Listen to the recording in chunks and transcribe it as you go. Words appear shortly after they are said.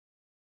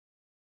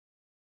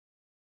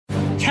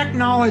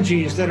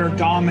technologies that are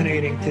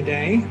dominating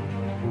today,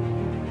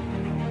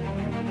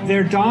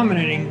 they're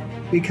dominating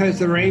because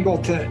they're able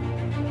to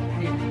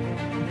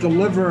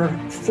deliver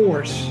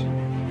force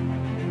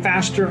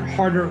faster,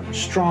 harder,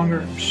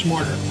 stronger,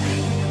 smarter.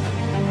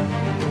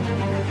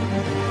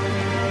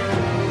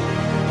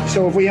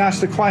 So if we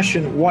ask the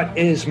question, what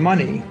is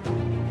money?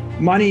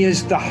 Money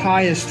is the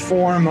highest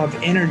form of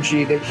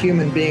energy that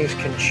human beings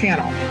can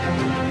channel.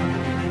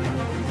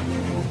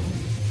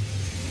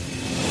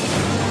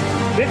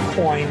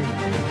 Bitcoin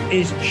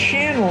is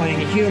channeling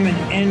human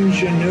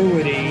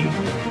ingenuity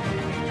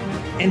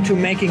into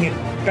making it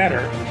better.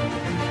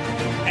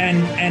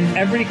 And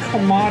every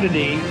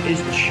commodity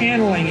is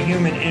channeling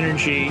human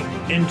energy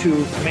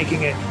into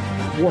making it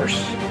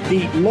worse.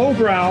 The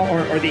lowbrow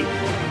or the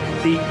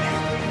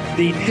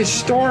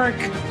historic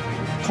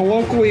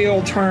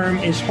colloquial term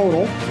is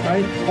HODL,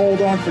 right?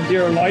 Hold on for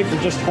dear life, or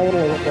just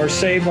HODL or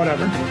save,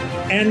 whatever.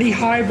 And the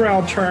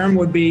highbrow term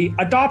would be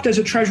adopt as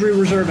a Treasury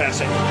Reserve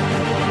asset.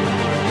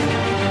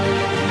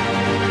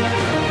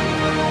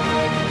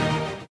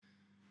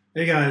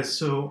 Hey guys,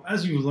 so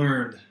as you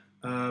learned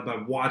by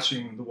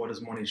watching the What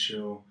is Money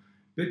show,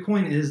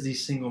 Bitcoin is the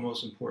single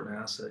most important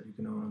asset you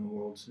can own in the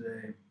world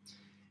today.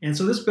 And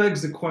so this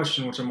begs the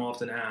question, which I'm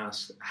often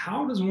asked,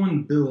 how does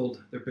one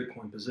build their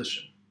Bitcoin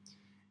position?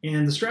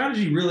 And the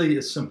strategy really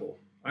is simple.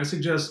 I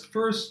suggest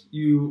first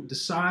you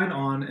decide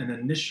on an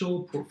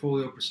initial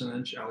portfolio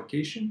percentage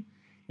allocation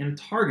and a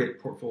target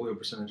portfolio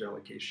percentage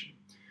allocation.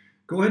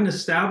 Go ahead and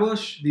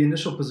establish the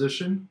initial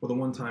position with a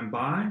one-time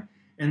buy,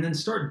 and then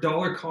start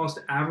dollar cost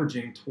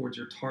averaging towards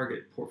your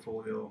target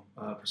portfolio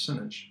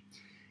percentage.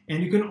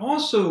 And you can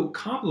also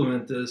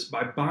complement this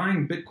by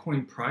buying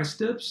Bitcoin price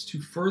dips to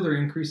further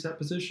increase that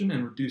position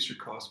and reduce your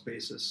cost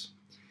basis.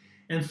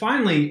 And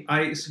finally,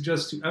 I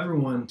suggest to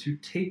everyone to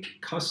take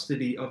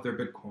custody of their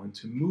Bitcoin,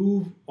 to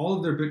move all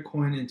of their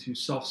Bitcoin into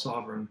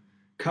self-sovereign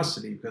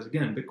custody, because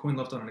again, Bitcoin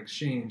left on an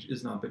exchange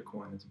is not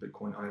Bitcoin, it's a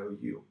Bitcoin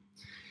IOU.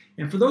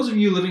 And for those of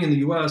you living in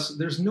the US,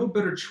 there's no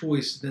better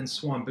choice than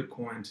Swan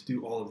Bitcoin to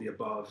do all of the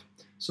above.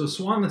 So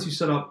Swan lets you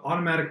set up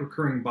automatic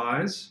recurring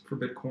buys for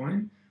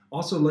Bitcoin,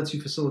 also lets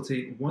you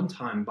facilitate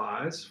one-time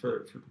buys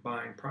for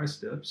buying price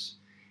dips.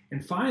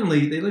 And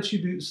finally, they let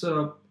you set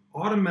up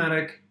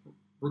automatic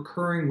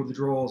recurring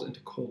withdrawals into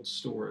cold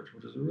storage,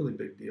 which is a really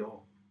big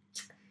deal.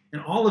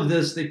 And all of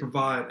this they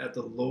provide at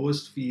the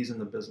lowest fees in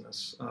the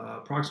business,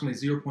 approximately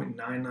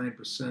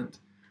 0.99%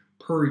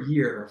 per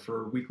year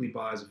for weekly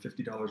buys of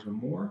 $50 or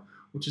more,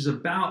 which is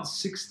about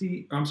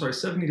 70 to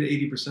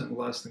 80%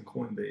 less than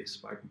Coinbase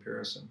by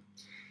comparison.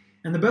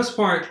 And the best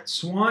part,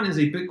 Swan is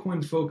a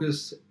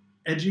Bitcoin-focused,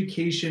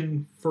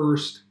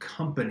 education-first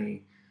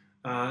company.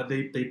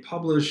 They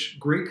publish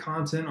great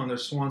content on their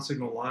Swan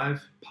Signal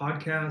Live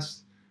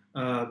podcast.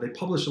 They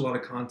publish a lot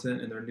of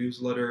content in their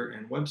newsletter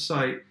and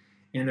website,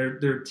 and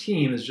their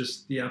team is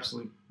just the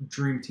absolute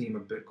dream team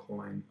of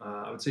Bitcoin.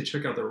 I would say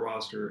check out their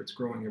roster. It's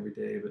growing every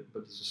day, but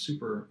it's a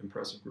super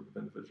impressive group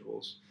of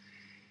individuals.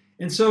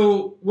 And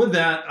so with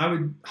that, I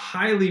would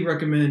highly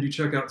recommend you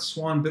check out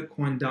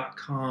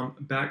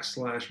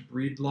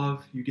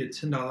swanbitcoin.com/breedlove. You get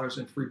 $10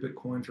 in free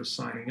Bitcoin for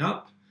signing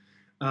up.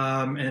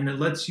 And it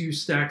lets you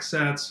stack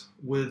sats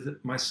with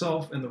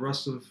myself and the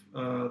rest of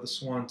the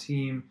Swan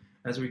team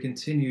as we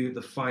continue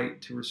the fight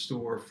to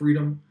restore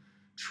freedom,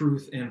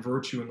 truth, and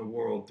virtue in the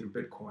world through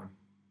Bitcoin.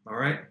 All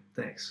right,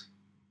 thanks.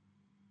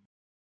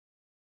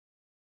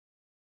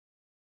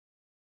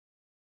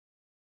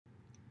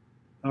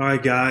 All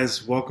right,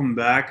 guys, welcome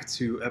back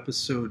to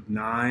episode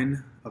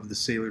 9 of the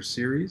Saylor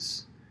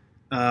series.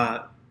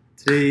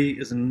 Today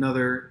is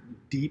another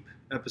deep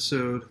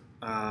episode.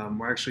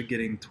 We're actually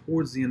getting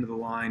towards the end of the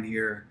line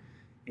here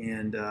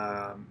and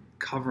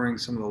covering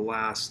some of the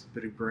last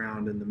bit of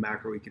ground in the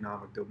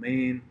macroeconomic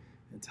domain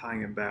and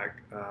tying it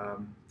back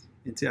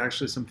into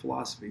actually some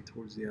philosophy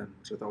towards the end,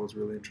 which I thought was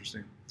really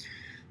interesting.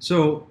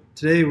 So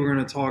today we're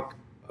going to talk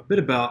a bit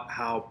about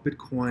how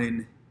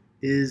Bitcoin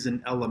is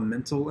an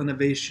elemental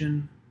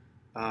innovation,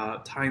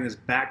 tying this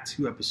back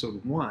to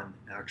episode 1,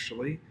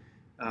 actually,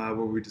 where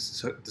we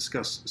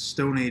discuss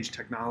Stone Age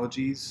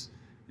technologies,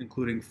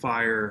 including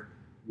fire,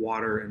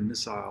 water, and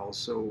missiles.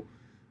 So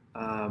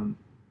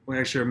we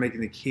actually are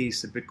making the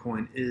case that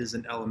Bitcoin is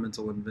an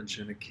elemental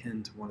invention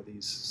akin to one of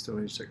these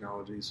Stone Age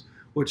technologies,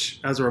 which,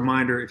 as a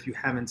reminder, if you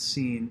haven't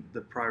seen the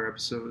prior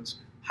episodes,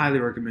 highly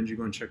recommend you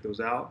go and check those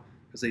out,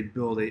 as they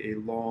build a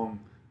long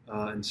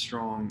and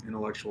strong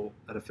intellectual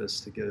edifice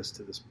to get us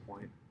to this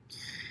point.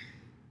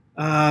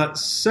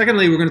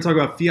 Secondly, we're going to talk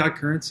about fiat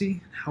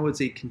currency, how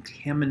it's a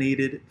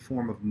contaminated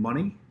form of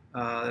money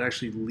that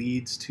actually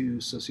leads to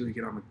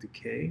socioeconomic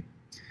decay.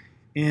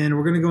 And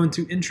we're going to go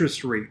into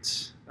interest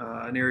rates,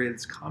 an area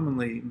that's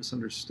commonly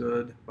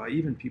misunderstood by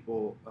even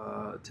people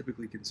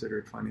typically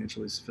considered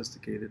financially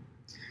sophisticated.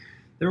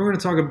 Then we're going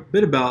to talk a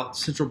bit about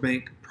central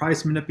bank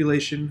price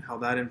manipulation, how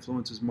that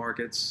influences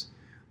markets.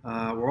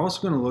 We're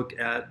also going to look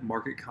at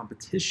market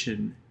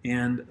competition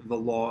and the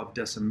law of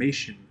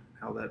decimation,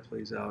 how that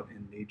plays out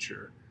in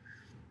nature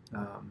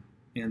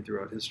and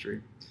throughout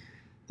history.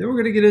 Then we're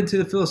going to get into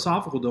the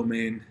philosophical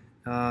domain,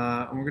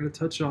 and we're going to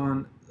touch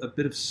on a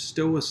bit of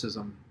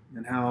Stoicism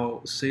and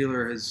how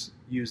Saylor has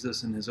used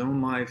this in his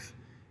own life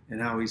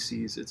and how he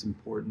sees its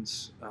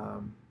importance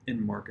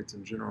in markets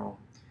in general.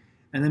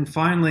 And then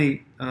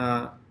finally,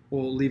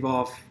 we'll leave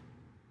off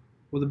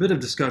with a bit of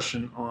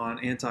discussion on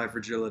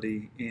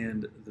anti-fragility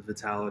and the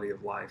vitality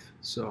of life.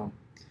 So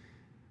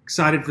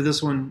excited for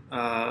this one.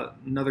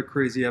 Another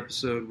crazy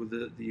episode with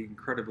the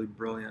incredibly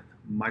brilliant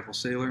Michael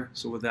Saylor.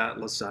 So with that,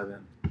 let's dive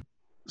in.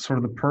 Sort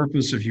of the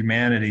purpose of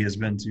humanity has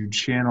been to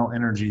channel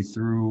energy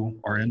through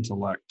our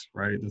intellect,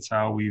 right? That's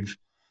how we've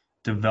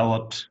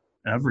developed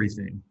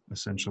everything,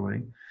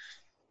 essentially.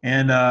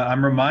 And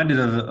I'm reminded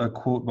of a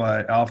quote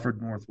by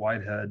Alfred North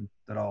Whitehead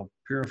that I'll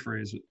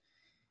paraphrase it.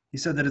 He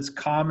said that it's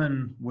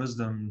common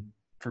wisdom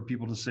for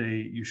people to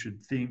say you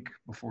should think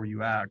before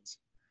you act,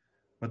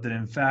 but that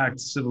in fact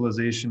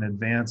civilization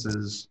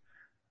advances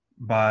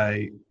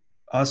by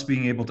us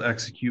being able to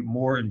execute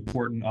more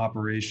important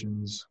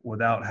operations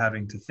without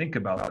having to think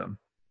about them.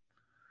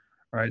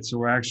 Right? So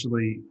we're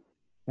actually,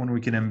 when we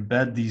can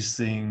embed these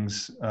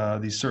things,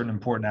 these certain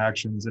important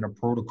actions in a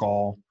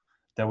protocol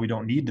that we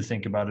don't need to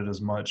think about it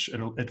as much,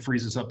 it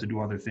frees us up to do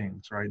other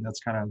things, right? And that's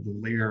kind of the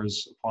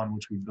layers upon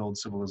which we build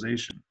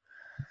civilization.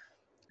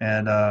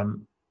 And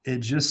it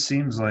just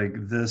seems like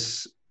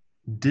this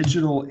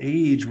digital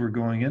age we're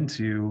going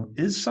into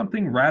is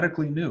something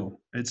radically new.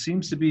 It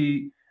seems to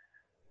be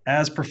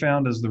as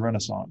profound as the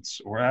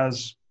Renaissance or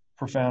as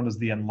profound as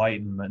the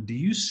Enlightenment. Do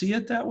you see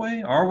it that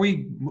way? Are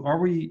we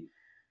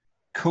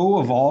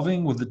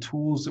co-evolving with the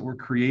tools that we're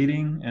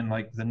creating, and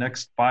like the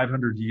next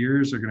 500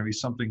 years are going to be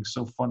something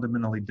so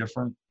fundamentally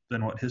different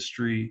than what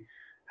history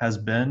has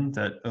been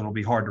that it'll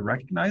be hard to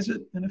recognize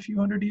it in a few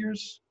hundred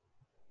years?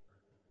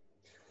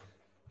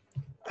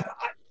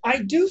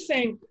 I do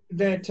think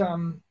that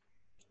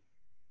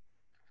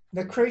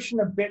the creation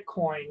of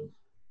Bitcoin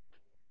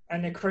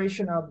and the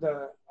creation of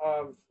the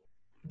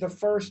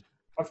first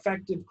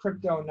effective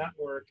crypto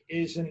network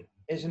is an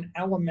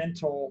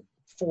elemental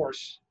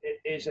force. It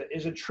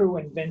is a true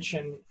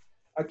invention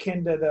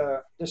akin to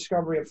the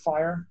discovery of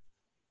fire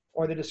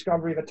or the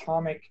discovery of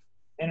atomic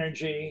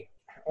energy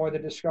or the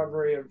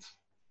discovery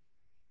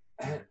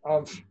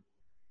of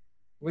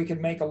we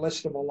could make a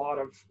list of a lot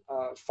of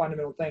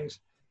fundamental things.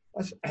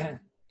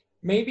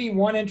 Maybe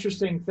one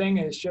interesting thing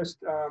is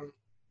just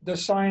the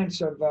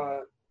science of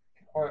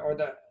or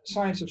the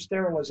science of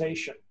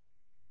sterilization,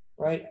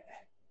 right?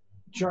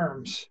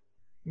 Germs,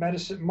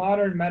 medicine,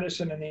 modern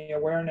medicine, and the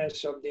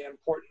awareness of the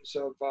importance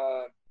of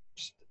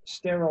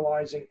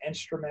sterilizing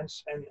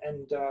instruments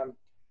and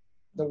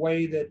the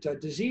way that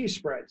disease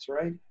spreads,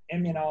 right?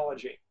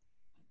 Immunology.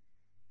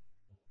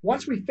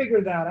 Once we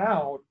figured that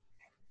out,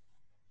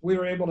 we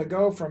were able to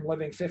go from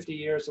living 50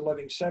 years to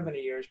living 70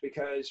 years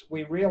because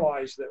we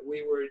realized that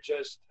we were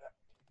just,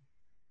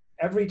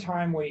 every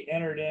time we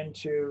entered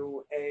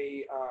into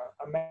a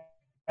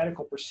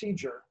medical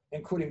procedure,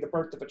 including the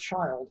birth of a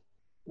child,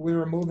 we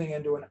were moving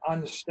into an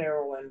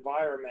unsterile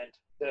environment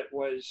that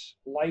was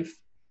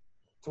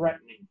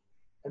life-threatening.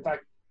 In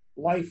fact,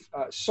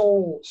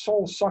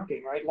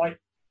 soul-sucking, right?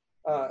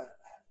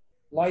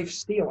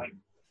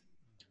 Life-stealing,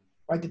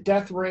 right? The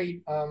death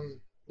rate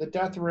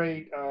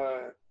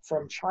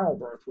from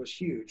childbirth was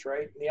huge,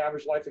 right? The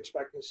average life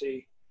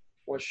expectancy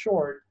was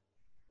short,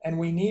 and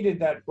we needed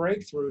that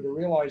breakthrough to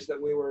realize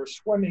that we were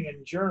swimming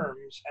in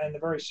germs, and the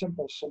very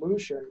simple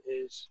solution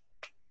is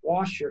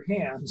wash your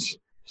hands,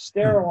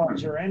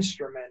 sterilize your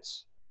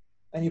instruments,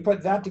 and you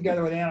put that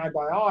together with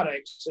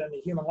antibiotics, and the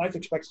human life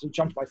expectancy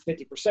jumped by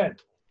 50%.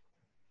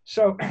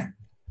 So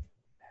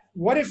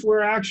what if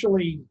we're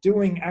actually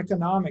doing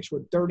economics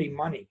with dirty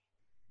money?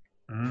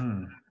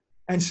 And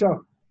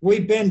so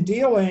we've been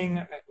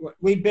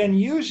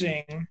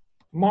using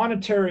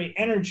monetary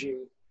energy,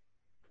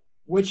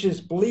 which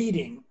is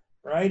bleeding,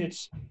 right?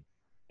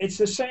 It's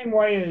the same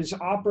way as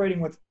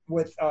operating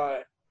with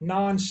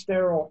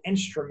non-sterile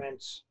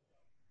instruments,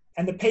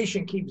 and the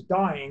patient keeps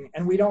dying,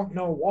 and we don't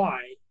know why.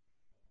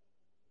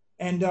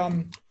 And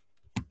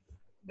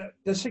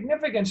the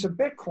significance of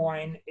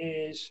Bitcoin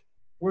is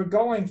we're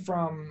going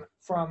from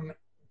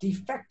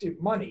defective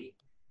money,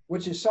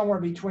 which is somewhere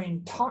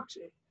between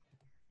toxic.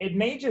 It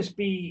may just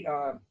be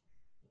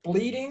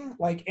bleeding,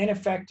 like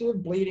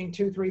ineffective, bleeding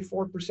 2, 3,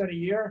 4% a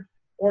year,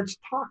 or it's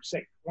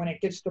toxic when it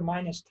gets to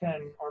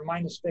 -10 or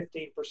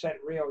 -15%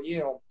 real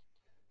yield.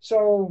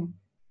 So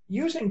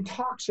using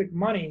toxic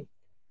money,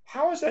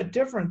 how is that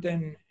different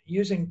than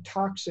using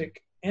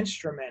toxic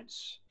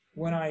instruments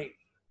when I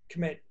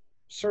commit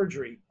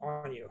surgery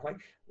on you?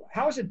 Like,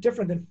 how is it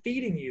different than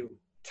feeding you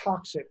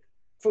toxic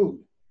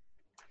food?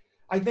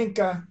 I think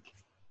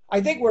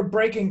we're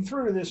breaking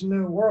through this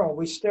new world.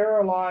 We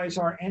sterilize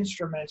our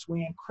instruments.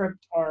 We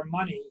encrypt our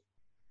money.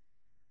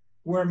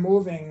 We're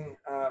moving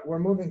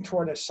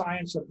toward a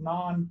science of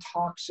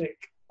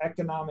non-toxic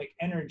economic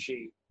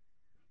energy.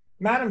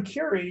 Madame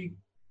Curie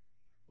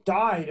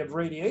died of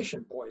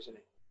radiation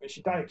poisoning. I mean,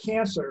 she died of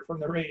cancer from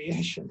the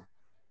radiation.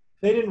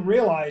 They didn't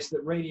realize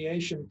that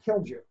radiation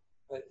killed you,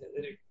 that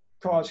it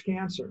caused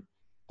cancer.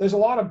 there's a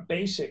lot of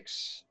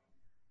basics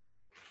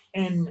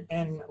in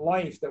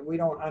life that we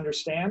don't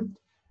understand.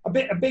 A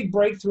big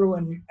breakthrough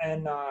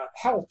in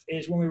health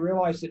is when we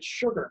realized that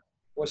sugar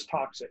was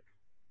toxic.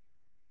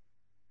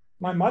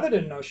 My mother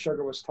didn't know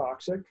sugar was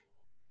toxic,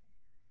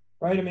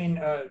 right? I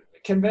mean,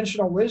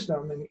 conventional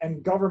wisdom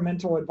and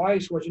governmental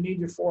advice was you need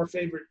your 4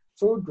 favorite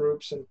food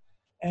groups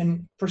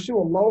and pursue a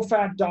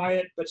low-fat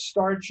diet, but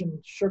starch and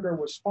sugar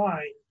was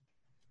fine.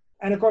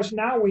 And of course,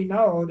 now we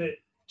know that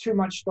too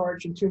much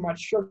starch and too much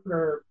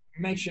sugar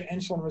makes you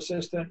insulin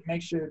resistant,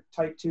 makes you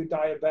type 2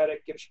 diabetic,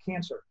 gives you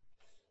cancer.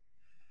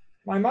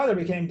 My mother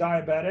became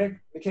diabetic,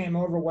 became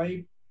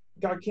overweight,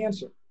 got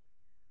cancer.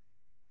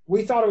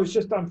 We thought it was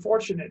just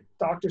unfortunate.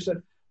 Doctor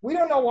said, we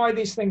don't know why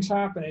these things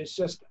happen. It's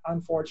just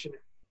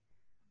unfortunate.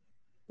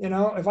 You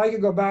know, if I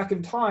could go back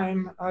in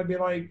time, I'd be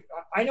like,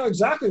 I know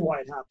exactly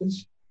why it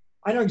happens.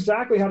 I know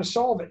exactly how to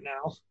solve it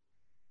now,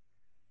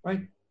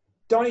 right?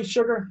 Don't eat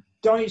sugar,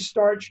 don't eat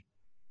starch,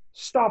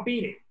 stop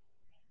eating,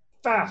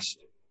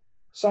 fast.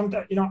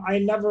 Sometimes, you know, I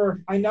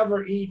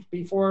never eat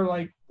before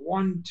like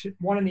 1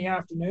 in the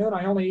afternoon.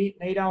 I only eat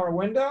an 8-hour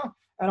window,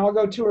 and I'll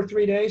go 2 or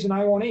 3 days and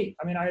I won't eat.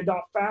 I mean, I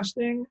adopt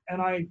fasting,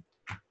 and I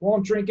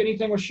won't drink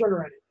anything with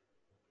sugar in it,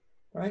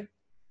 right?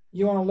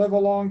 You want to live a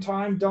long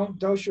time, don't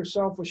dose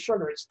yourself with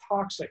sugar. It's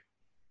toxic.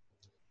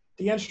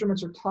 The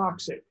instruments are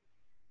toxic.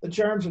 The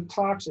germs are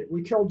toxic.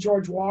 We killed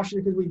George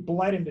Washington because we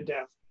bled him to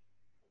death.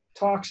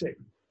 Toxic.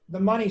 The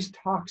money's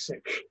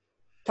toxic.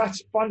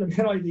 That's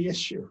fundamentally the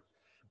issue.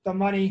 The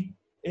money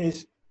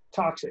is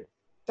toxic.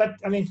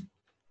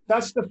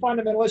 That's the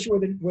fundamental issue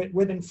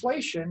with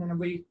inflation. And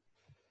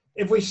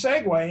if we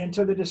segue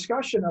into the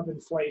discussion of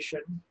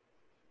inflation,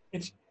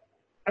 it's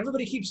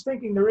everybody keeps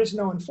thinking there is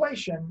no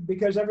inflation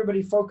because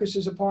everybody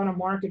focuses upon a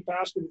market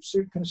basket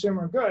of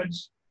consumer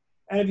goods.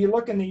 And if you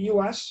look in the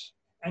US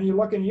and you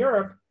look in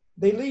Europe,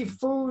 they leave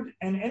food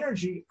and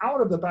energy out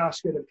of the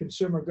basket of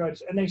consumer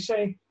goods. And they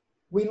say,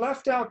 we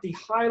left out the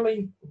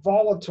highly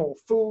volatile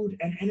food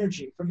and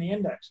energy from the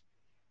index.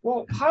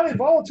 Well, highly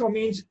volatile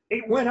means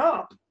it went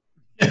up.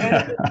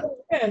 And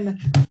then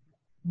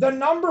the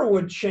number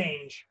would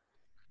change.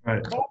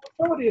 Right.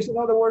 Volatility is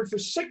another word for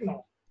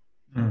signal.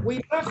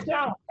 We left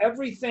out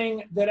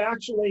everything that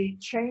actually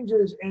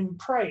changes in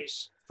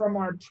price from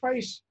our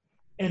price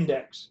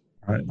index.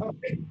 Right.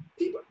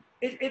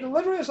 It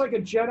literally is like a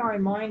Jedi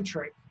mind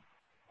trick.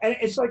 And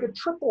it's like a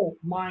triple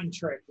mind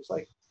trick. It's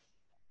like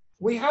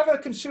we have a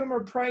consumer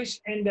price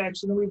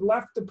index and we've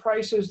left the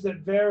prices that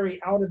vary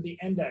out of the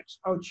index.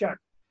 Oh, check.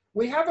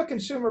 We have a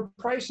consumer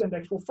price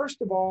index. Well,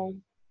 first of all,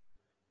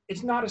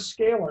 it's not a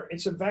scalar,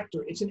 it's a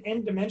vector. It's an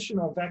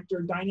n-dimensional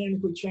vector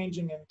dynamically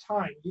changing in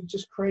time. You've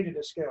just created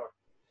a scalar.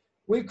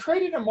 We've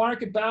created a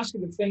market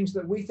basket of things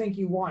that we think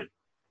you want.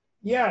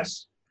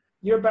 Yes,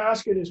 your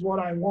basket is what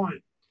I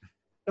want.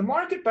 The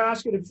market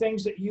basket of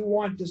things that you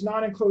want does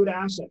not include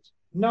assets.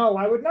 No,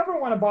 I would never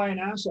want to buy an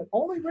asset.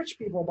 Only rich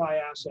people buy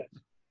assets.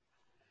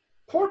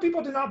 Poor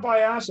people do not buy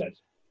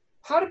assets.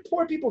 How do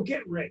poor people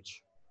get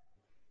rich?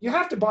 You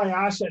have to buy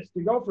assets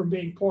to go from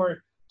being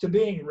poor to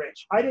being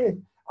rich. I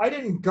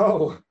didn't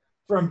go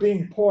from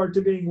being poor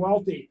to being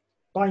wealthy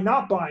by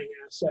not buying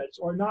assets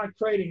or not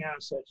creating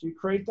assets. You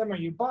create them or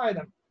you buy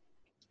them.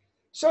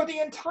 So the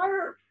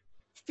entire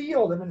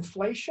field of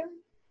inflation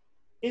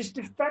is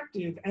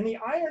defective. And the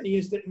irony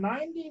is that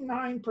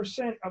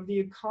 99% of the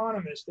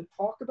economists that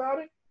talk about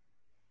it,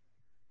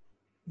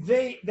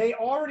 they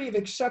already have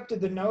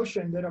accepted the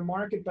notion that a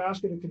market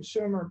basket of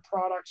consumer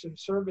products and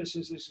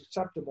services is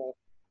acceptable,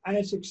 and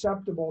it's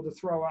acceptable to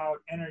throw out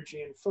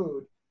energy and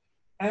food.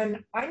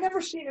 And I never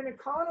seen an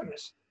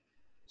economist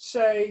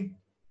say,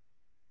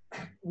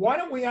 why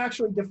don't we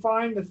actually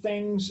define the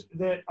things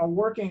that a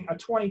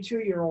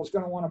 22-year-old is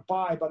going to want to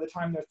buy by the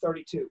time they're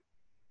 32?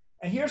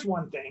 And here's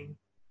one thing,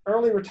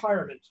 early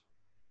retirement.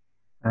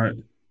 All right.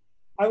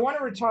 I want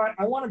to retire.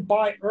 I want to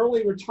buy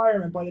early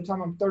retirement by the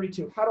time I'm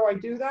 32. How do I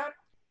do that?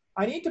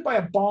 I need to buy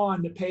a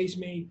bond that pays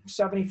me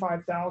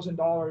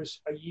 $75,000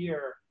 a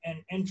year in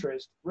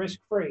interest,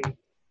 risk-free.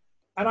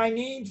 And I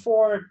need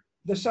for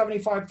the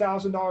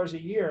 $75,000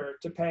 a year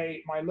to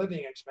pay my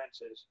living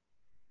expenses.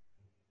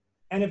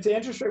 And if the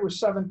interest rate was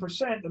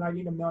 7%, then I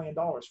need $1 million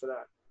for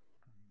that.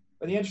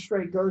 But the interest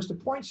rate goes to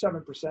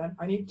 0.7%,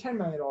 I need $10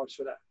 million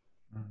for that.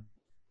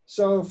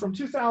 So from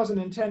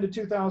 2010 to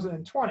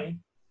 2020,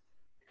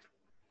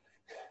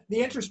 the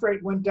interest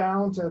rate went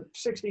down to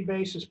 60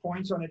 basis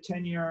points on a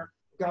 10-year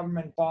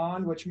government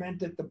bond, which meant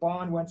that the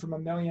bond went from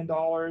 $1 million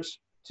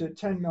to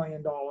 $10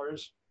 million,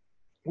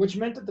 which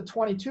meant that the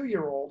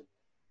 22-year-old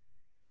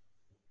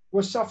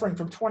was suffering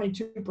from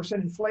 22%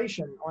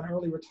 inflation on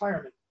early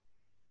retirement.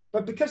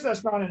 But because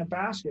that's not in a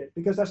basket,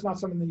 because that's not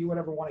something that you would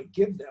ever want to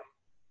give them,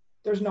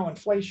 there's no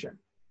inflation.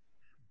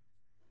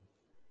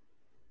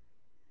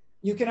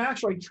 You can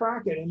actually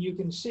track it and you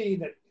can see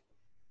that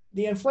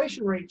the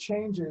inflation rate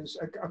changes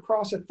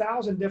across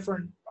 1,000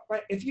 different,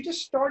 if you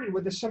just started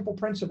with a simple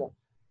principle,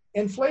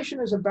 inflation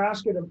is a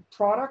basket of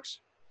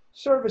products,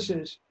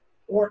 services,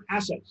 or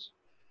assets.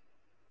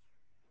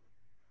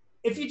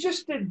 if you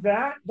just did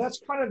that,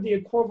 that's kind of the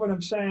equivalent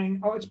of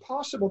saying, oh, it's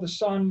possible the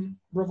sun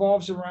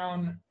revolves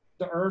around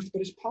the earth,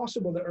 but it's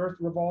possible the earth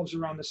revolves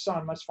around the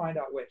sun. Let's find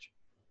out which.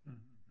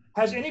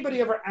 Has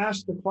anybody ever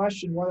asked the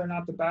question whether or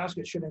not the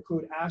basket should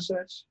include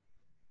assets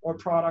or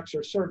products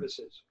or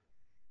services?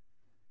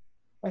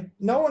 Like,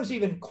 no one's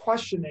even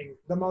questioning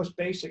the most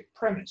basic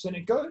premise. And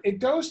it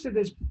goes to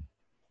this,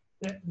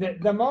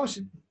 the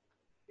most,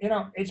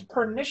 it's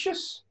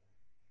pernicious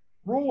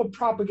rule of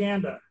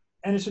propaganda.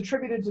 And it's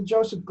attributed to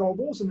Joseph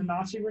Goebbels in the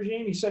Nazi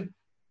regime. He said,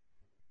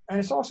 and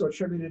it's also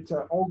attributed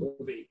to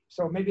Ogilvy,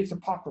 so maybe it's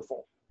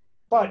apocryphal.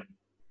 But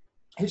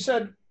he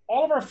said,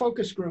 all of our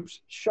focus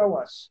groups show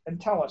us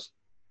and tell us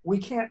we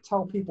can't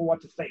tell people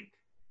what to think,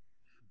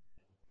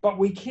 but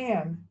we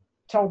can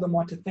tell them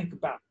what to think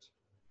about.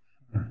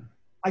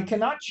 I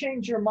cannot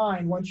change your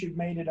mind once you've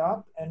made it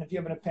up, and if you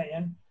have an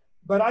opinion,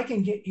 but I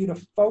can get you to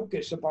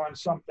focus upon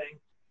something.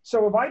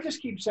 So if I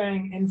just keep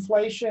saying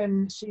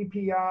inflation,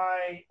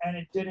 CPI, and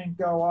it didn't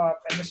go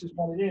up, and this is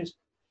what it is,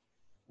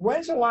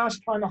 when's the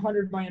last time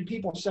 100 million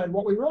people said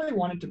what we really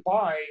wanted to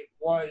buy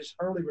was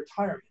early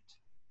retirement?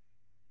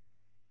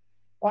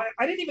 Well,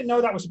 I didn't even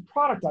know that was a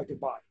product I could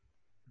buy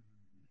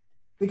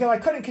because I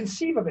couldn't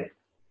conceive of it.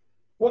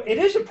 Well, it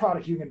is a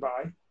product you can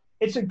buy.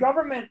 It's a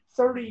government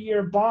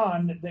 30-year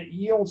bond that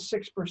yields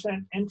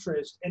 6%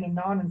 interest in a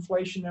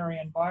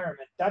non-inflationary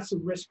environment. That's a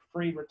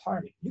risk-free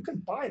retirement. You can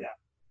buy that.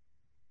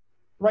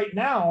 Right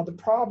now, the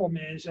problem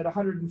is at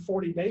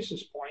 140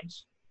 basis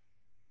points,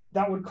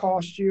 that would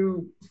cost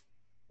you,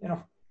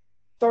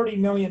 $30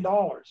 million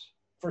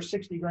for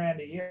 60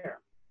 grand a year.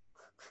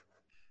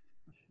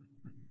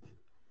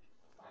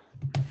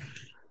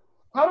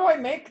 How do I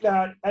make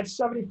that at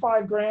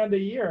 75 grand a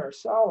year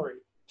salary,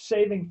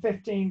 saving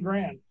 15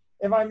 grand?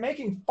 If I'm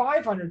making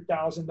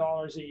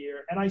 $500,000 a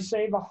year and I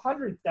save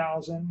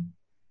 100,000,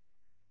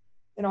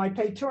 I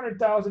pay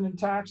 200,000 in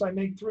tax, I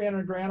make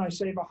 300 grand, I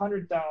save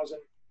 100,000.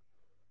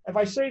 If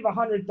I save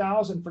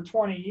 100,000 for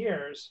 20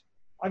 years,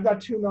 I've got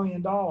 $2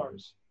 million,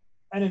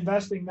 and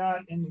investing that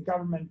in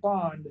government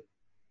bond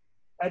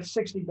at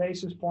 60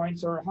 basis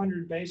points or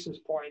 100 basis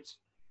points,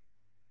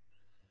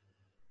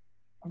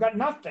 I've got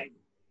nothing.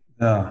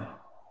 Yeah.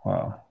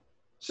 Wow.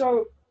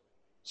 So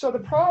the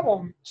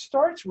problem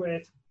starts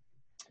with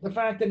the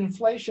fact that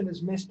inflation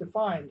is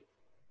misdefined.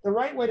 The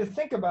right way to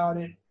think about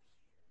it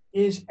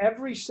is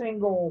every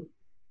single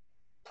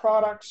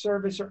product,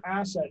 service, or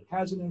asset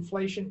has an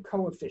inflation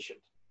coefficient.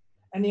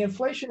 And the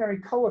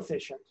inflationary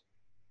coefficient,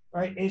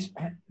 right,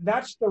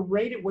 that's the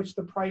rate at which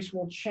the price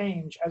will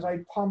change as I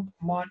pump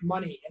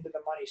money into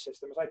the money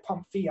system, as I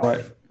pump fiat.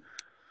 Right.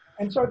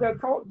 And so the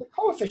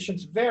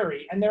coefficients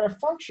vary, and they're a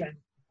function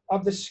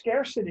of the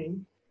scarcity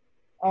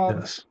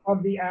of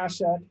the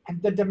asset,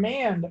 and the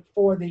demand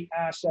for the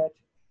asset,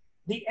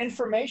 the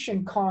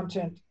information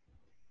content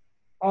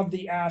of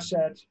the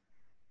asset,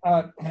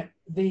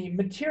 the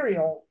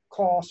material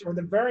cost or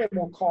the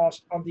variable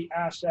cost of the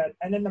asset,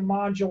 and then the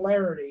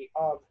modularity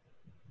of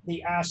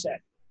the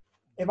asset.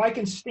 If I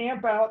can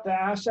stamp out the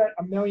asset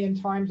 1 million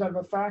times out of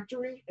a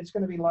factory, it's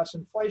going to be less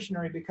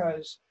inflationary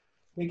because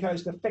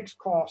the fixed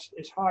cost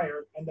is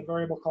higher and the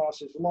variable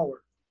cost is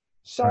lower.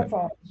 Cell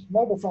phones,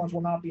 mobile phones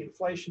will not be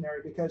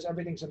inflationary because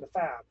everything's in the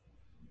fab.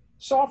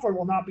 Software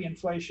will not be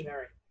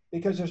inflationary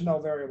because there's no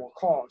variable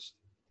cost.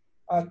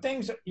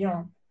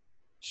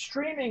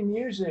 Streaming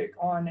music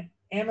on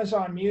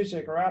Amazon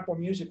Music or Apple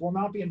Music will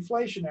not be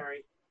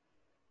inflationary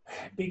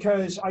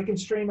because I can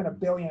stream it 1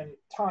 billion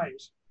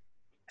times.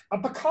 A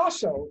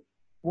Picasso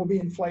will be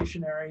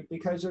inflationary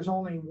because there's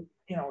only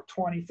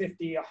 20,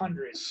 50,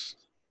 100.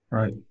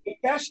 Right.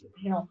 Best,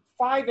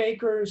 5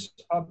 acres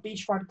of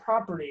beachfront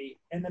property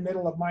in the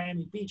middle of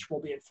Miami Beach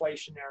will be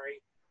inflationary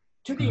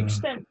to the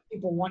extent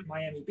people want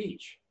Miami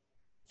Beach.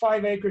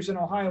 5 acres in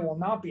Ohio will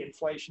not be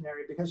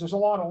inflationary because there's a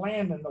lot of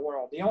land in the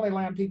world. The only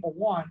land people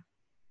want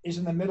is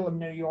in the middle of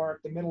New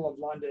York, the middle of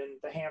London,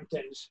 the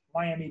Hamptons,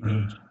 Miami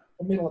Beach,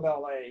 the middle of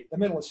LA, the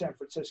middle of San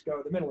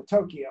Francisco, the middle of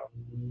Tokyo.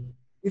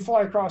 You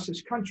fly across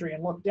this country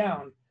and look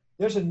down,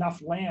 there's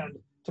enough land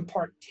to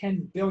park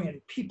 10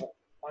 billion people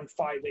on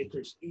 5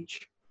 acres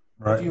each.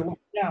 Right. If you look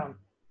down,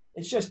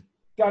 it's just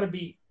got to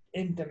be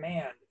in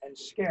demand and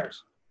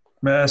scarce.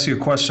 May I ask you a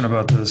question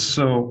about this?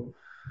 So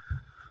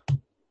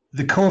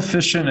the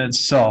coefficient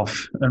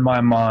itself, in my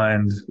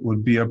mind,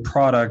 would be a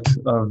product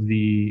of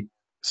the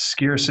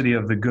scarcity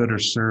of the good or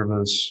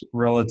service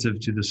relative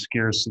to the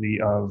scarcity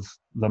of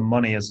the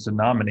money it's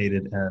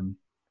denominated in,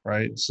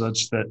 right?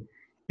 Such that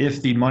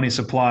if the money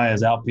supply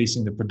is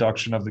outpacing the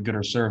production of the good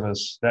or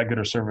service, that good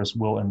or service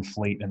will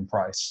inflate in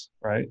price,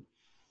 right?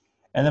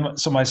 And then,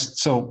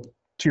 so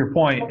to your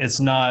point, it's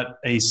not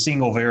a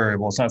single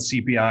variable. It's not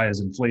CPI as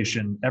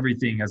inflation.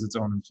 Everything has its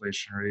own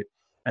inflation rate.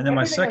 And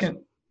then second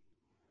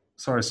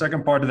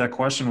part of that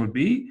question would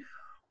be,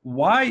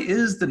 why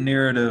is the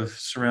narrative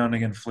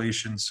surrounding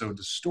inflation so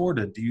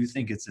distorted? Do you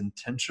think it's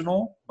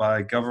intentional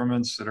by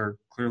governments that are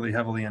clearly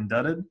heavily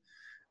indebted?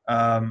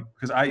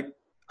 Because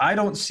I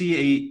don't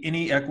see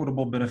any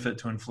equitable benefit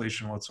to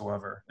inflation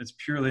whatsoever. It's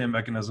purely a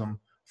mechanism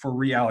for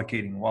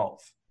reallocating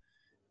wealth.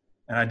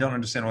 And I don't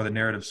understand why the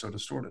narrative's so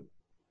distorted.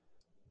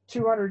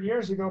 200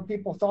 years ago,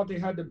 people thought they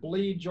had to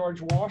bleed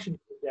George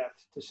Washington to death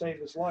to save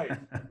his life.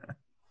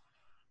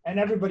 And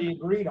everybody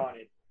agreed on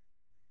it.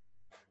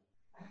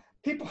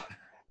 People,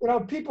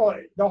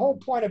 the whole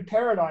point of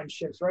paradigm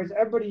shifts, right? Is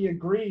everybody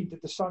agreed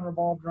that the sun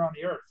revolved around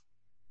the earth.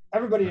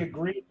 Everybody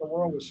agreed the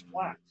world was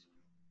flat.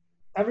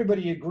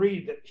 Everybody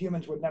agreed that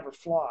humans would never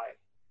fly.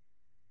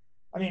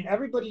 I mean,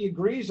 everybody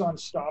agrees on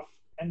stuff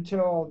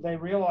until they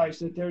realize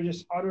that they're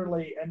just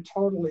utterly and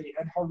totally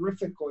and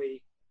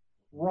horrifically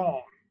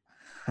wrong.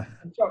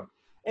 And so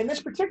in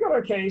this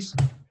particular case,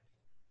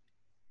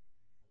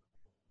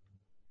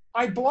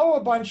 I blow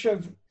a bunch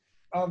of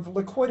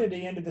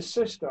liquidity into the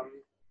system.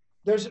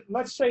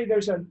 Let's say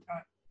there's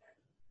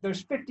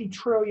 $50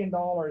 trillion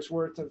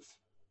worth of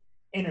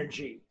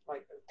energy,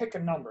 like pick a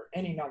number,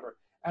 any number,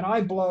 and I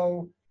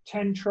blow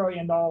 $10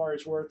 trillion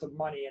worth of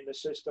money in the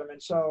system.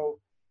 And so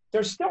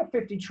there's still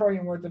 50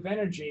 trillion worth of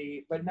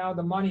energy, but now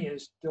the money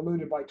is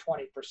diluted by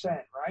 20%,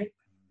 right?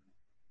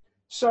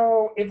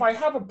 So if I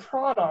have a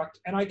product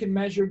and I can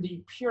measure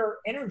the pure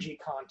energy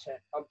content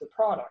of the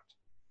product,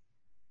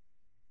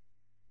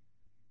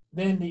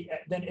 then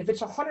if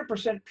it's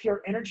 100%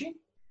 pure energy,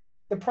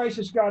 the price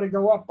has got to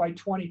go up by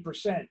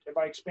 20% if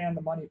I expand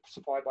the money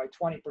supply by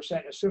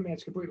 20%, assuming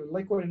it's completely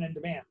liquid and in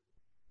demand.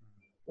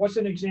 What's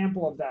an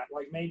example of that?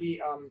 Like maybe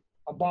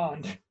a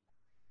bond,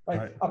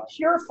 like a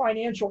pure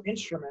financial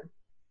instrument,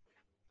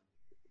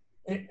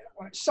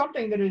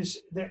 something that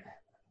is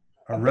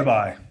a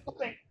ribeye.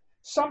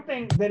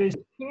 Something that is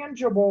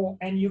tangible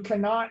and you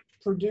cannot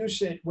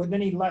produce it with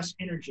any less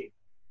energy.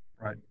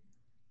 Right.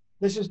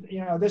 This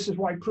is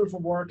why proof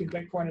of work and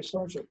Bitcoin is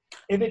so important.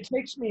 If it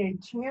takes me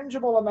a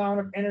tangible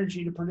amount of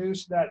energy to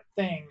produce that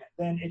thing,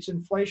 then its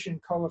inflation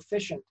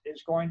coefficient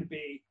is going to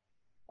be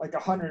like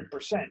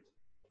 100%.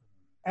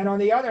 And on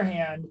the other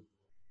hand,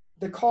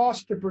 the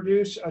cost to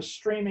produce a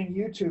streaming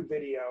YouTube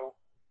video,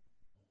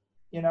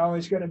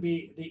 is going to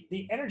be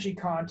the energy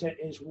content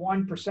is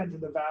 1%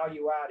 of the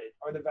value added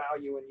or the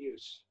value in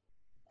use,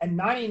 and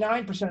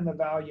 99% of the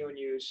value in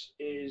use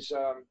is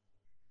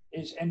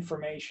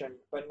information,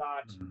 but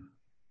not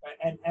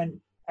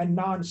and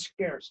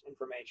non-scarce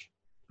information.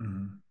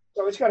 Mm-hmm.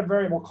 So it's got a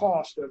variable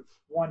cost of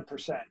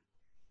 1%.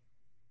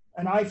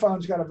 An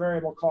iPhone's got a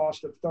variable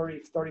cost of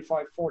 30,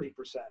 35, 40%.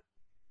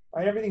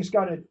 Right? Everything's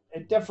got a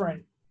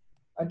different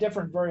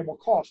variable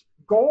cost.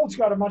 Gold's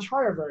got a much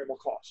higher variable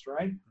cost,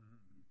 right?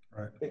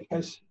 Right.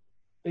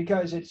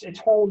 Because it's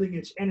holding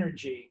its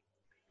energy.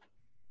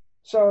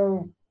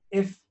 So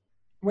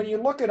when you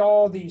look at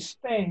all these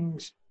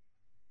things,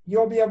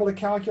 you'll be able to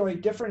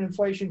calculate different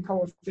inflation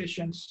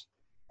coefficients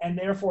and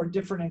therefore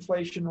different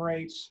inflation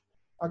rates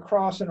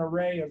across an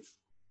array of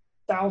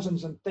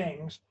thousands of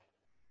things.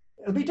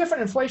 It'll be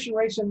different inflation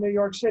rates in New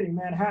York City,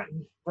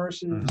 Manhattan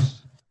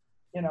versus,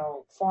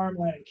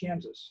 farmland in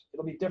Kansas.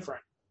 It'll be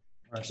different.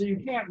 Right. So you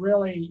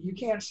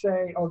can't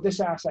say, oh, this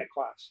asset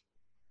class.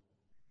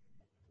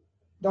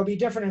 There'll be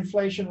different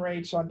inflation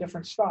rates on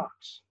different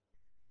stocks,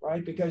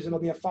 right? Because it'll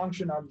be a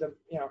function of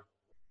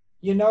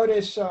you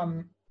notice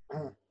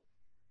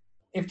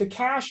if the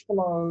cash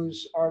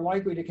flows are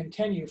likely to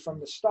continue from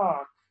the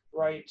stock,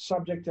 right,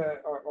 subject to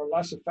or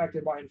less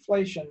affected by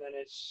inflation, then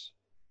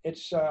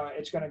it's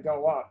going to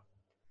go up.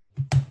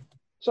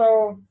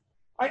 So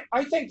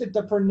I think that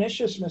the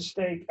pernicious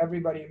mistake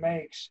everybody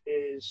makes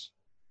is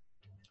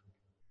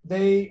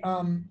they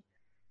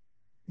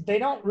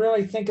don't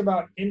really think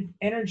about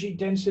energy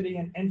density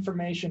and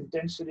information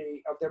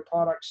density of their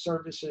products,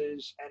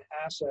 services, and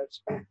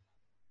assets.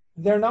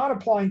 They're not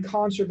applying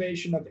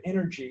conservation of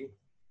energy.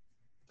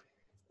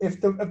 If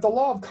the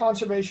law of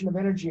conservation of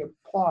energy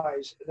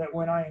applies, that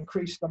when I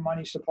increase the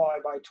money supply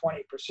by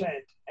 20%,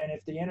 and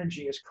if the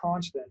energy is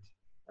constant,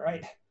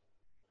 right,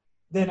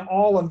 then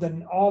all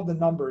the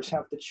numbers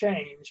have to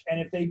change. And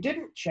if they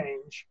didn't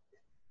change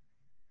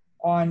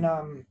on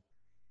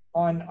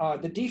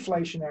the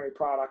deflationary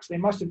products, they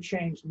must have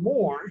changed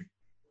more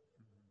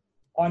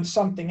on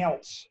something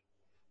else.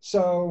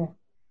 So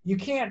you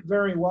can't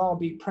very well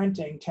be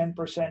printing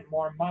 10%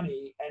 more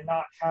money and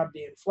not have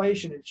the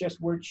inflation. It's just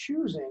we're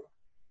choosing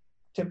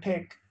to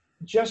pick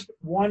just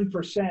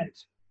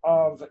 1%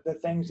 of the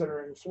things that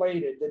are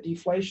inflated, the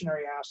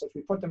deflationary assets.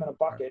 We put them in a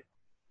bucket.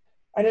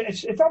 And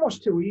it's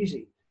almost too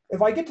easy.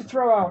 If I get to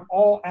throw out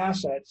all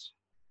assets,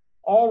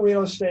 all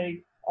real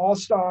estate, all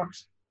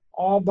stocks,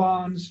 all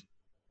bonds,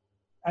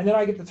 and then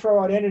I get to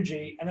throw out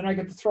energy, and then I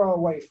get to throw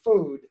away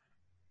food.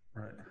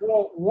 Right.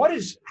 Well,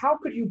 how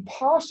could you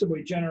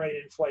possibly generate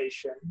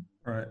inflation?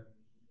 Right.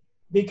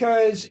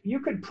 Because you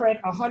could print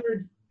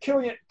 100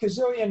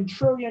 gazillion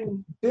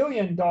trillion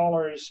billion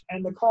dollars,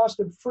 and the cost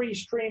of free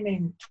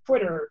streaming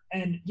Twitter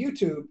and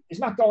YouTube is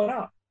not going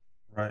up.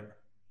 Right.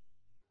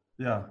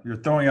 Yeah, you're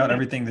throwing out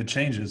everything that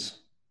changes,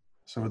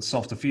 so it's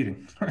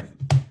self-defeating.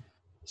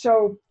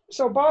 So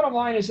bottom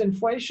line is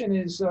inflation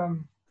is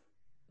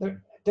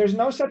there's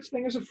no such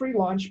thing as a free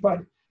lunch, but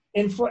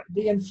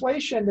the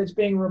inflation that's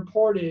being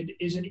reported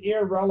is an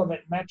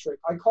irrelevant metric.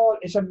 I call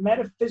it's a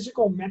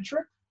metaphysical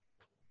metric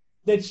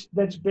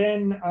that's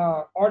been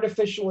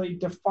artificially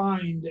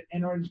defined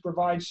in order to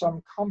provide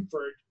some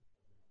comfort,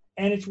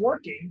 and it's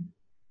working.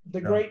 The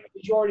Yeah. great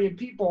majority of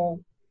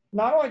people,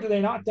 not only do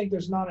they not think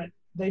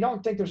they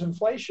don't think there's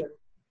inflation.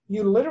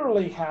 You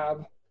literally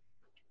have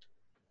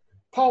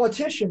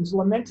politicians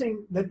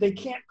lamenting that they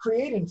can't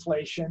create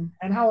inflation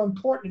and how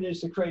important it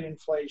is to create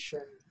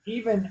inflation,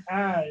 even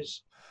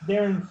as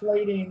they're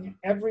inflating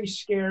every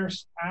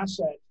scarce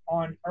asset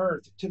on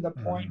earth to the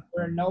point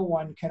where no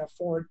one can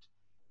afford.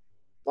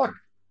 Look,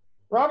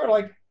 Robert,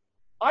 like,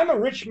 I'm a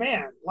rich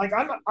man. Like,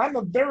 I'm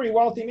a very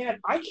wealthy man.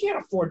 I can't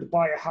afford to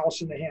buy a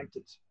house in the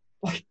Hamptons.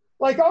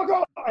 Like I'll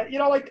go,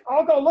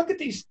 I'll go look at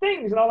these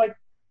things and I'm like,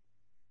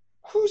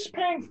 who's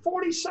paying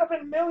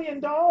 $47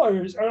 million?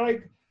 Or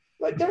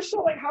like they're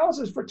selling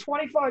houses for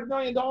 $25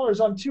 million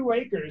on 2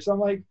 acres. I'm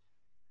like,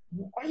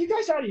 are you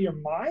guys out of your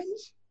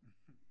minds?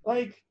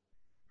 Like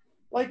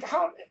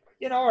how,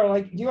 or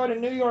like you go to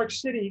New York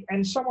City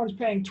and someone's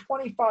paying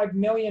 $25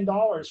 million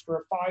for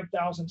a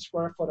 5,000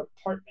 square foot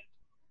apartment.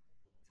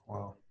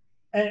 Wow.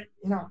 And,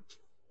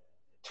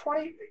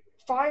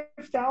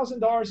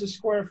 $25,000 a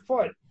square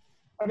foot.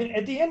 I mean,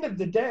 at the end of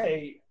the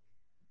day,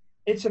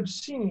 it's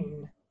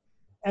obscene.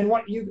 And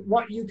what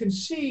you can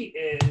see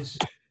is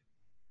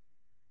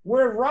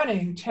we're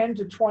running 10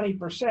 to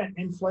 20%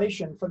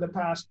 inflation for the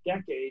past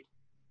decade.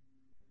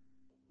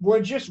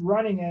 We're just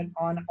running it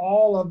on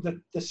all of the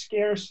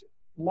scarce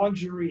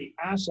luxury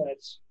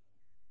assets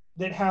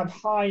that have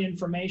high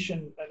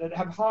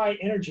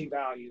energy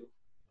value.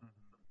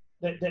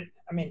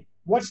 I mean,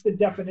 what's the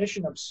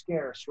definition of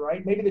scarce,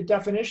 right? Maybe the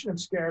definition of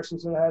scarce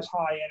is it has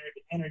high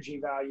energy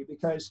value,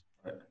 because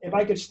if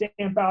I could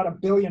stamp out 1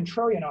 billion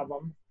trillion of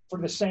them for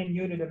the same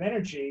unit of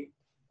energy,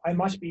 I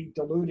must be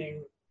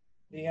diluting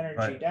the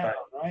energy down,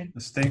 right?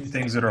 The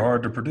things that are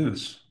hard to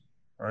produce,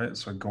 right?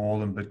 So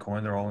gold and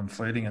Bitcoin, they're all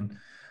inflating. And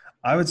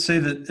I would say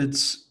that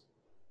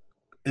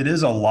it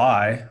is a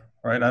lie,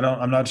 right?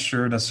 I'm not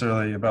sure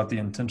necessarily about the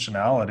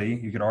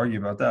intentionality. You could argue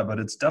about that, but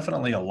it's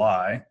definitely a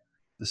lie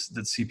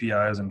that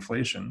CPI is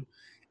inflation.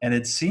 And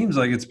it seems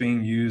like it's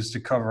being used to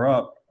cover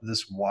up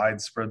this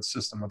widespread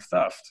system of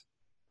theft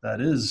that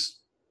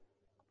is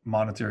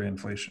monetary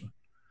inflation.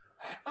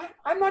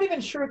 I'm not even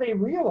sure they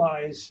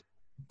realize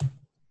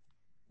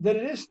that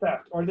it is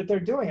theft or that they're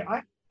doing it.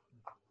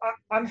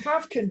 I'm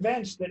half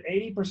convinced that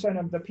 80%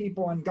 of the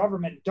people in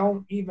government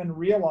don't even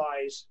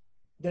realize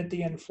that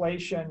the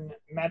inflation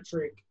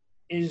metric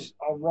is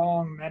a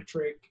wrong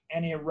metric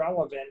and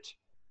irrelevant.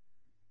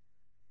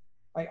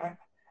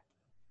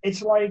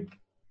 It's like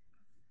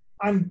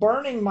I'm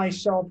burning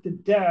myself to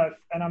death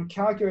and I'm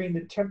calculating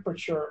the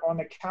temperature on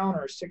the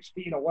counter 6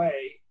 feet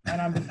away,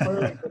 and I'm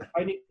declaring that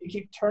I need to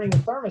keep turning the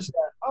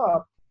thermostat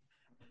up.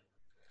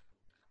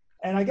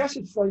 And I guess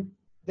it's like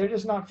they're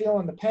just not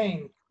feeling the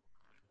pain.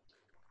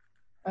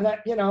 And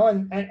that,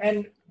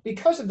 and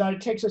because of that,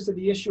 it takes us to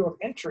the issue of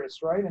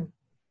interest, right?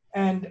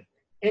 And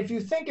if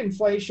you think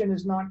inflation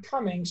is not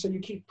coming, so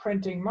you keep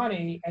printing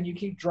money and you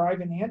keep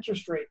driving the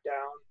interest rate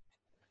down,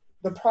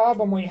 the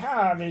problem we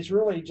have is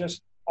really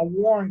just a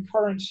war on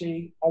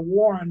currency, a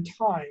war on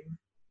time.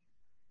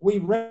 We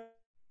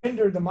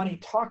render the money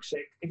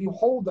toxic. If you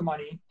hold the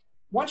money,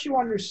 once you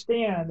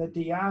understand that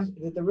the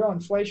real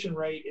inflation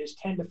rate is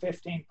 10 to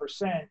 15%,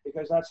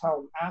 because that's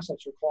how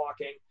assets are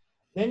clocking,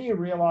 then you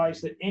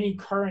realize that any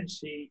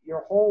currency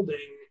you're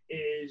holding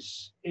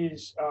is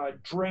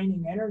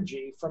draining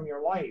energy from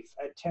your life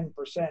at 10%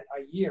 a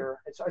year.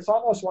 It's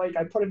almost like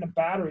I put in a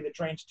battery that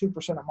drains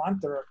 2% a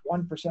month or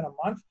 1% a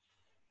month.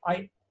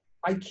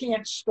 I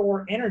can't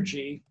store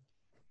energy.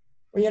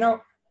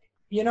 Another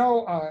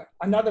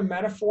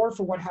metaphor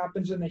for what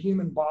happens in the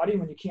human body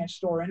when you can't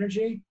store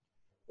energy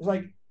is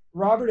like,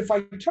 Robert, if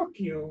I took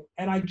you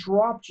and I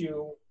dropped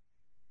you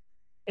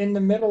in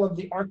the middle of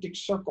the Arctic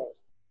Circle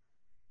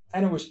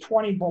and it was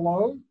 20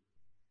 below,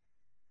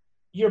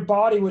 your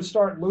body would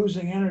start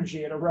losing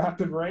energy at a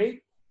rapid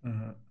rate.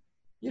 Mm-hmm.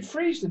 You'd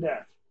freeze to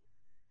death.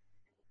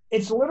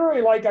 It's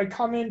literally like I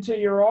come into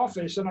your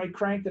office and I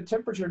crank the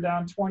temperature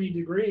down 20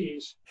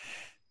 degrees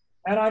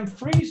and I'm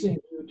freezing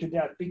you to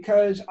death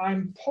because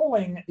I'm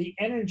pulling the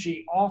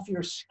energy off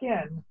your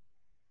skin.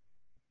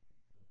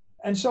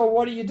 And so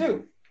what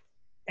do?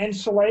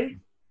 Insulate,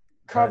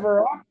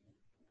 cover up,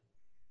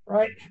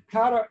 right?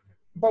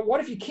 But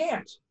what if you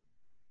can't?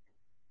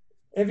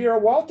 If you're a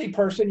wealthy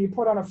person, you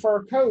put on a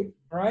fur coat,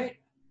 right?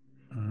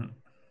 Mm-hmm.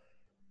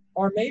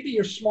 Or maybe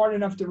you're smart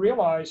enough to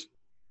realize,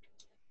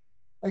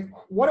 like,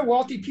 what do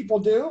wealthy people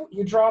do?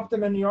 You drop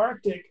them in the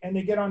Arctic and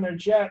they get on their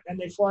jet and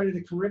they fly to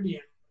the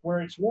Caribbean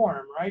where it's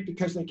warm, right?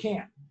 Because they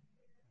can.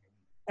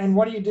 And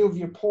what do you do if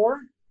you're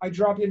poor? I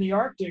drop you in the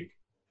Arctic,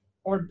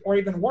 or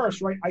even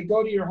worse, right? I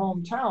go to your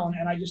hometown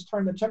and I just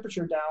turn the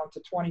temperature down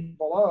to 20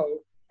 below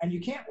and you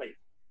can't leave.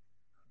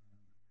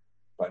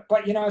 But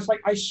it's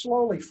like I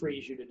slowly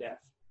freeze you to death.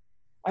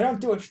 I don't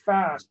do it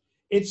fast.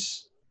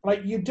 It's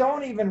like you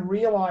don't even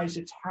realize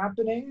it's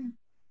happening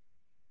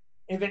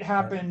if it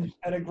happens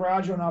at a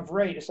gradual enough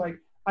rate. It's like,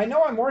 I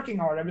know I'm working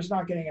hard, I'm just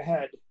not getting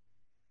ahead.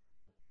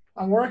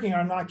 I'm working,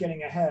 I'm not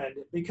getting ahead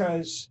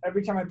because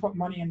every time I put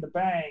money in the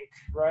bank,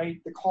 right,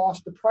 the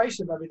price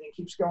of everything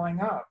keeps going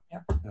up.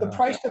 Yeah. The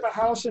price of a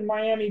house in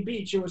Miami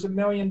Beach, it was $1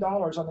 million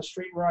on the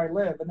street where I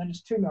live, and then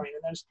it's 2 million,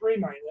 and then it's 3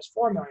 million, then it's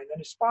 4 million, then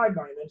it's 5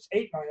 million, then it's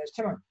 8 million, then it's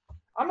 10 million.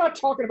 I'm not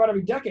talking about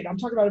every decade. I'm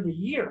talking about every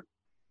year.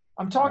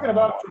 I'm talking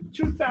about from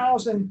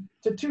 2000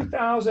 to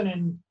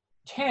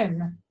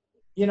 2010.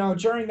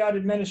 During that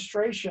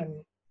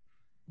administration,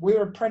 we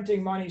were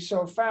printing money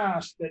so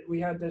fast that we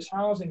had this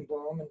housing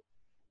boom, and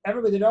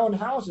everybody that owned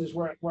houses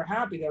were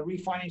happy. They're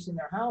refinancing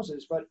their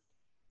houses. But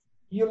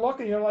you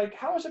look and you're like,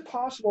 how is it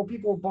possible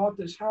people bought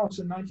this house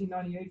in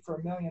 1998 for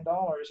 $1 million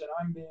and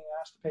I'm being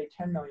asked to pay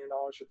 $10 million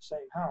for the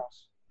same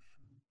house?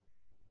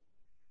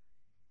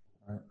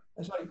 Right.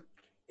 It's like,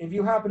 if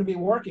you happen to be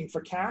working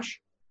for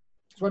cash,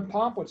 it's what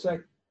Pomp would say.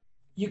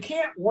 You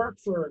can't work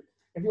for,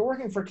 if you're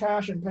working for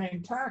cash and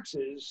paying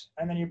taxes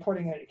and then you're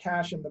putting it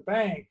cash in the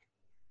bank,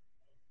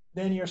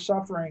 then you're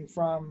suffering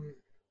from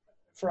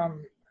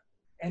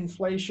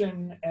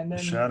inflation, and then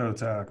Shadow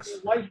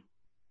tax.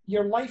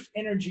 Your life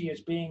energy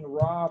is being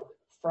robbed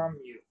from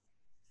you.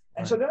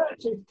 And so then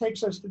it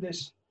takes us to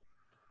this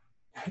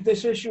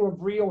issue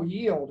of real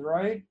yield,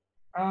 right?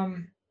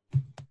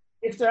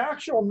 If the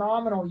actual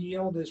nominal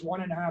yield is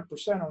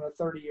 1.5% on a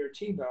 30-year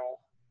T-bill,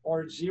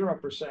 or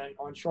 0%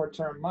 on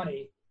short-term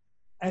money,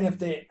 and if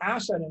the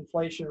asset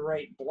inflation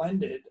rate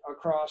blended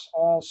across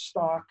all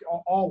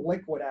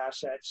liquid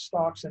assets,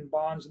 stocks and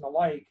bonds and the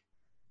like,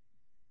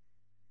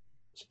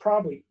 it's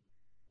probably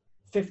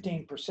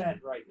 15%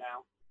 right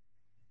now.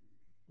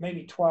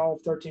 Maybe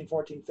 12, 13,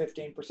 14,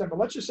 15%, but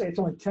let's just say it's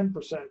only 10%,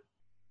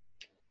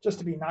 just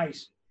to be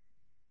nice.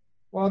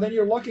 Well, then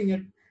you're looking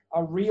at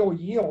a real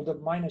yield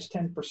of minus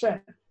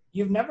 10%.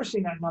 You've never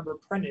seen that number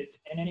printed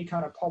in any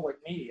kind of public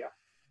media.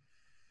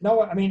 No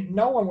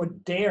one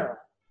would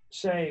dare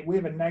say we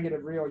have a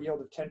negative real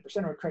yield of 10%.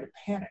 It would create a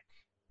panic.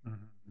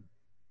 Mm-hmm.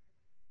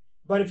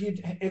 But if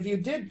you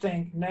did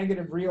think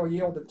negative real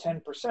yield of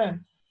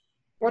 10%,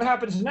 what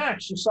happens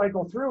next? You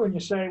cycle through and you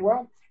say,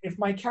 well, if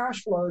my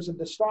cash flows of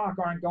the stock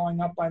aren't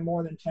going up by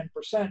more than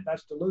 10%,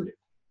 that's diluted.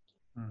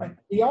 Mm-hmm. Right?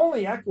 The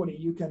only equity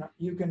you can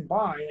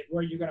buy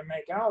where you're going to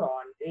make out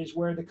on is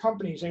where the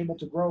company is able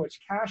to grow its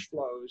cash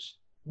flows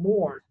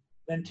more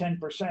than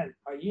 10%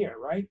 a year,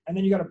 right? And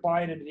then you got to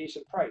buy it at a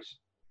decent price.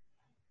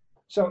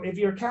 So if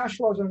your cash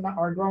flows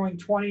are growing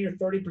 20 or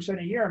 30%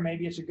 a year,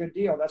 maybe it's a good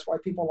deal. That's why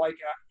people like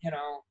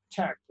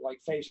tech,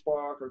 like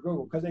Facebook or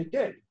Google, because they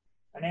did,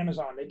 and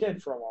Amazon, they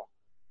did for a while.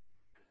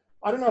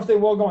 I don't know if they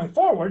will going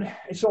forward.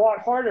 It's a lot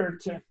harder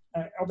to,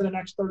 over the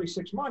next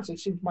 36 months, it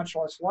seems much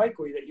less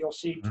likely that you'll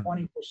see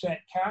 20%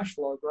 cash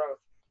flow growth.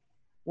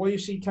 Will you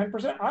see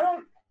 10%?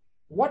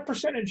 What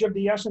percentage of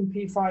the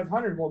S&P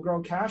 500 will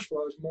grow cash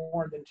flows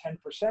more than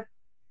 10%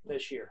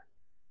 this year?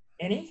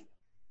 Any?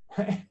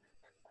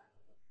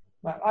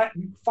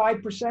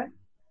 5%?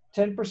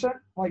 10%?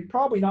 Like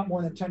probably not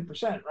more than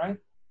 10%, right?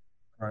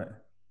 Right.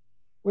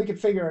 We could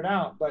figure it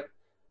out, but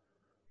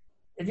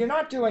if you're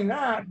not doing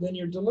that, then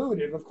you're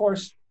dilutive. Of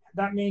course,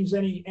 that means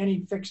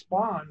any fixed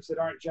bonds that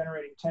aren't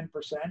generating 10%,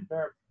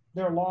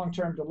 they're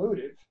long-term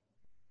dilutive.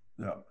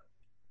 Yeah.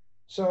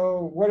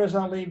 So where does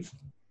that leave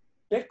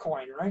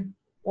Bitcoin, right?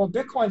 Well,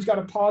 Bitcoin's got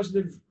a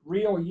positive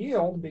real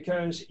yield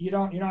because you're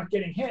not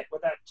getting hit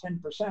with that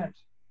 10%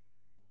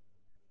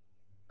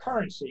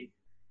 currency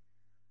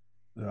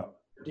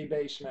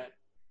debasement.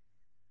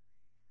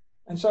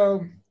 And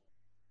so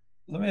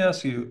let me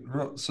ask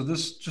you, so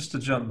this, just to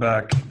jump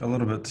back a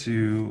little bit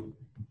to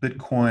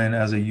Bitcoin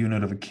as a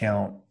unit of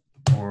account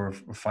or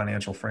a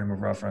financial frame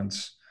of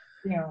reference.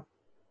 Yeah.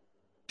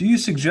 Do you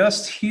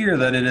suggest here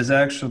that it is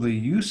actually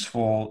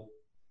useful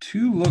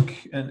to look,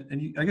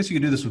 and I guess you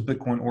could do this with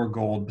Bitcoin or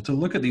gold, but to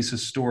look at these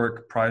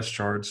historic price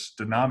charts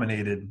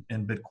denominated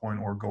in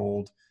Bitcoin or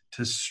gold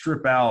to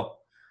strip out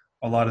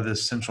a lot of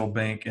this central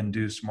bank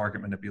induced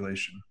market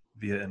manipulation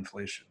via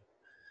inflation?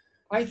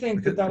 I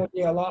think that would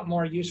be a lot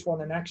more useful in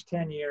the next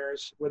 10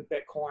 years with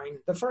Bitcoin.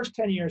 The first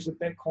 10 years of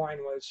Bitcoin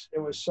was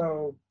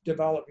so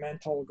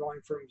developmental,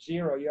 going from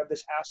zero. You have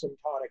this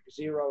asymptotic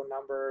zero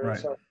number. Right.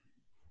 So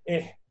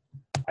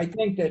I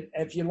think that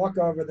if you look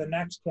over the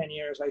next 10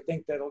 years, I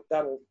think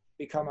that'll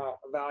become a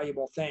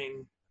valuable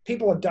thing.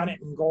 People have done it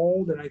in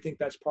gold, and I think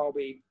that's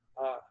probably,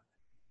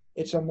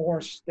 it's a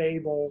more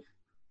stable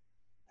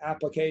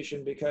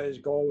application because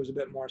gold was a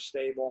bit more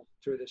stable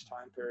through this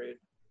time period.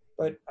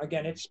 But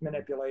again, it's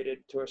manipulated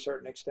to a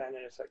certain extent,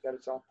 and it's got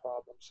its own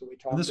problems. So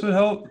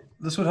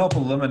this would help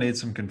eliminate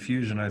some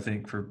confusion, I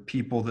think, for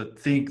people that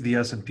think the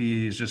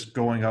S&P is just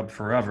going up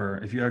forever.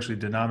 If you actually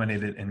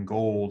denominate it in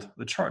gold,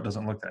 the chart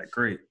doesn't look that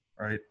great,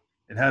 right?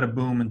 It had a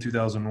boom in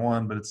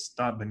 2001, but it's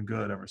not been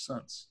good ever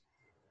since.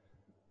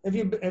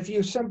 If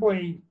you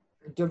simply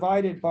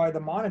divide it by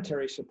the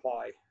monetary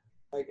supply,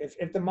 like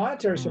if the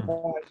monetary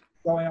supply is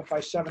going up by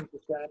 7% and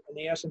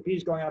the S&P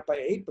is going up by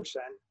 8%.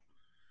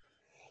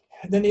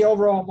 Then the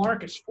overall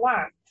market's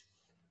flat.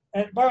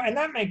 And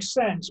that makes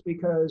sense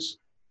because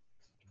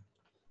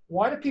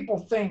why do people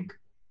think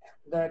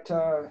that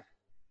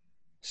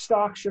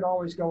Stocks should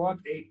always go up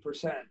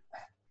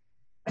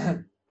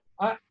 8%.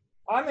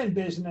 I'm in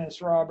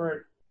business,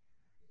 Robert.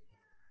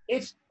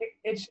 It's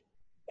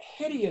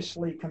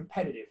hideously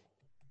competitive.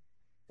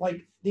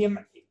 Like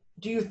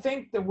do you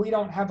think that we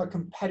don't have a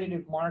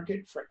competitive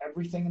market for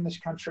everything in this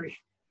country?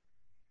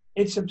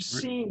 It's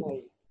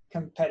obscenely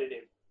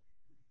competitive.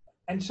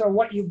 And so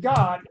what you've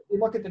got, if you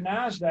look at the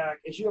NASDAQ,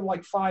 is you have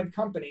like 5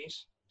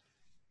 companies: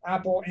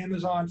 Apple,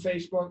 Amazon,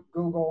 Facebook,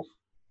 Google,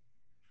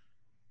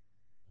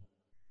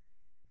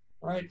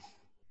 right?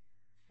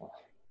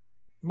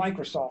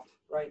 Microsoft,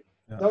 right?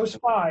 Yeah. Those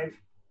 5,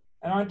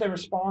 and aren't they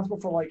responsible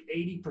for like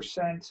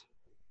 80%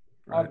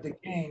 of the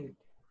gain?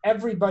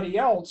 Everybody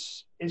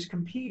else is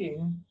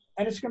competing,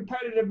 and it's a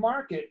competitive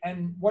market.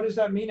 And what does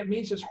that mean? It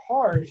means it's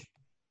hard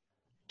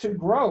to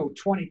grow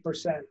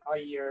 20% a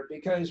year,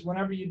 because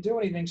whenever you do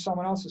anything,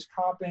 someone else is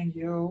copying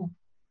you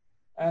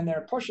and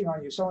they're pushing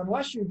on you. So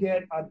unless you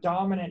get a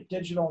dominant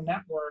digital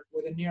network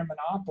with a near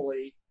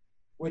monopoly,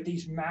 with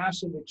these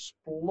massive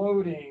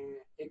exploding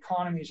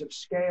economies of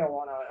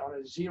scale on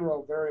a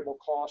zero variable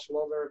cost,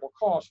 low variable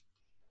cost,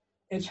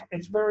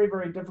 it's very,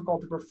 very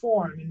difficult to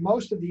perform. And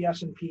most of the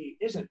S&P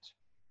isn't,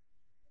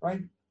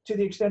 right? To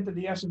the extent that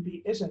the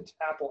S&P isn't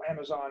Apple,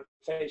 Amazon,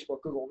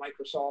 Facebook, Google,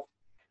 Microsoft,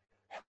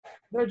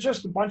 they're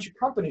just a bunch of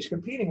companies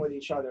competing with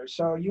each other.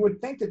 So you would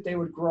think that they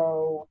would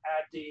grow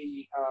at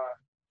the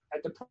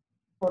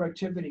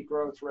productivity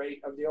growth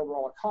rate of the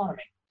overall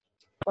economy.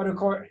 But of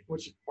course,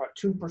 which is what,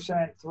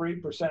 2%,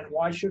 3%?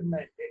 Why shouldn't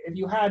it? If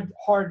you had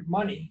hard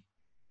money,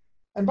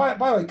 and by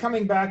the way,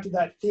 coming back to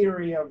that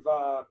theory of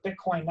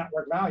Bitcoin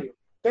network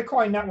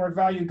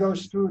value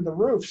goes through the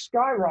roof,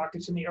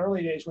 skyrockets in the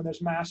early days when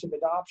there's massive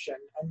adoption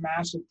and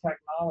massive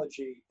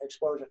technology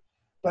explosion.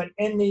 But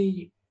in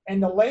the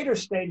later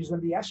stages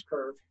of the S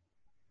curve,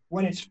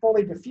 when it's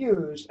fully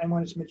diffused and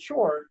when it's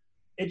mature,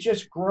 it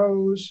just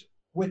grows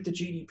with the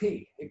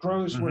GDP. It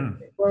grows with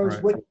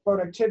the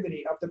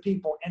productivity of the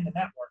people in the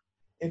network.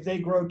 If they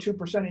grow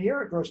 2% a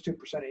year, it grows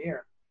 2% a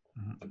year.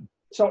 Mm-hmm.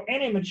 So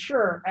in a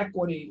mature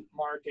equity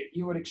market,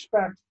 you would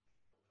expect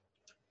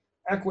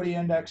equity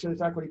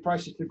indexes, equity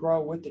prices to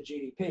grow with the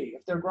GDP.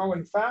 If they're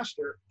growing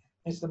faster,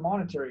 it's the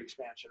monetary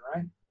expansion,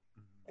 right?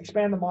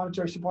 Expand the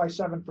monetary supply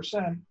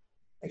 7%,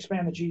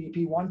 expand the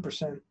GDP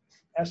 1%,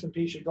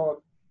 S&P should go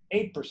up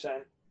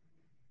 8%.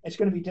 It's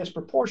going to be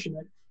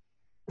disproportionate.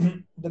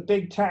 The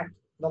big tech,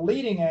 the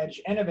leading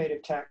edge,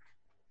 innovative tech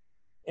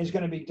is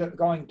going to be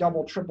going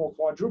double, triple,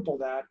 quadruple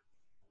that.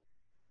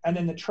 And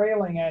then the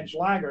trailing edge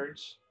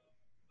laggards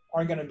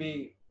are going to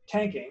be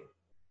tanking.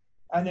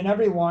 And then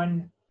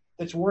everyone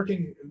that's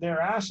working their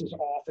asses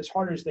off as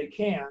hard as they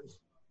can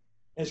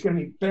is going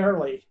to be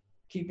barely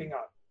keeping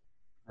up.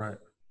 Right.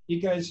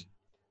 Because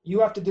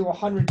you have to do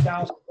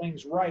 100,000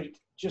 things right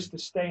just to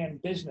stay in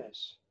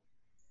business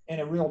in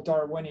a real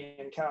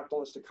Darwinian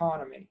capitalist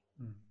economy.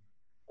 Mm.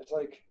 It's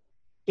like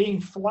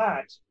being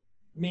flat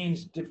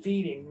means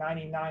defeating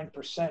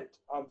 99%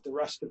 of the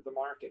rest of the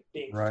market,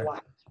 being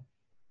flat.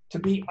 To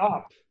be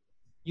up,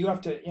 you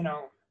have to,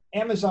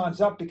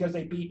 Amazon's up because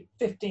they beat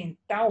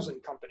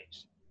 15,000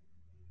 companies.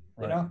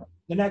 Right.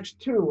 The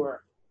next 2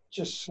 are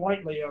just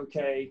slightly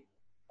okay,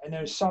 and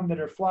there's some that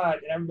are flat,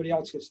 and everybody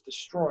else gets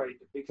destroyed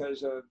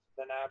because of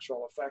the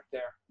natural effect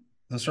there.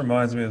 This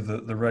reminds me of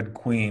the Red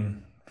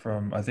Queen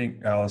from, I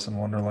think, Alice in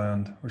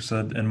Wonderland, which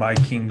said, "In my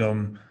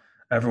kingdom,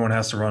 everyone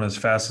has to run as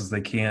fast as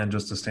they can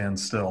just to stand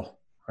still."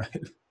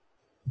 Right?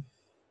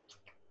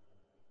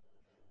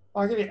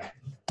 I'll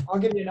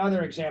give you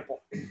another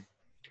example.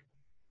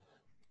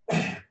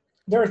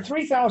 There are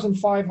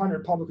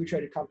 3,500 publicly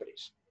traded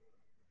companies.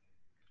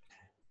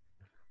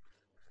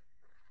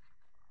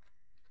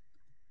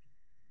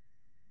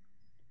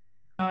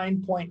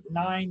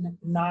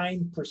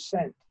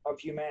 .99% of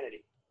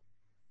humanity.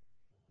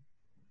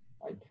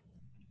 Right?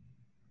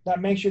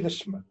 That makes you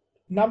the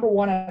number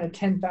 1 out of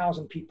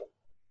 10,000 people.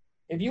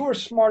 If you were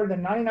smarter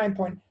than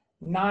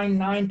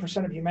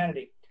 99.99% of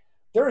humanity,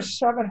 there are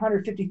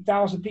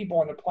 750,000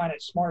 people on the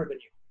planet smarter than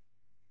you.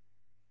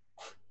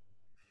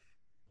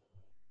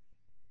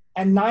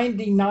 And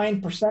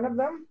 99% of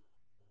them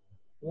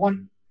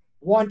want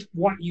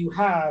what you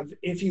have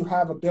if you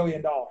have $1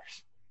 billion.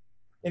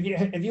 If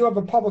you have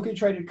a publicly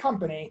traded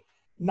company,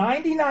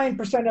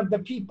 99% of the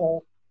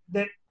people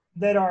that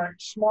are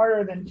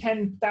smarter than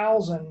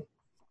 10,000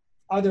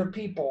 other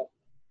people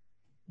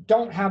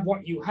don't have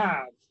what you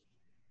have.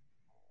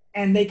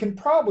 And they can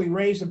probably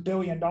raise $1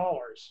 billion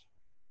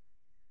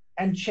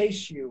and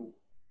chase you,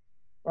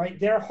 right?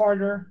 They're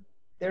harder,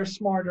 they're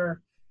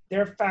smarter,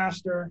 they're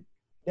faster,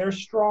 they're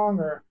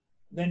stronger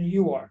than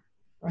you are,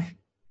 right?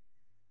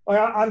 Like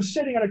I'm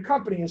sitting at a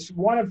company, it's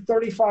one of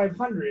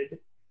 3,500,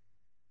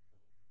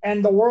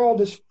 and the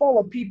world is full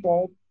of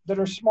people that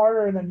are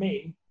smarter than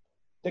me,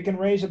 that can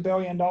raise $1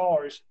 billion,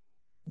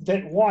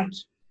 that want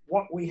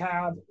what we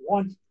have,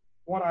 want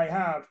what I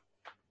have.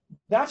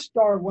 That's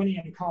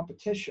Darwinian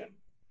competition.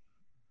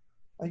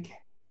 Like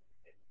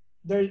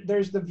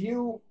there's the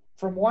view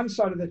from one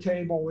side of the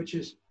table, which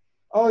is,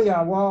 oh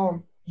yeah,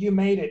 well, you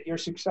made it, you're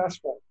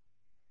successful.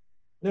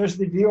 there's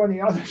the view on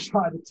the other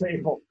side of the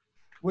table,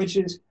 which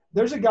is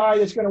there's a guy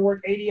that's going to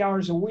work 80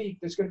 hours a week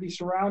that's going to be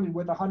surrounded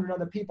with 100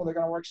 other people. They're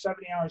going to work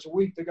 70 hours a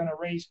week. They're going to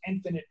raise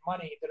infinite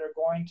money that are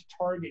going to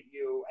target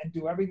you and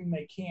do everything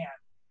they can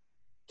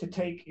to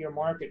take your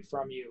market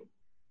from you.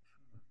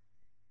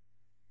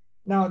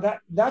 Now,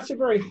 that's a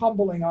very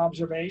humbling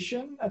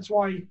observation. That's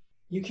why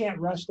you can't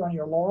rest on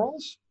your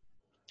laurels.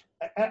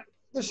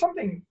 There's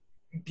something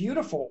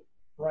beautiful,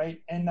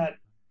 right, in that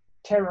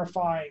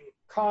terrifying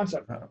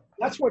concept.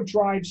 That's what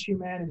drives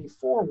humanity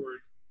forward.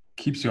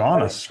 Keeps you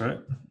honest, right?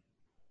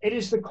 It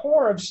is the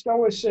core of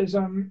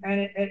Stoicism,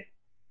 and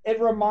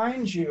it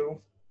reminds you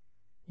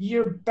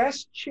your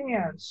best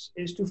chance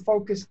is to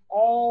focus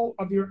all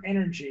of your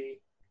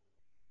energy,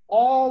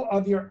 all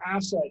of your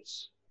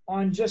assets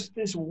on just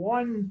this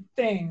one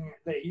thing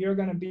that you're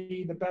going to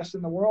be the best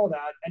in the world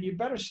at, and you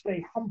better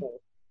stay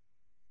humble.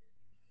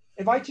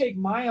 If I take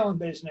my own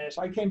business,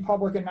 I came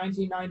public in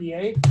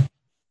 1998.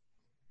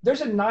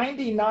 There's a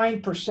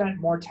 99%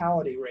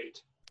 mortality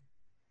rate.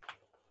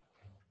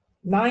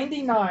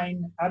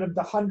 99 out of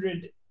the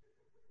 100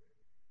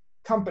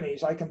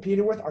 companies I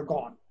competed with are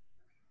gone.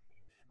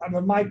 I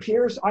mean, my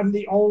peers, I'm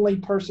the only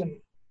person,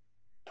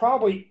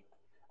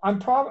 I'm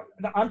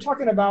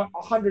talking about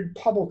 100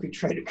 publicly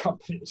traded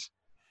companies.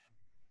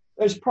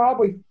 There's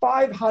probably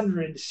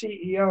 500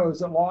 CEOs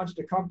that launched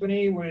a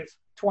company with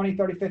 20,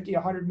 30, 50,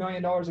 $100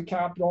 million of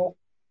capital,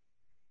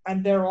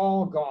 and they're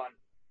all gone.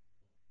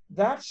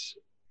 That's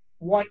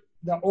what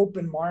the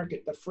open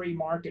market, the free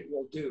market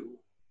will do.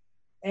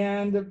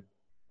 And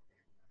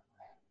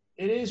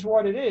it is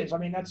what it is. I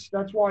mean, that's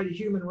why the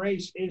human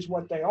race is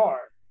what they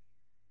are,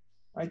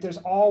 right? There's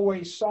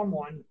always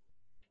someone.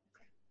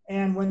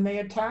 And when they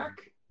attack,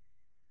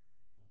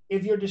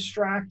 if you're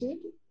distracted,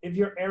 if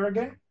you're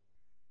arrogant,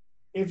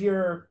 if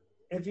you're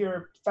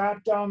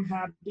fat, dumb,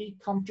 happy,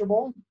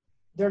 comfortable,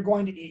 they're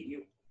going to eat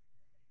you.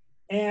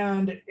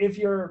 And if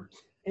you're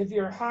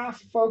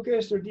half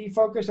focused or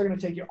defocused, they're going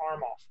to take your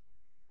arm off.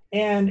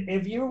 And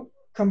if you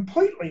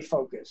completely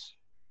focus,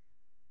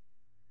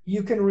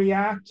 you can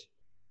react.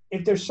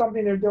 If there's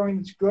something they're doing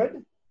that's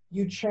good,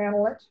 you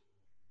channel it,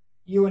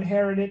 you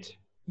inherit it,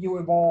 you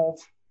evolve,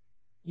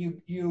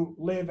 you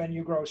live and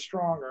you grow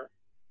stronger.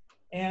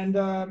 And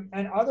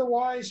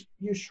otherwise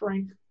you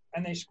shrink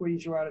and they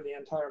squeeze you out of the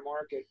entire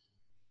market.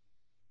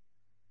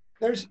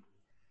 There's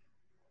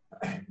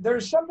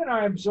something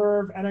I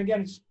observe, and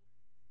again,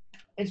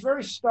 it's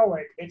very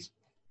stoic. It's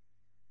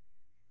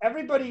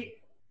everybody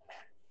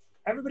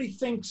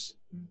thinks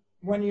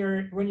when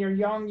you're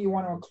young, you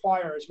want to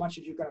acquire as much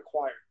as you can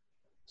acquire.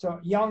 So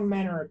young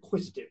men are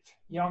acquisitive.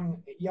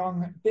 Young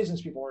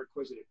business people are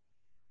acquisitive.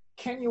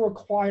 Can you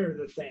acquire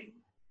the thing?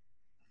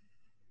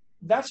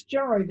 That's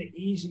generally the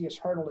easiest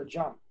hurdle to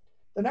jump.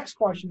 The next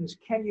question is,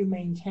 can you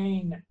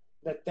maintain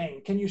the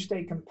thing? Can you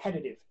stay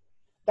competitive?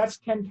 That's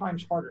 10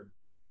 times harder.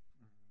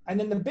 And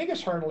then the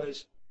biggest hurdle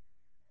is,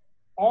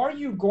 are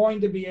you going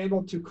to be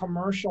able to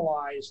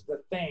commercialize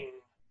the thing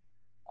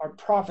or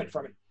profit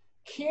from it?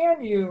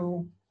 Can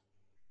you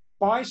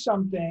buy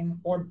something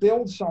or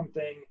build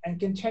something and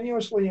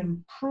continuously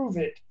improve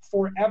it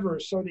forever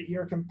so that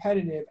you're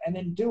competitive, and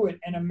then do it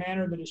in a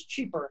manner that is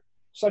cheaper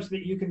such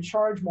that you can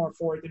charge more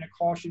for it than it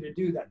costs you to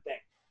do that thing?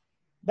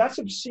 That's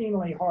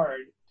obscenely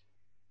hard.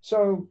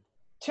 So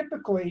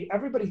typically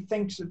everybody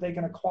thinks that they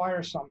can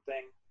acquire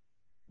something.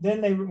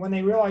 Then when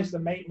they realize the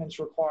maintenance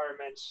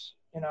requirements,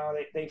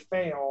 they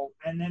fail.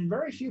 And then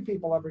very few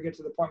people ever get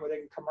to the point where they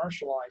can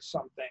commercialize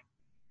something.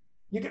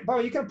 You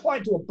can apply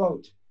it to a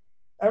boat.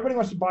 Everybody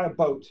wants to buy a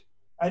boat.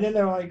 And then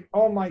they're like,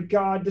 oh my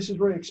God, this is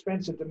really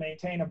expensive to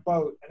maintain a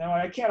boat. And they're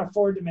like, I can't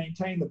afford to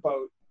maintain the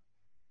boat.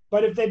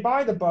 But if they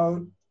buy the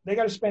boat, they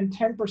got to spend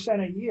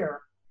 10% a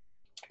year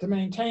to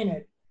maintain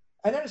it.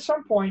 And then at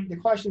some point, the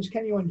question is,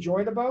 can you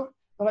enjoy the boat?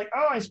 They're like,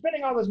 oh, I'm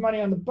spending all this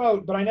money on the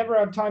boat, but I never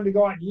have time to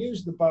go out and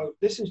use the boat.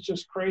 This is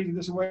just crazy.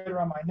 This is weight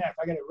around my neck.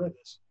 I got to get rid of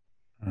this.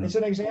 Mm-hmm. It's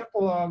an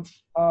example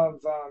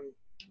of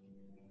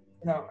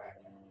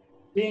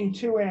being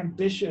too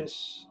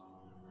ambitious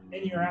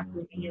in your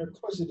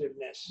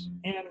acquisitiveness,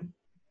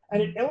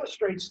 and it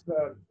illustrates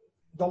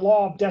the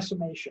law of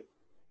decimation.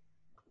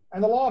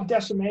 And the law of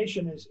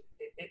decimation is,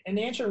 in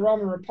the ancient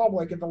Roman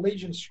Republic, if the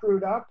legion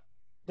screwed up,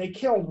 they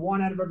killed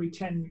 1 out of every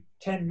 10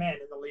 men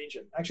in the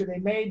legion. Actually, they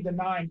made the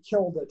 9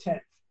 kill the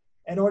 10th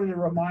in order to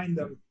remind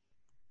them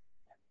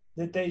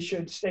that they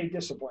should stay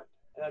disciplined.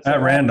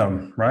 At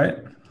random, right?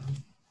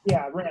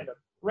 Yeah, random.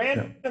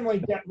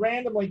 Randomly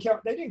kill.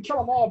 They didn't kill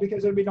them all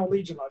because there'd be no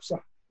legion left.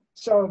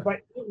 But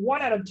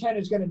 1 out of 10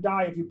 is going to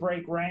die if you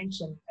break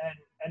ranks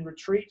and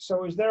retreat.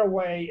 So is there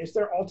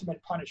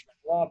ultimate punishment,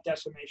 law of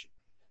decimation.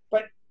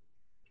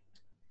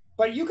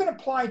 But you can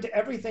apply it to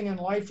everything in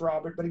life,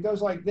 Robert, but it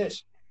goes like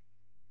this.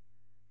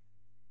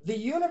 The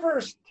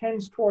universe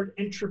tends toward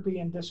entropy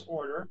and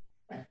disorder.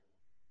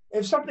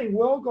 If something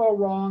will go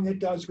wrong, it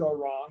does go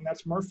wrong.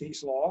 That's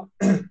Murphy's law.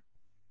 The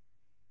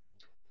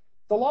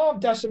law of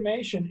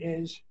decimation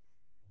is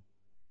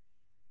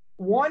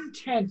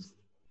 1/10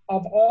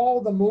 of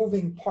all the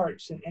moving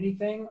parts in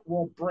anything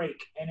will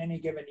break in any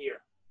given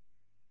year.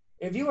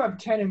 If you have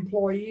 10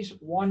 employees,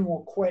 one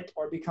will quit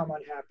or become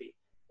unhappy.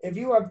 If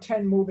you have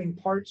 10 moving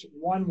parts,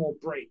 one will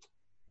break.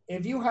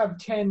 If you have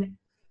 10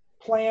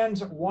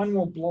 plans, one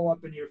will blow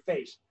up in your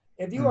face.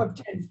 If you have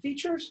 10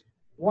 features,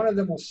 one of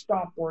them will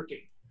stop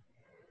working.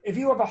 If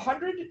you have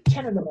 100,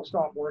 10 of them will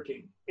stop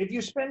working. If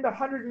you spend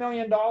 $100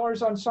 million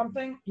on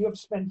something, you have to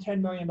spend $10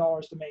 million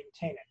to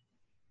maintain it.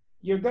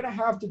 You're going to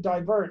have to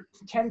divert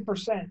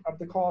 10% of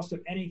the cost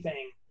of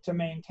anything to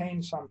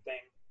maintain something.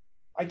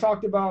 I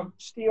talked about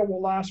steel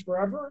will last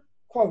forever,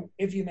 quote,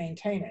 if you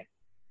maintain it.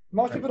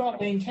 Most people don't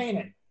maintain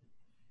it.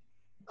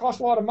 It costs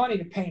a lot of money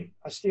to paint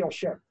a steel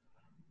ship.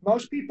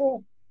 Most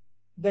people,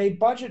 they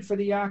budget for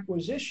the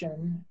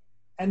acquisition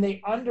and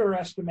they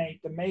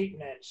underestimate the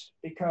maintenance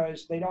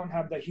because they don't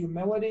have the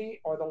humility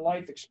or the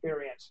life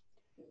experience.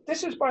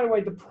 This is, by the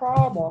way, the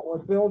problem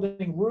with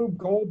building Rube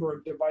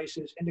Goldberg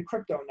devices into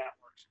crypto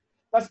networks.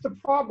 That's the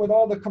problem with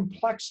all the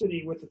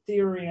complexity with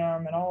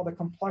Ethereum and all the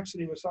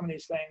complexity with some of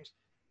these things.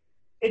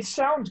 It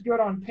sounds good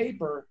on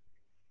paper,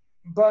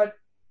 but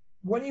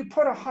when you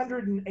put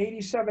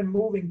 187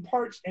 moving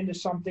parts into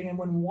something and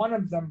when one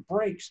of them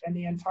breaks and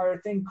the entire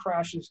thing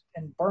crashes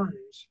and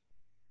burns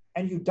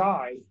and you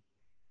die,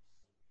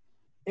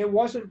 it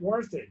wasn't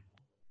worth it.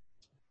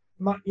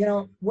 You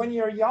know, when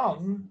you're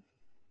young,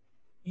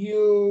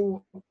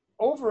 you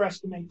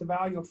overestimate the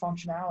value of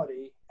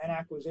functionality and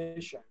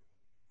acquisition,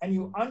 and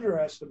you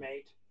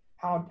underestimate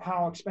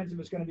how expensive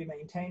it's going to be to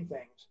maintain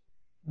things.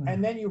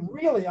 And then you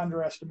really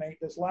underestimate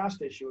this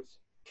last issue.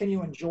 Can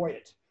you enjoy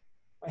it?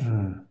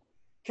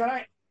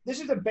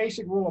 This is a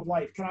basic rule of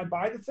life. Can I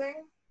buy the thing?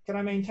 Can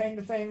I maintain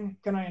the thing?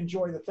 Can I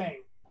enjoy the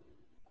thing?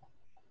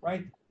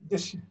 Right?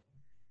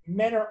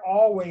 Men are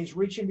always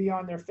reaching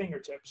beyond their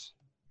fingertips.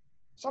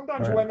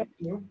 Sometimes women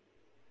do.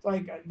 It's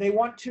like they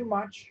want too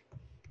much.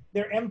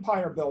 They're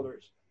empire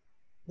builders.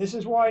 This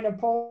is why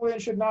Napoleon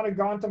should not have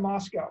gone to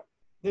Moscow.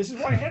 This is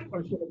why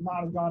Hitler should have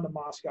not have gone to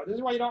Moscow. This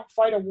is why you don't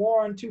fight a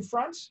war on two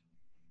fronts.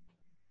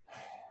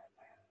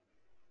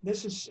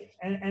 This is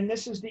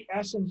the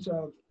essence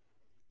of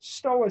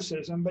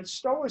Stoicism, but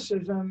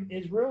Stoicism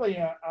is really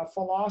a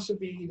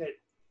philosophy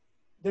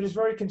that is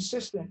very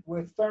consistent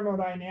with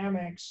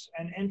thermodynamics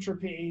and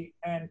entropy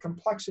and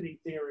complexity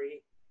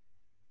theory.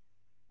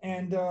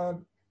 And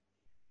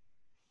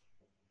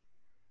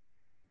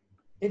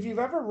if you've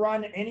ever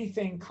run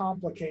anything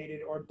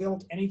complicated or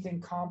built anything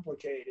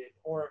complicated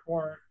or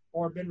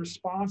been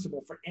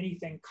responsible for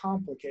anything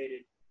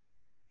complicated,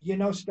 you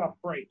know stuff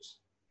breaks.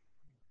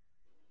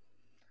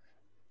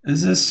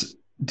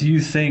 Do you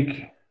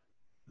think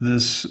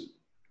this,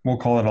 we'll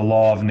call it a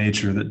law of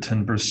nature, that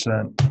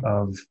 10%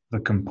 of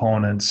the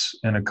components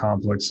in a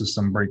complex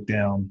system break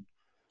down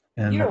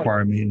and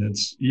require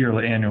maintenance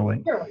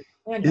annually?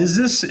 Is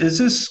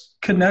this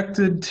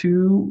connected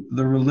to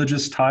the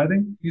religious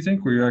tithing, you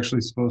think, where you're actually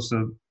supposed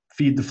to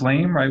feed the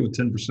flame, right, with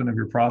 10% of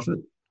your profit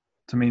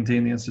to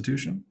maintain the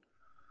institution?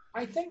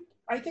 I think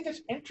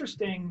it's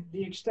interesting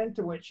the extent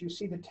to which you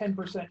see the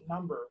 10%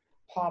 number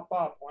pop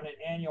up on an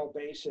annual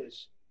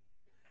basis.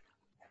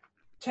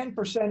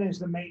 10% is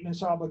the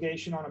maintenance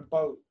obligation on a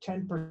boat.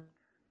 10%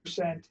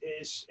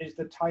 is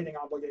the tithing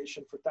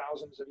obligation for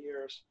thousands of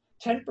years.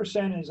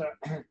 10%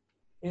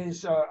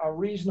 is a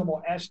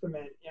reasonable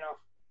estimate. You know,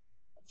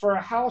 for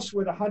a house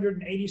with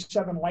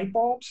 187 light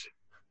bulbs,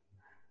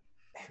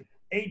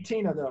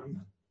 18 of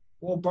them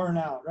will burn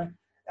out, right?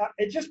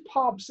 It just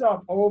pops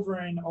up over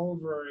and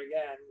over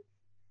again.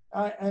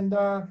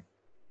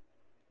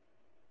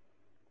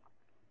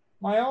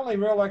 My only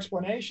real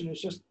explanation is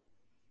just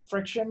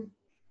friction,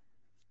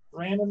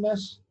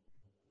 randomness,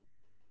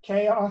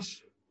 chaos,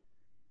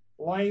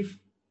 life,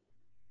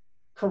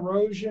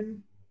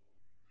 corrosion,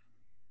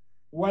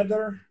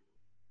 weather,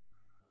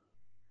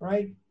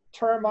 right?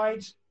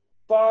 Termites,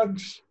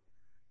 bugs,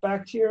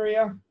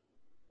 bacteria.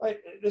 Like,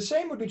 the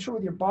same would be true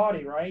with your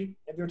body, right?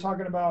 If you're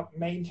talking about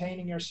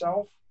maintaining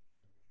yourself,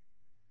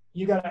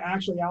 you got to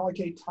actually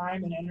allocate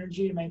time and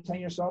energy to maintain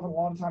yourself. And a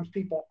lot of times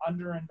people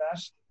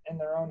underinvest in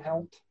their own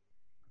health.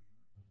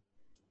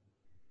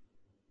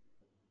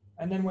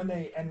 And then when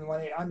they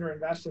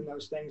underinvest in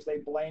those things, they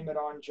blame it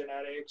on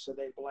genetics, or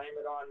they blame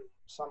it on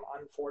some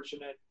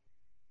unfortunate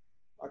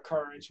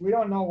occurrence. We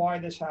don't know why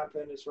this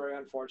happened. It's very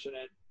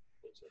unfortunate.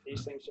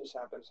 These things just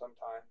happen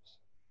sometimes.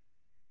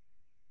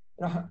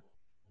 You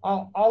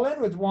know, I'll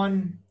end with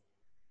one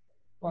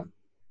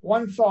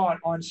thought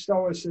on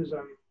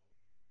Stoicism,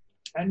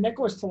 and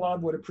Nicholas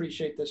Taleb would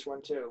appreciate this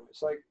one too.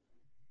 It's like,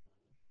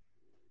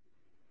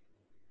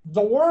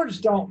 the words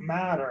don't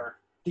matter,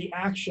 the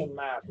action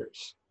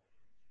matters.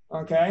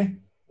 Okay?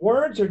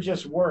 Words are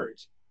just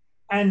words.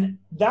 And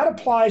that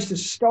applies to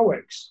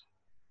Stoics,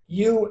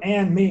 you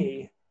and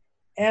me,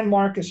 and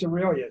Marcus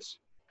Aurelius.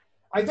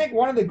 I think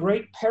one of the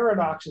great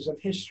paradoxes of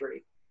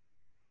history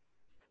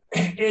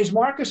is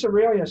Marcus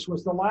Aurelius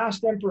was the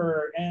last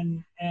emperor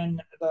in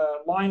the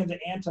line of the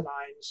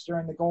Antonines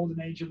during the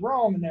Golden Age of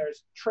Rome. And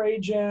there's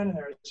Trajan, and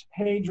there's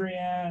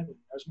Hadrian, and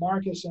there's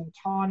Marcus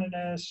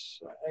Antoninus,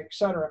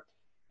 etc.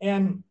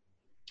 And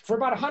for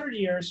about 100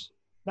 years,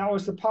 that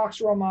was the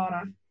Pax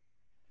Romana.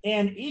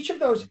 And each of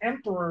those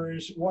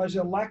emperors was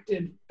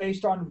elected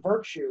based on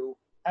virtue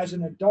as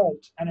an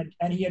adult,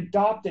 and he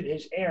adopted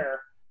his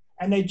heir.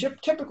 And they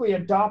typically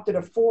adopted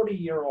a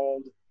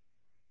 40-year-old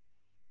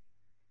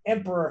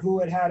emperor who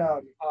had had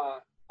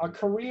a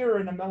career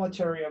in the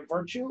military of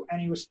virtue, and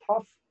he was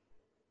tough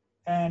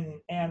and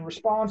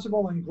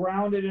responsible and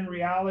grounded in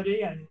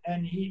reality.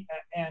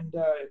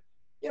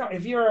 You know,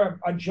 if you're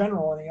a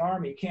general in the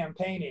army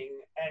campaigning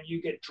and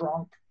you get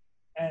drunk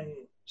and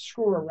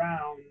screw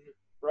around,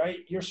 right?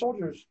 Your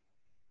soldiers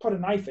put a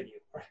knife in you.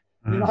 Right?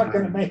 You're not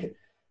going to make it.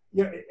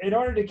 In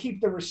order to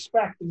keep the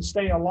respect and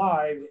stay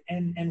alive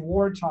in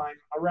wartime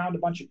around a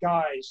bunch of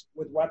guys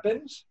with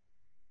weapons,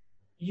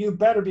 you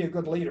better be a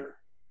good leader.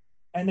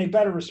 And they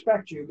better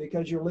respect you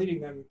because you're leading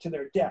them to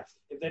their death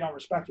if they don't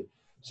respect you.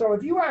 So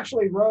if you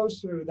actually rose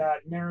through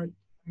that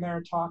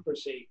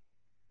meritocracy,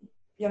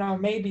 you know,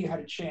 maybe you had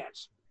a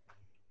chance.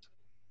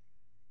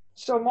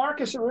 So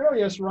Marcus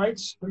Aurelius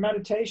writes the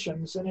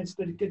Meditations, and it's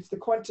the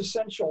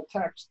quintessential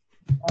text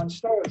on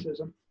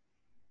Stoicism.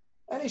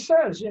 And he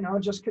says, you know,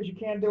 just because you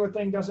can't do a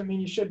thing doesn't mean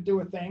you should do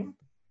a thing.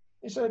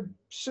 He said,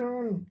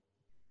 soon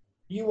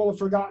you will have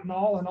forgotten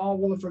all, and all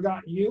will have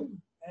forgotten you,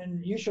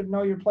 and you should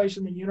know your place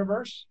in the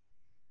universe,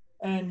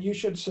 and you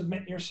should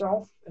submit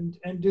yourself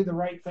and do the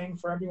right thing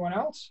for everyone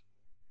else.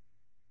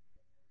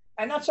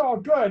 And that's all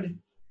good,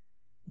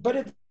 but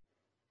at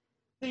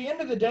the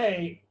end of the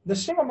day, the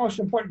single most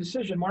important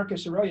decision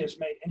Marcus Aurelius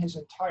made in his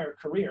entire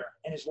career,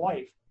 in his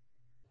life,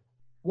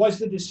 was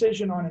the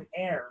decision on an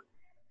heir.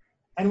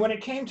 And when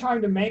it came time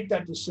to make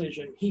that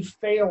decision, he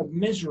failed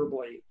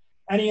miserably.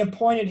 And he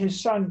appointed his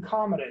son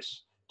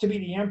Commodus to be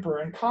the emperor.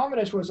 And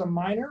Commodus was a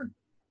minor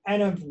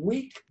and of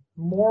weak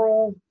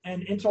moral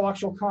and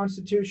intellectual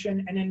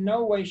constitution, and in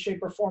no way, shape,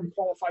 or form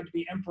qualified to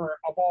be emperor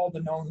of all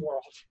the known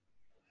world.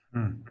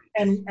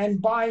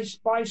 And by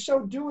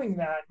so doing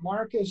that,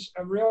 Marcus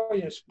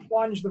Aurelius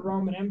plunged the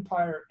Roman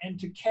Empire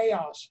into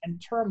chaos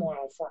and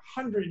turmoil for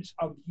hundreds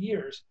of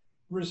years,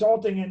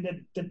 resulting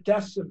in the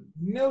deaths of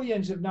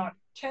millions, if not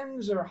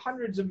tens or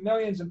hundreds of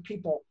millions of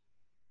people.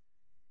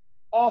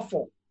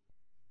 Awful.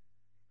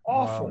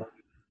 Wow.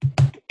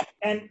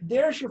 And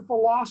there's your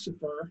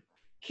philosopher,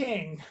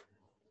 king.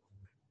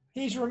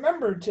 He's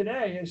remembered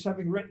today as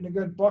having written a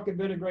good book and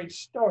been a great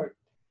Stoic.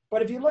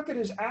 But if you look at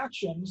his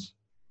actions,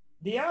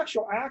 the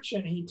actual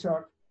action he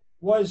took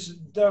was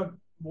the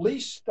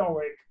least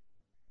Stoic,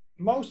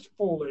 most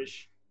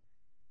foolish,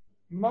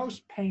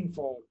 most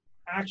painful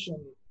action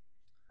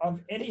of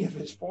any of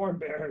his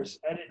forebears,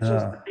 and it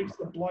just makes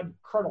the blood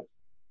curdle.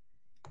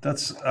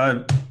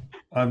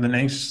 I've been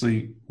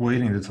anxiously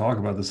waiting to talk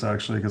about this,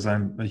 actually, because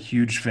I'm a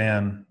huge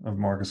fan of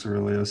Marcus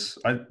Aurelius.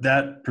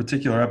 That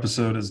particular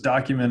episode is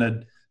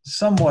documented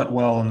somewhat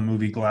well in the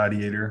movie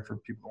Gladiator for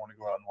people who want to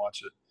go out and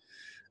watch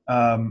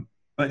it.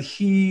 But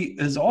he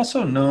is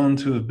also known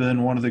to have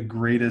been one of the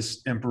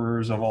greatest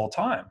emperors of all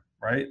time,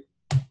 right?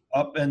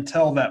 Up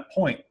until that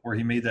point where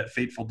he made that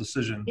fateful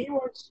decision.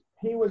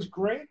 He was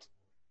great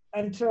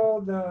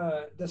until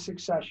the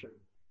succession.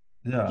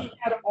 Yeah. He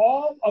had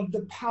all of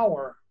the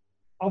power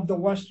of the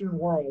Western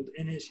world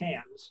in his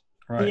hands.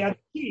 Right. He had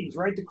keys,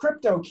 right? The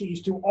crypto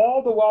keys to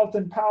all the wealth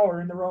and power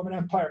in the Roman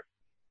Empire.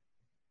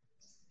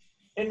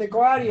 In the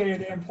Gladiator,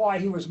 they imply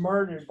he was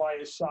murdered by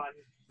his son.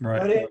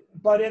 Right.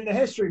 But in the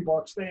history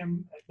books,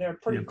 they're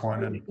pretty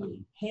clearly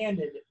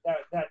handed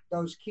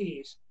those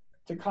keys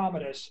to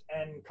Commodus,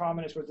 and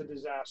Commodus was a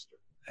disaster.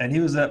 And he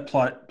was that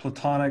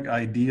Platonic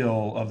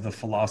ideal of the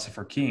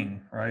philosopher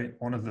king, right?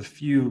 One of the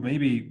few,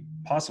 maybe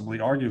possibly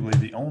arguably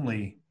the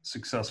only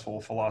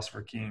successful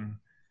philosopher king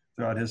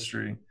throughout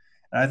history.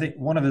 And I think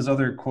one of his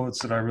other quotes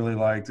that I really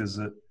liked is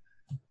that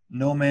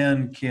no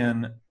man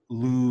can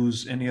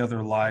lose any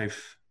other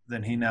life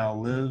than he now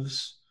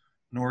lives,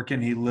 nor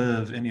can he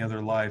live any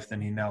other life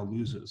than he now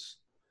loses.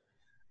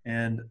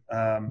 And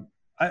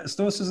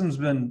Stoicism's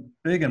been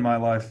big in my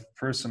life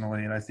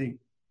personally, and I think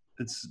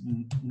it's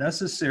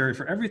necessary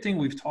for everything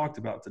we've talked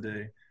about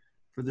today,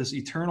 for this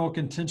eternal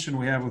contention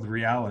we have with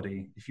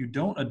reality. If you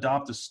don't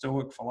adopt a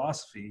Stoic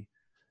philosophy,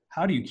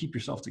 how do you keep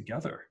yourself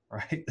together,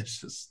 right?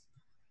 It's just...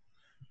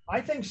 I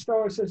think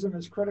Stoicism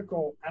is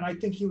critical, and I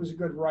think he was a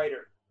good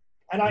writer.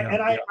 And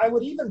I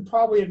would even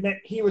probably admit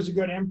he was a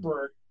good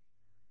emperor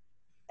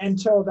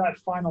until that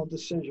final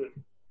decision.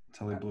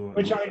 Until he blew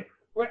it.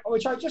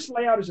 Which I just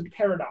lay out as a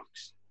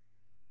paradox.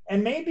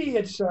 And maybe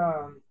it's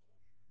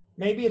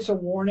a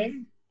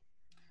warning.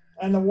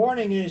 And the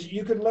warning is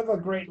you could live a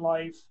great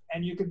life,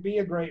 and you could be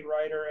a great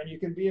writer, and you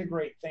could be a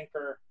great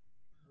thinker.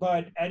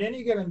 But at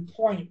any given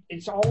point,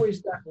 it's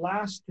always that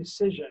last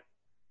decision.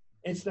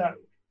 It's that,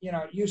 you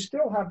know, you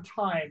still have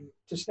time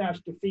to snatch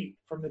defeat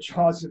from the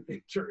jaws of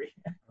victory.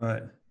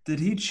 Right. Did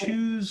he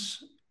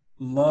choose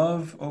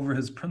love over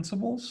his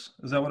principles?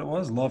 Is that what it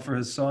was? Love for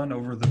his son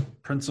over the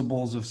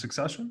principles of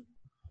succession?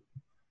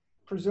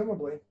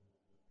 Presumably.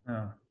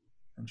 Oh,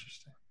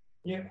 interesting.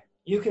 Yeah.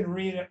 You can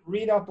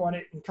read up on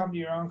it and come to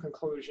your own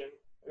conclusion.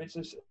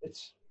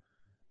 It's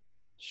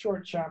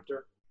short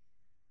chapter.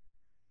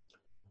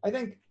 I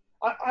think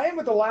I am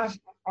with the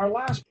last. our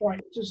last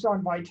point, just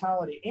on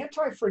vitality.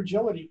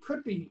 Anti-fragility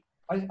could be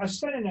a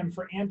synonym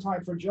for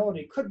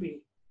anti-fragility could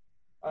be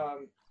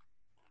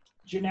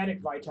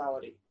genetic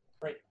vitality,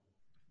 right?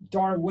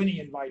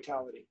 Darwinian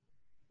vitality.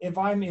 If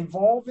I'm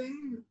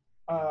evolving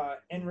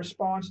in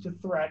response to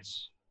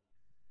threats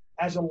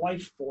as a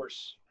life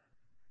force,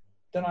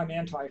 then I'm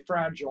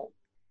anti-fragile.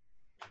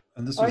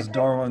 And this was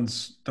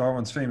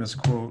Darwin's famous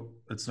quote: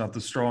 "It's not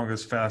the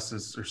strongest,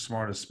 fastest, or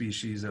smartest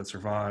species that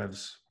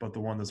survives, but the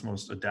one that's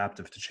most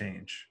adaptive to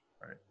change."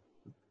 Right,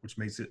 which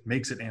makes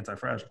it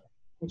anti-fragile.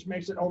 Which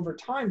makes it over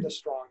time the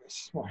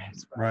strongest,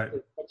 smartest, right?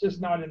 But just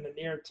not in the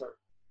near term.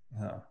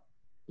 Yeah.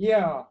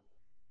 Yeah.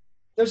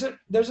 There's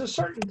a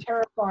certain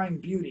terrifying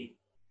beauty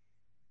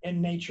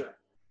in nature.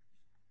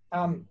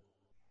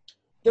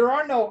 There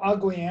are no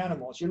ugly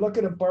animals. You look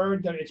at a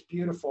bird, that it's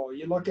beautiful.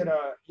 You look at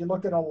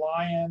a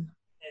lion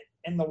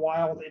in the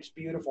wild, it's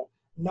beautiful.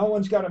 No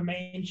one's got a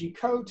mangy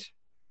coat.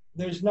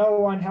 There's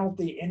no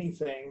unhealthy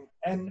anything.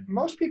 And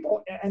most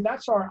people, and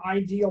that's our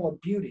ideal of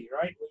beauty,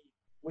 right?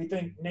 We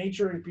think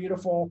nature is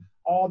beautiful.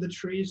 All the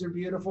trees are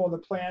beautiful. The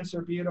plants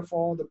are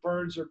beautiful. The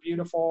birds are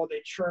beautiful.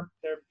 They chirp.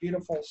 They're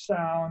beautiful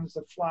sounds.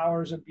 The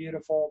flowers are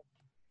beautiful.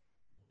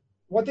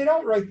 What they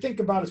don't really think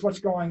about is what's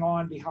going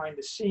on behind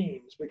the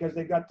scenes, because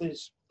they've got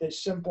this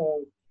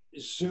simple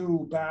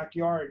zoo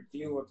backyard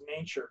view of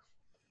nature.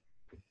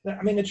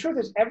 I mean, the truth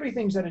is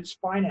everything's at its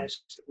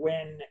finest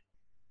when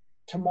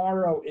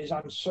tomorrow is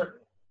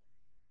uncertain.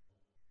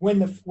 When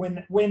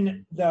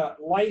the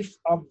life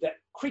of the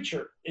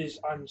creature is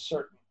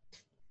uncertain.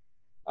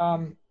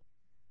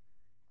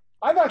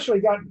 I've actually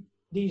got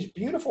these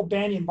beautiful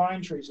banyan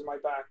vine trees in my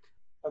back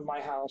of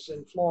my house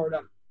in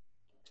Florida.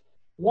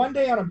 One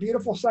day on a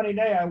beautiful sunny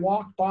day, I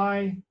walked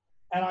by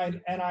and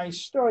I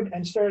stood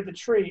and stared at the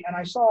tree, and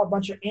I saw a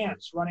bunch of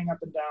ants running up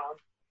and down.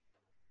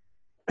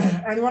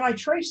 And when I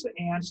traced the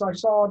ants, I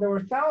saw there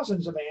were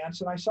thousands of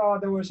ants, and I saw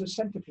there was a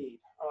centipede,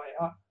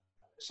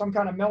 some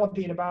kind of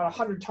millipede about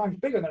 100 times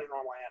bigger than a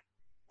normal ant.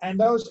 And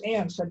those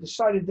ants had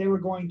decided they were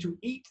going to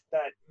eat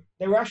that.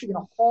 They were actually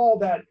going to haul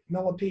that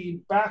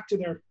millipede back to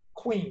their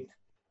queen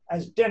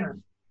as dinner.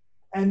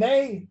 And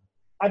they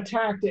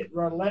attacked it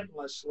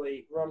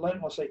relentlessly.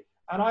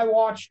 And I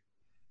watched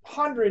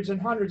hundreds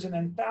and hundreds and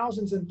then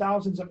thousands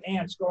of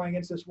ants going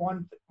against this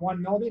one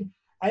millipede.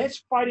 And it's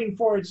fighting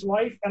for its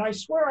life. And I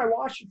swear I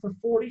watched it for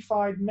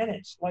 45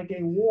 minutes, like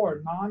a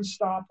war,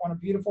 nonstop on a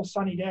beautiful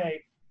sunny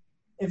day.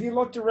 If you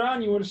looked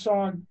around, you would have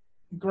saw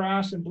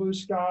grass and blue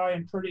sky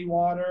and pretty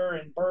water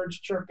and birds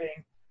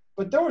chirping.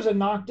 But there was a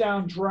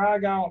knockdown,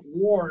 drag-out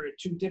war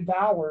to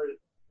devour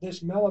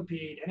this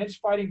millipede, and it's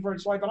fighting for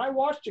its life. And I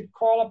watched it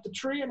crawl up the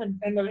tree, and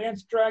the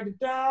ants dragged it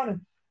down,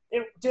 and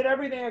it did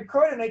everything it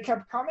could, and they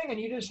kept coming, and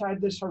you just had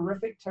this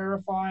horrific,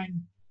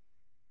 terrifying,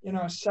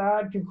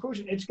 sad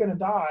conclusion. It's going to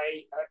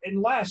die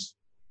unless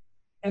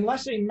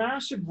a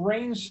massive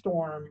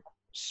rainstorm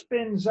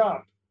spins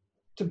up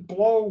to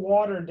blow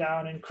water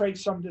down and create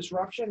some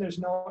disruption. It's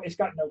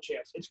got no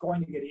chance. It's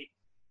going to get eaten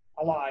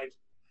alive.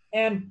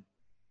 And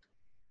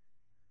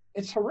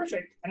it's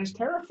horrific and it's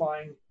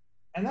terrifying.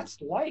 And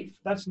that's life.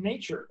 That's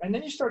nature. And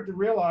then you start to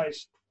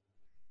realize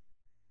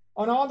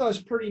on all those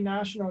pretty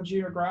National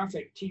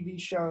Geographic TV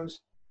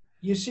shows,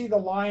 you see the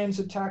lions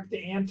attack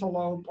the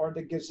antelope or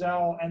the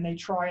gazelle, and they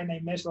try and they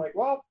miss. Like,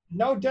 well,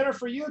 no dinner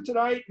for you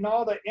tonight. And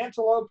all the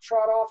antelope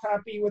trot off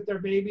happy with their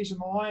babies, and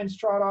the lions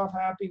trot off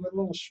happy with a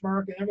little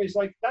smirk. And everybody's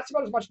like, that's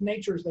about as much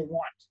nature as they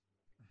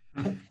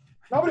want.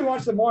 Nobody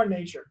wants the more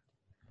nature.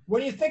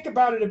 When you think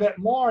about it a bit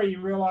more,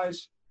 you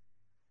realize,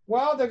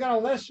 well, they're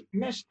going to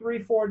miss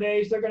 3-4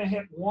 days. They're going to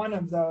hit one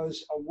of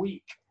those a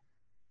week.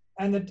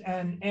 And the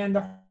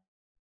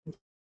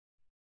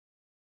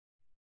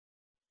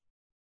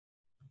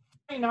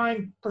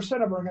 99% of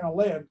them are going to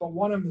live, but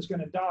one of them is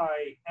going to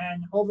die.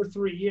 And over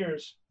 3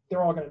 years,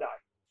 they're all going to die.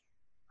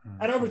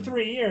 And over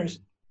 3 years,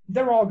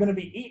 they're all going to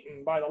be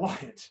eaten by the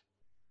lions.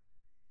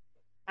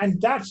 And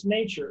that's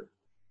nature.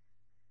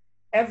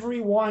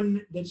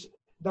 Everyone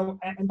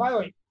and by the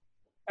way,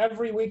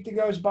 every week that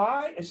goes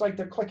by, it's like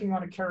they're clicking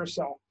on a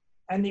carousel.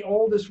 And the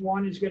oldest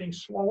one is getting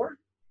slower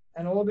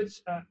and a little bit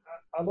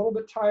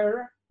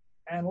tireder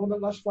and a little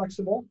bit less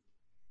flexible.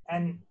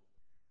 And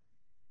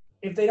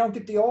if they don't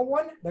get the old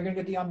one, they're going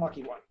to get the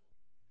unlucky one.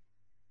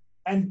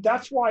 And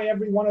that's why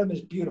every one of them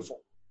is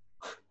beautiful,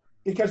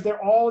 because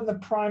they're all in the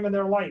prime of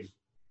their life.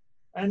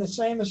 And the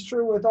same is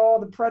true with all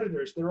the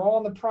predators. They're all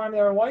in the prime of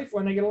their life.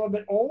 When they get a little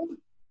bit old,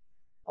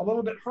 a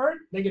little bit hurt,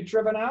 they get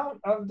driven out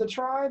of the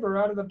tribe or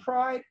out of the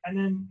pride, and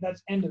then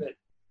that's end of it.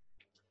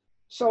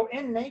 So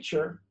in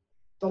nature,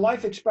 the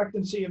life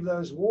expectancy of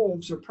those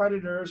wolves or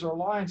predators or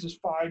lions is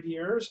 5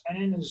 years,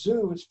 and in a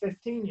zoo, it's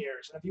 15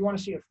 years. And if you want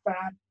to see a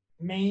fat,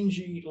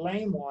 mangy,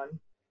 lame one,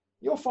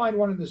 you'll find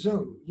one in the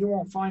zoo. You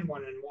won't find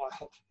one in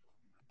wild.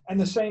 And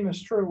the same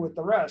is true with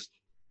the rest.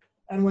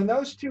 And when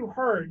those two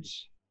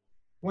herds,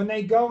 when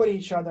they go at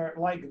each other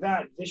like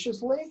that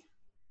viciously,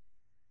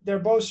 they're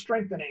both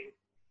strengthening.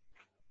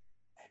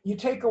 You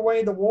take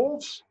away the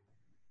wolves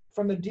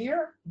from the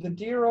deer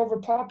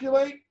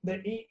overpopulate,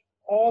 they eat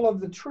all of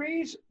the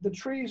trees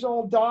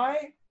all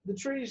die. The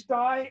trees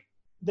die.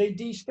 They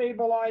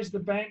destabilize the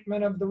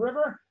bankment of the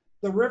river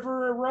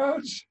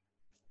erodes.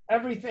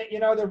 Everything,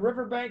 the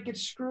riverbank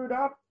gets screwed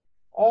up.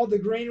 All the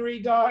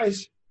greenery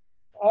dies.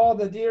 All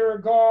the deer are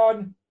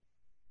gone.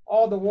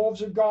 All the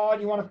wolves are gone.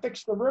 You want to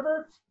fix the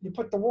river? You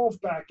put the wolf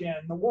back in.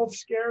 The wolf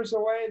scares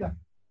away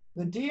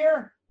the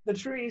deer. The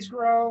trees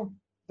grow.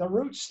 The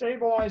roots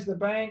stabilize the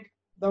bank.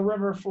 The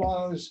river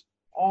flows.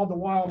 All the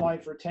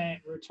wildlife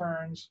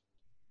returns.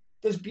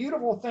 This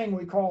beautiful thing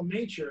we call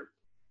nature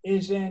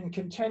is in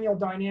continual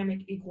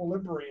dynamic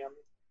equilibrium.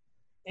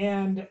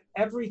 And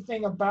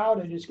everything about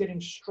it is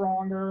getting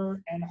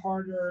stronger and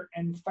harder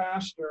and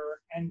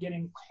faster and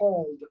getting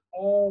cold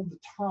all the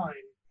time.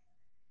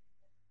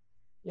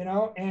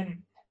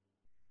 And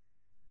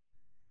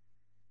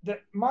the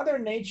Mother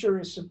Nature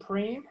is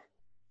supreme,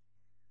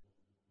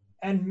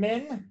 and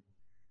men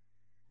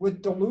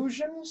with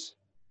delusions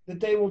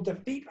that they will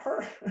defeat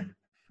her,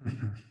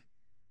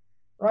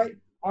 right,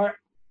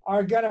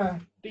 are gonna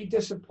be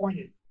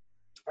disappointed,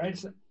 right?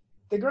 So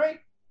the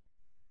great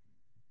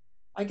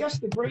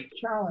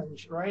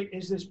challenge, right,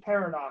 is this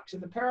paradox,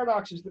 and the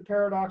paradox is the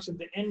paradox of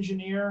the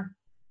engineer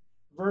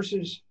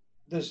versus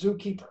the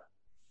zookeeper.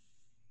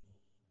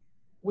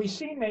 We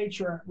see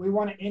nature, we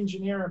want to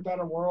engineer a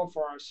better world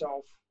for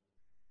ourselves,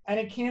 and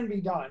it can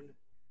be done,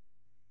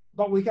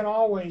 but we can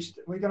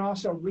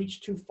also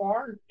reach too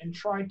far and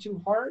try too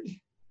hard,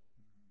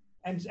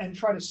 and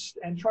try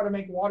to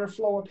make water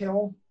flow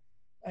uphill,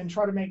 and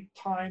try to make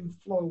time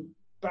flow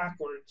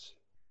backwards.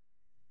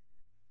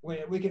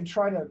 We can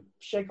try to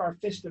shake our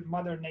fist at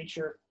Mother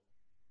Nature.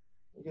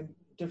 We can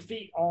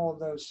defeat all of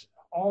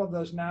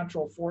those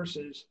natural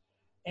forces,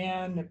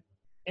 and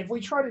if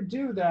we try to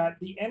do that,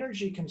 the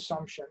energy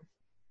consumption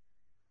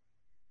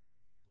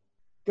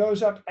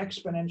goes up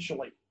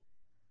exponentially.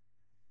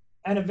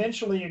 And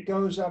eventually it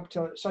goes up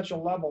to such a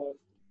level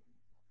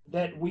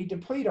that we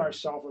deplete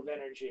ourselves of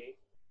energy.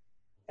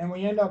 And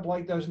we end up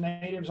like those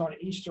natives on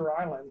Easter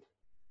Island,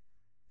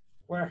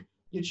 where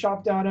you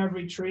chop down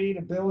every tree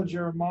to build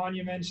your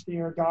monuments to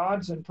your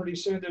gods, and pretty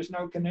soon there's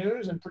no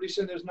canoes, and pretty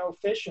soon there's no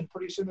fish, and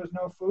pretty soon there's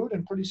no food,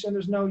 and pretty soon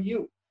there's no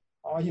you.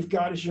 All you've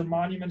got is your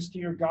monuments to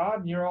your God,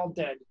 and you're all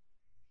dead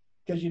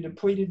because you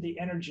depleted the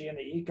energy in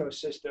the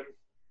ecosystem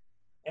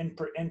in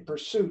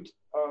pursuit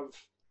of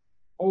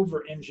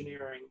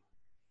over-engineering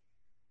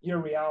your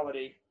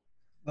reality.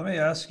 Let me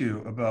ask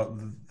you about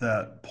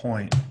that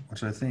point,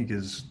 which I think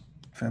is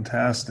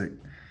fantastic.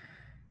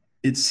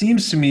 It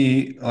seems to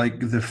me like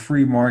the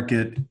free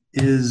market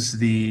is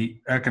the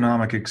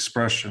economic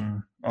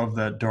expression of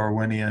that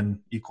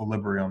Darwinian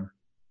equilibrium,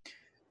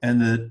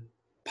 and that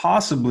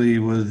possibly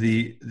with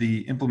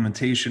the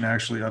implementation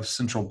actually of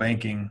central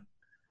banking,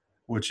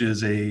 which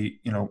is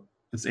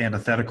it's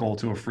antithetical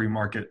to a free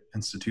market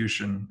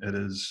institution.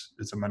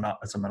 It's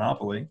a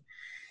monopoly.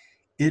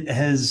 It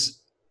has,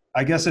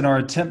 I guess, in our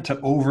attempt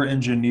to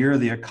over-engineer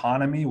the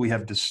economy, we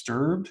have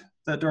disturbed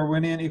that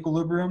Darwinian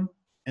equilibrium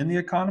in the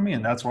economy,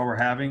 and that's why we're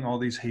having all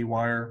these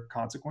haywire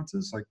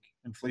consequences like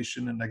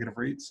inflation and negative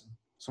rates and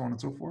so on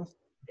and so forth.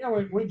 Yeah,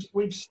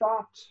 we've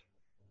stopped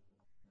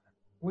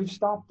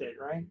it,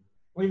 right?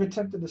 We've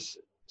attempted to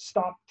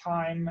stop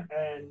time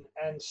and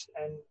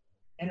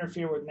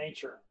interfere with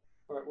nature.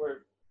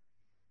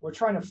 We're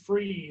trying to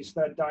freeze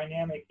that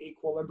dynamic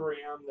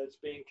equilibrium that's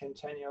being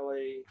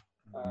continually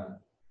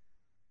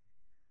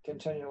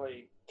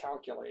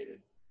calculated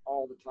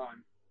all the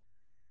time.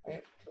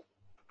 We're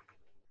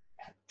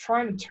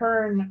trying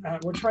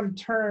to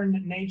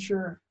turn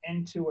nature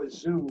into a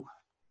zoo.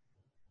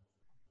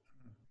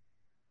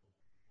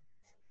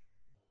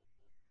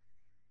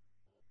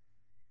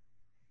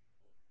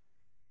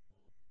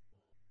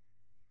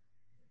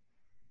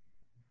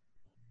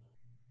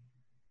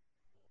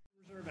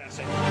 Reserve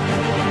asset.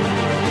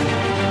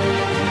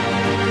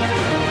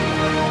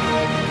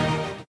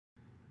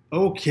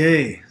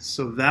 Okay,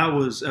 so that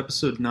was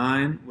episode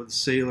 9 with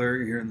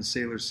Saylor here in the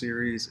Saylor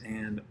series,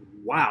 and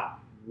wow,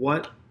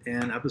 what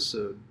an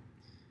episode.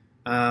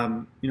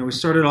 We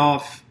started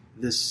off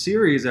this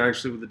series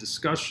actually with a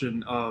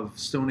discussion of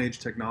Stone Age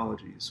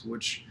technologies,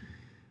 which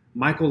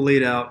Michael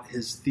laid out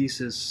his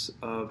thesis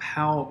of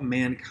how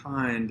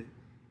mankind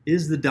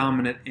is the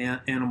dominant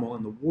animal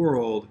in the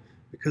world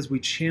because we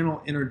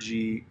channel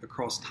energy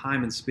across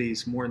time and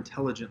space more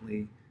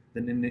intelligently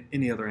than in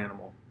any other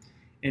animal.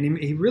 And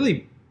he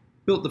really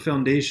built the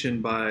foundation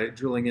by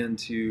drilling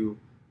into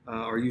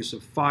our use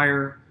of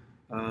fire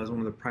as one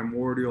of the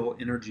primordial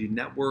energy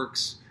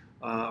networks,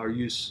 our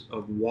use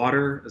of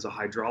water as a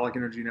hydraulic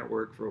energy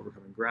network for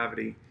overcoming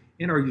gravity,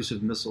 and our use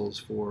of missiles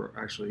for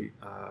actually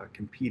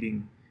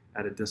competing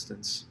at a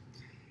distance.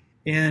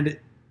 And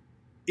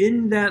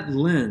in that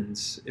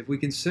lens, if we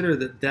consider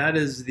that that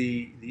is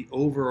the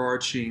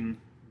overarching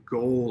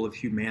goal of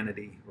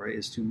humanity, right,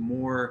 is to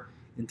more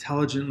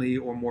intelligently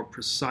or more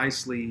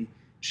precisely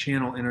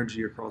channel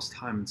energy across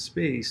time and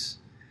space,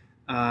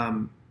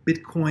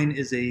 Bitcoin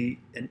is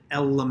an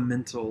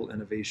elemental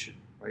innovation,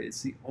 right?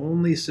 It's the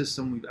only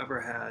system we've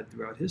ever had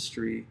throughout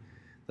history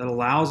that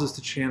allows us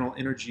to channel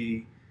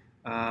energy,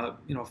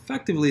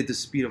 effectively at the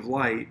speed of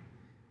light,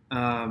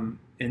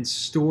 and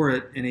store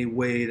it in a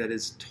way that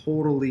is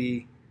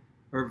totally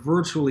or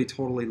virtually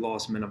totally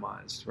loss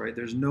minimized, right?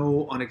 There's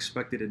no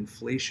unexpected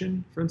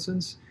inflation, for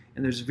instance,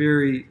 and there's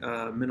very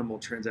minimal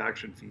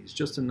transaction fees,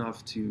 just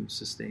enough to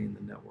sustain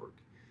the network.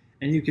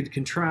 And you could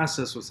contrast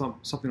this with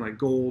something like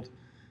gold,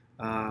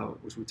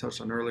 which we touched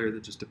on earlier,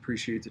 that just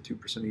depreciates at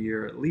 2% a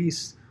year at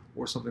least,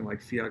 or something like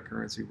fiat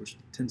currency, which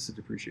tends to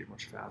depreciate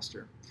much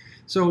faster.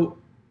 So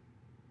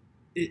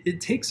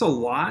it takes a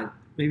lot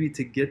maybe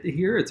to get to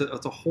here. It's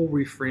a whole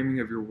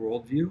reframing of your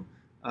worldview.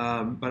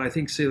 But I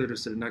think Saylor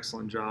just did an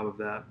excellent job of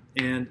that.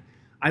 And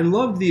I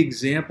love the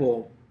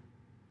example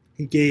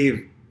he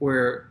gave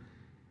where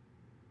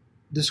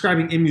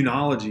describing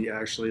immunology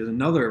actually is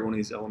another one of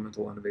these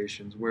elemental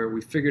innovations where we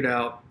figured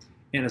out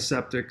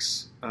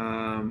antiseptics,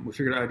 we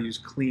figured out how to use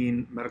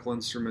clean medical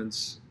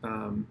instruments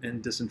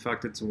and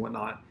disinfectants and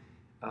whatnot,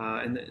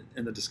 and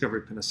the discovery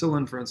of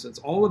penicillin, for instance.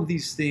 All of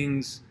these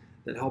things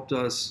that helped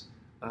us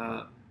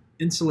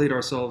insulate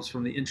ourselves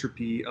from the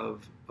entropy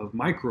of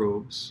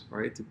microbes,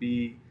 right?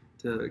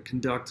 To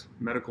conduct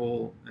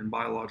medical and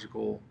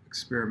biological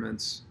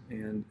experiments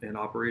and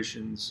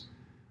operations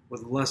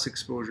with less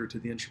exposure to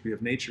the entropy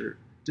of nature,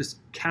 just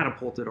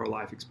catapulted our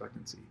life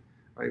expectancy,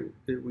 right?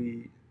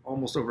 We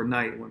almost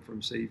overnight went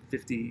from, say,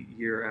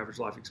 50-year average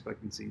life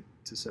expectancy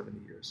to 70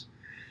 years.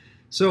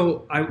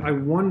 So I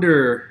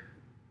wonder,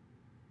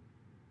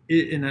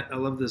 and I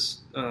love this,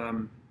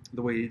 the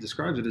way he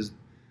describes it is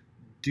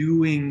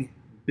doing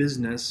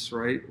business,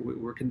 right?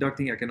 We're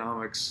conducting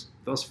economics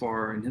thus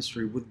far in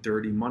history with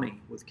dirty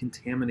money, with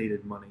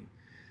contaminated money.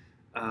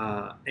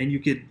 And you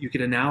could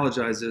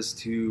analogize this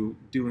to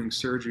doing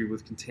surgery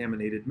with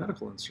contaminated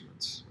medical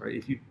instruments, right?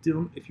 If you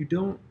don't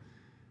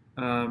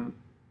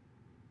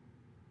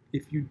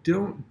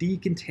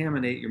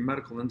decontaminate your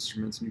medical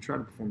instruments and you try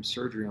to perform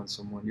surgery on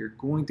someone, you're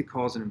going to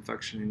cause an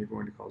infection and you're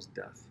going to cause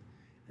death.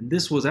 And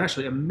this was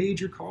actually a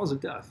major cause of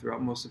death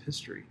throughout most of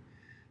history.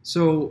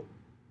 So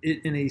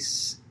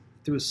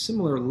through a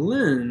similar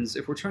lens,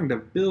 if we're trying to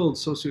build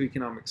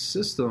socioeconomic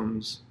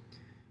systems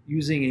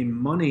using a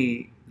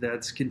money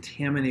that's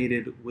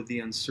contaminated with the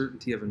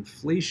uncertainty of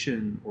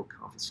inflation or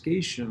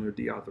confiscation or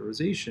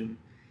deauthorization,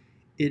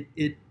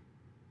 it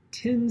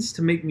tends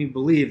to make me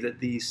believe that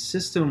the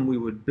system we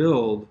would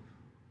build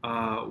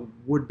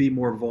would be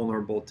more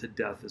vulnerable to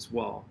death as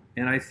well.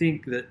 And I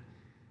think that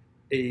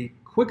a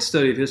quick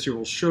study of history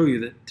will show you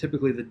that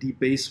typically the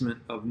debasement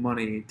of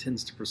money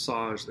tends to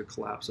presage the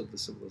collapse of the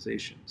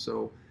civilization.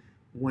 So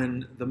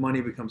when the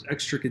money becomes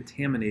extra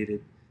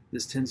contaminated,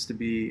 this tends to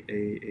be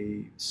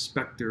a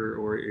specter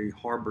or a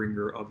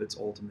harbinger of its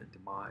ultimate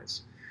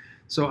demise.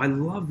 So I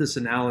love this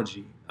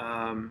analogy.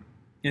 And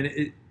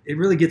it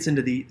really gets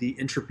into the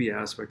entropy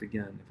aspect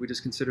again. If we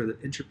just consider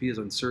that entropy is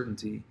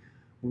uncertainty,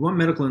 we want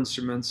medical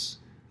instruments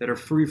that are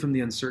free from the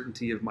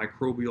uncertainty of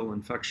microbial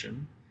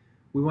infection.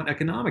 We want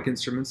economic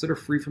instruments that are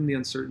free from the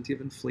uncertainty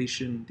of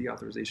inflation,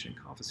 deauthorization, and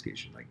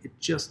confiscation. Like, it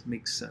just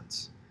makes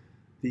sense.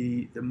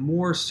 The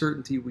more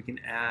certainty we can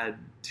add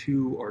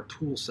to our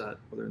tool set,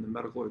 whether in the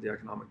medical or the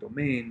economic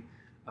domain,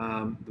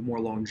 the more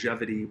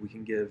longevity we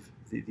can give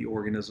the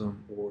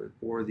organism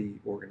or the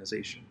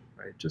organization,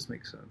 right? It just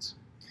makes sense.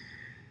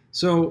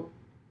 So,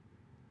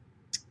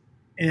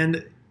 and,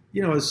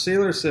 as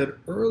Saylor said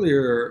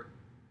earlier,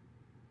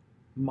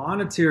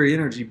 monetary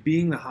energy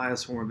being the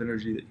highest form of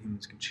energy that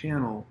humans can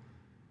channel,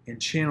 and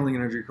channeling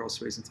energy across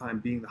space and time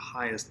being the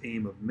highest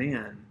aim of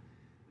man,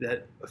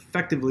 that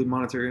effectively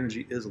monetary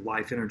energy is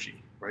life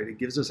energy, right? It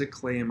gives us a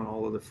claim on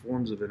all of the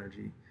forms of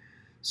energy.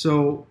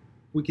 So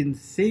we can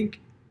think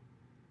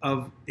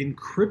of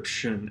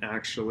encryption,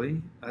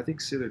 actually. I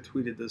think Saylor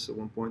tweeted this at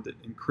one point, that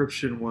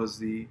encryption was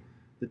the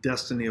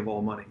destiny of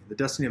all money. The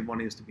destiny of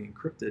money is to be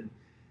encrypted.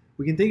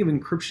 We can think of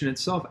encryption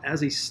itself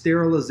as a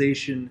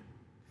sterilization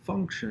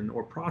function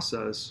or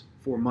process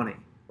for money,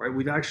 right?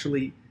 We've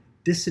actually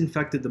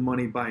disinfected the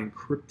money by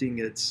encrypting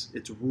its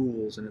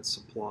rules and its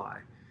supply.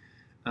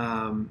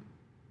 And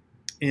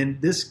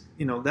this,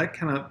 that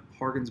kind of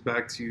harkens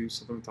back to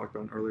something we talked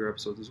about in earlier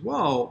episodes as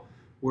well,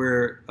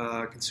 where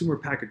consumer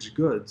packaged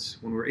goods,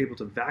 when we're able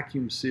to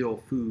vacuum seal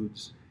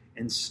foods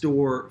and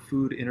store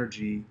food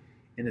energy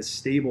in a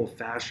stable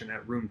fashion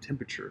at room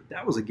temperature,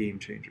 that was a game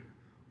changer.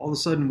 All of a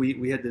sudden,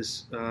 we had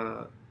this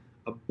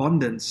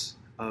abundance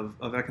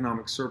of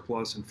economic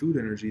surplus and food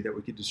energy that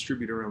we could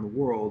distribute around the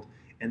world,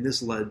 and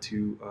this led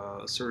to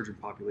a surge in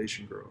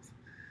population growth.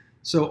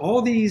 So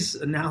all these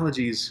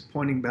analogies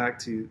pointing back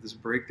to this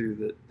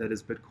breakthrough that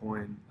is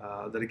Bitcoin,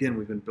 that again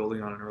we've been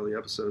building on in early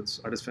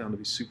episodes, I just found to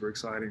be super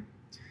exciting.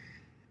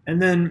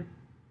 And then,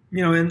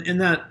 in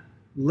that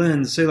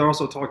lens, Saylor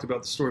also talked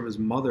about the story of his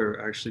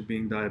mother actually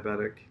being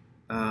diabetic.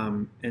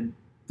 And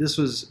this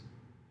was,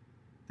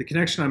 the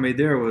connection I made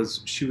there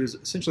was she was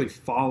essentially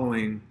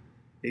following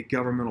a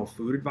governmental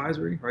food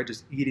advisory, right?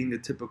 Just eating the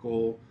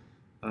typical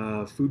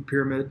food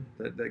pyramid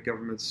that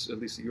governments, at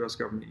least the U.S.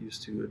 government,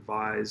 used to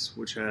advise,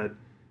 which had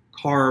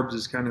Carbs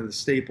is kind of the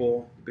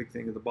staple, the big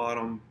thing at the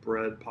bottom,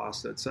 bread,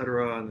 pasta,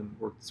 etc., and then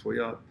work its way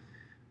up.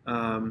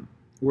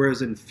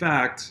 Whereas in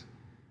fact,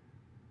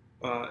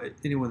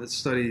 anyone that's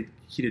studied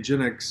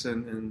ketogenics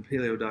and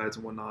paleo diets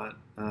and whatnot,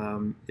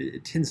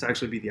 it tends to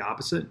actually be the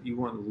opposite. You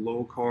want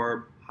low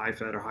carb, high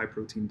fat, or high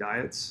protein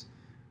diets.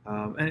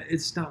 And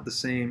it's not the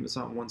same, it's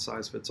not one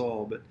size fits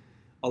all, but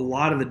a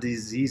lot of the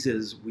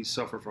diseases we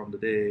suffer from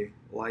today,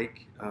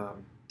 like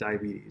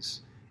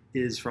diabetes,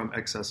 is from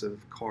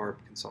excessive carb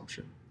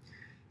consumption.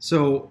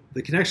 So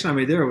the connection I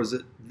made there was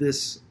that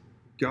this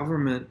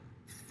government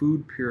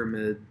food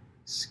pyramid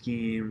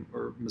scheme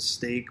or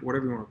mistake,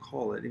 whatever you want to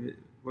call it,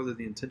 whether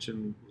the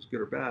intention was good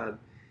or bad,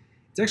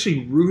 it's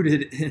actually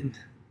rooted in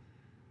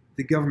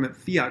the government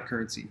fiat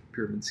currency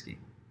pyramid scheme,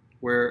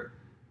 where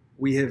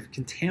we have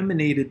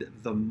contaminated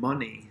the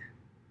money.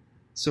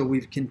 So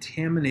we've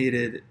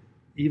contaminated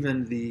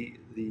even the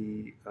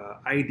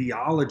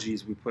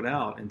ideologies we put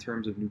out in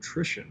terms of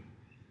nutrition.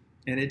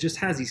 And it just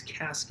has these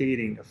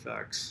cascading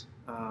effects.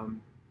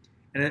 And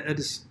I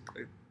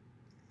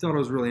thought it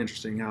was really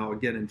interesting how,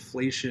 again,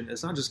 inflation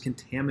is not just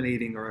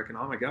contaminating our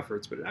economic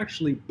efforts, but it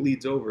actually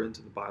bleeds over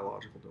into the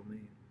biological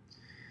domain.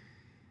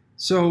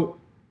 So,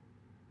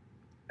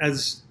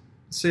 as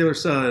Saylor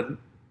said,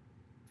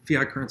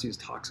 fiat currency is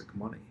toxic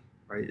money,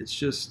 right?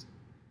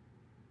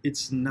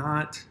 It's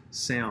not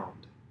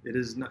sound. It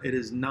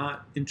is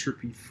not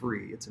entropy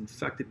free. It's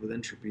infected with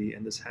entropy,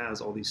 and this has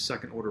all these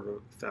second order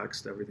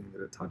effects to everything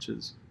that it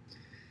touches.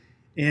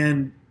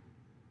 And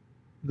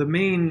the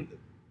main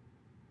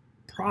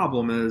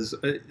problem is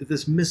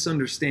this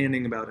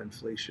misunderstanding about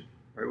inflation,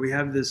 right? We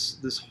have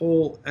this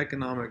whole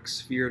economic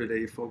sphere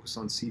today focused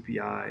on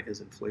CPI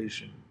as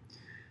inflation,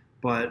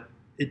 but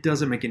it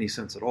doesn't make any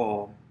sense at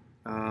all.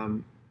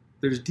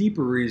 There's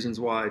deeper reasons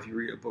why, if you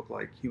read a book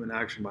like Human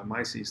Action by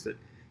Mises, that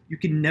you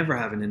can never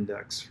have an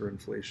index for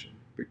inflation,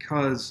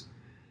 because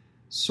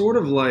sort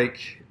of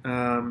like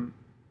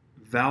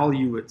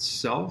value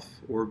itself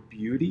or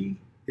beauty,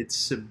 it's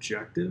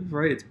subjective,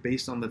 right? It's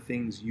based on the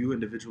things you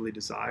individually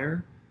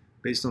desire,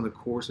 based on the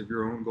course of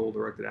your own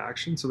goal-directed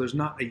action. So there's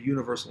not a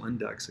universal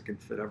index that can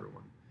fit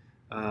everyone.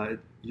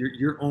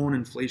 Your own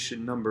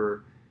inflation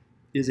number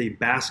is a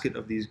basket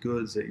of these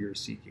goods that you're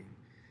seeking.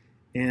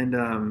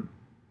 And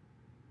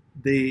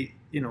the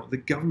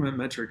government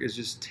metric is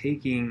just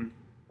taking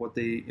what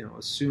they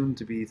assume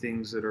to be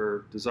things that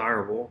are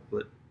desirable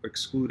but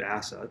exclude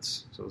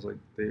assets. So it's like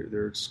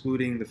they're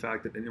excluding the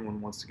fact that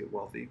anyone wants to get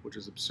wealthy, which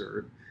is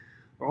absurd.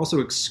 They're also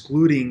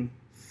excluding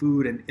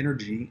food and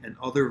energy and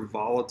other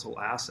volatile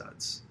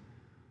assets.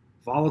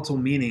 Volatile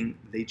meaning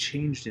they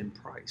changed in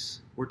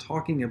price. We're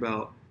talking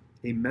about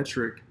a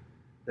metric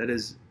that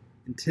is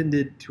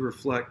intended to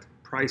reflect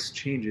price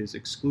changes,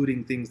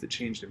 excluding things that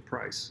changed in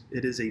price.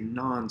 It is a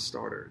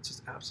non-starter. It's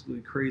just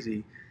absolutely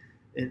crazy.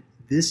 And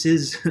this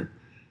is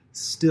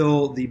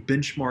still the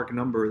benchmark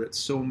number that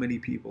so many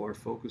people are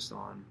focused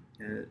on.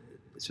 And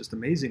it's just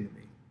amazing to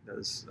me that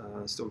this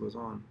still goes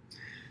on.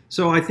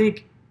 So I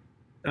think,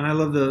 and I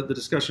love the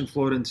discussion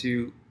flowed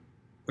into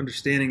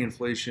understanding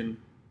inflation,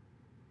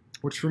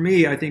 which for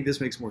me, I think this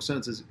makes more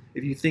sense, is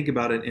if you think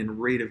about it in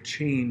rate of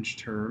change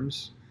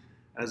terms,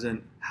 as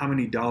in how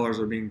many dollars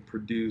are being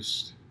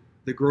produced,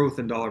 the growth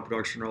in dollar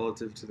production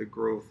relative to the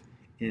growth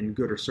in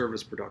good or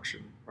service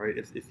production, right?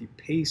 If the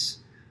pace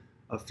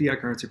of fiat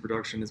currency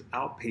production is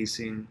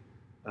outpacing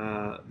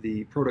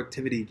the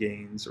productivity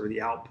gains or the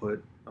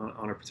output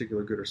on a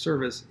particular good or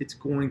service, it's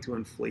going to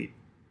inflate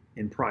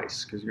in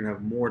price, because you're going to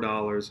have more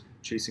dollars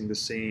chasing the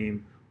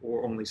same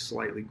or only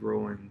slightly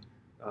growing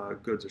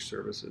goods or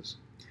services.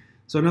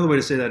 So another way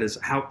to say that is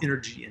how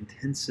energy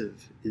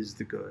intensive is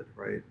the good,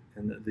 right?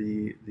 And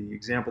the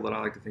example that I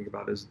like to think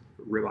about is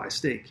ribeye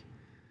steak.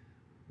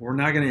 We're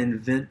not going to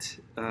invent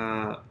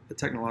a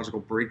technological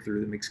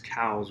breakthrough that makes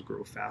cows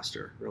grow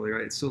faster, really,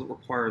 right? It still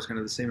requires kind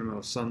of the same amount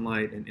of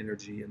sunlight and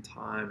energy and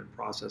time and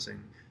processing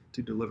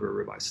to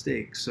deliver a ribeye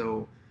steak.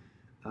 So,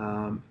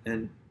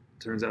 and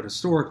turns out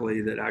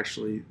historically that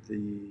actually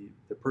the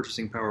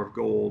purchasing power of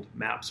gold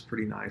maps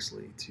pretty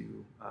nicely to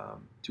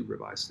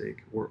ribeye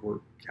steak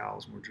or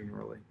cows more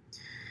generally.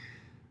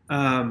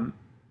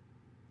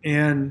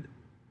 And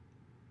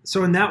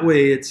so in that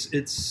way,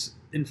 it's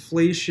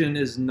inflation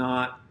is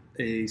not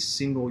a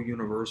single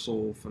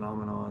universal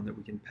phenomenon that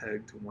we can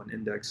peg to one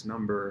index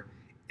number.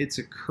 It's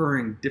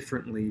occurring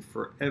differently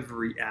for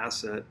every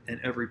asset and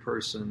every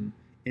person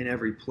in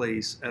every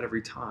place at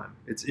every time.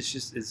 It's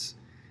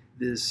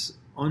this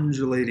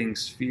undulating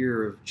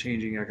sphere of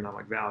changing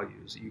economic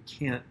values. You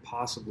can't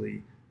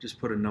possibly just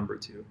put a number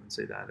to and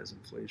say that is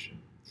inflation.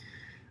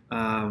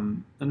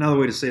 Another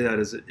way to say that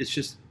is that it's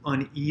just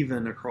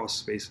uneven across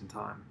space and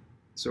time.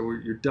 So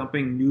you're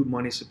dumping new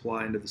money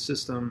supply into the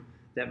system.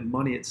 That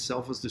money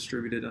itself is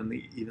distributed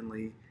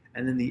unevenly,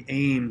 and then the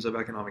aims of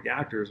economic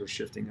actors are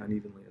shifting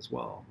unevenly as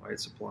well, right?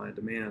 Supply and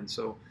demand.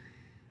 So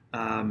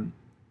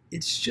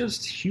it's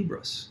just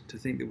hubris to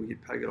think that we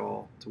could peg it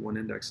all to one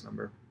index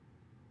number.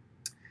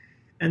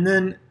 And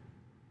then,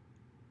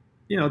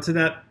 to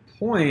that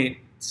point,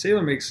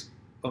 Saylor makes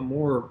a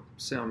more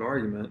sound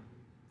argument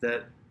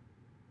that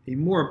a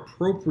more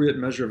appropriate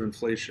measure of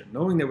inflation,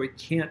 knowing that we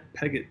can't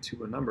peg it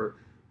to a number,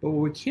 but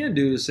what we can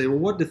do is say, well,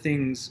 what are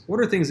things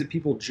that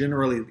people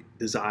generally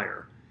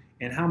desire,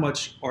 and how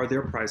much are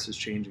their prices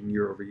changing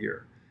year over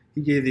year?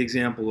 He gave the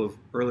example of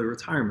early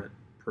retirement,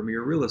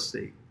 premier real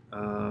estate,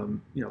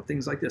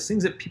 things like this,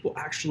 things that people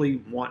actually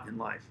want in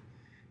life.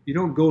 You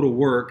don't go to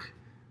work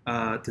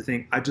to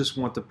think, I just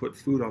want to put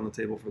food on the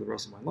table for the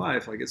rest of my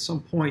life. Like at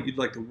some point, you'd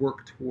like to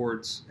work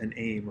towards an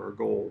aim or a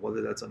goal,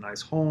 whether that's a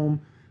nice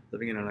home,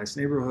 living in a nice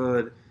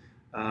neighborhood,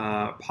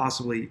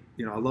 possibly,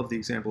 I love the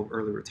example of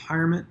early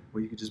retirement,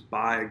 where you could just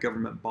buy a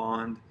government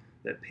bond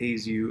that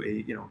pays you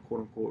a,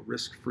 quote unquote,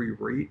 risk-free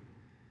rate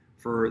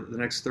for the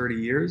next 30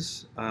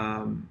 years.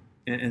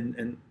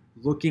 And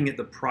looking at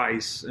the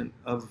price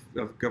of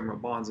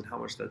government bonds and how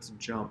much that's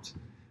jumped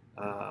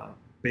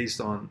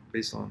based on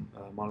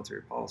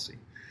monetary policy.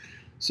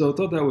 So I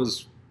thought that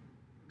was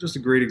just a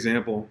great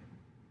example.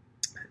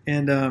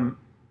 And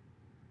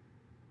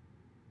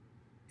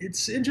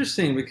it's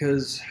interesting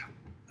because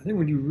I think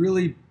when you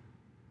really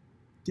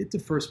get to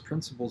first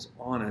principles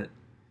on it,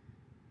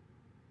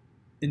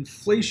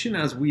 inflation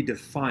as we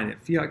define it,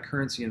 fiat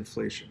currency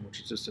inflation,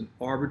 which is just an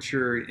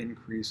arbitrary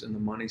increase in the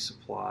money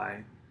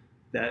supply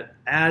that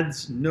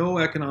adds no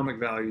economic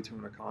value to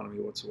an economy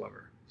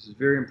whatsoever. This is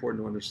very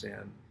important to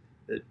understand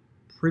that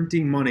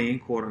printing money,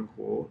 quote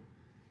unquote,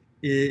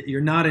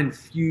 you're not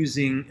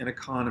infusing an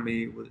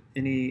economy with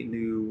any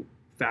new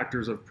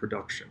factors of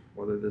production,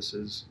 whether this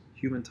is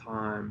human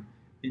time,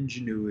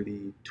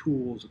 ingenuity,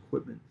 tools,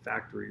 equipment,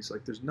 factories.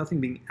 Like there's nothing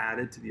being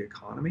added to the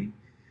economy.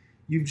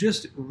 You've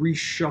just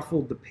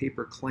reshuffled the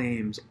paper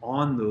claims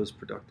on those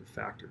productive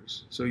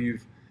factors. So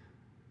you've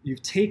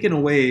taken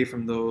away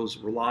from those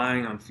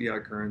relying on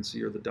fiat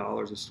currency or the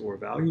dollar as a store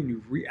of value, and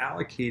you've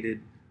reallocated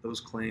those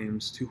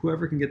claims to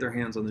whoever can get their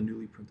hands on the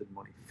newly printed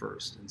money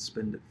first and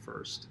spend it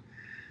first.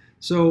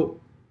 So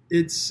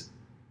it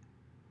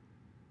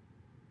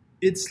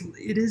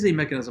is a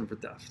mechanism for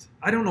theft.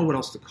 I don't know what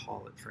else to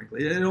call it,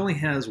 frankly. It only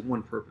has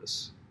one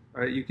purpose,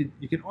 right? You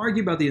can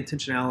argue about the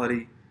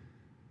intentionality,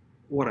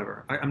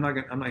 whatever. I'm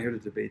not here to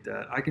debate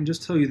that. I can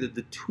just tell you that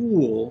the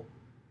tool,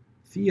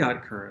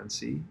 fiat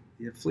currency,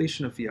 the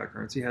inflation of fiat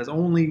currency, has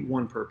only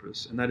one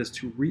purpose, and that is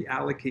to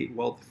reallocate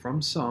wealth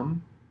from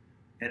some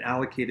and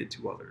allocate it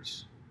to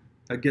others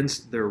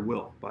against their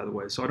will, by the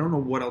way. So I don't know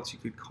what else you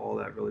could call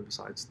that really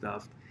besides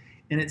theft.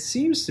 And it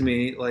seems to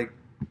me like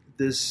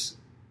this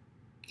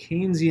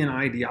Keynesian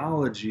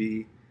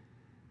ideology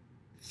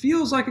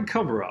feels like a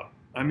cover-up.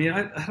 I mean,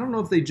 I don't know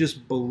if they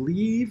just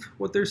believe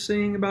what they're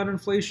saying about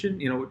inflation.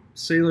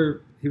 Saylor,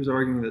 he was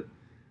arguing that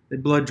they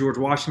bled George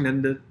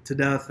Washington to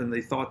death and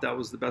they thought that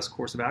was the best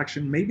course of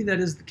action. Maybe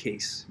that is the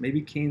case.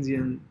 Maybe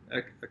Keynesian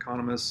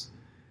economists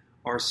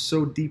are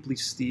so deeply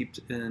steeped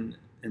in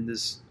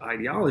this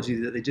ideology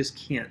that they just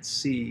can't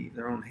see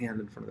their own hand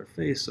in front of their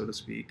face, so to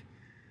speak.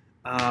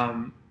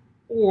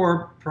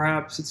 Or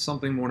perhaps it's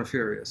something more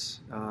nefarious,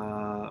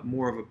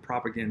 more of a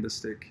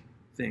propagandistic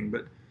thing.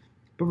 But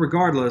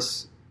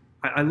regardless,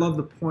 I love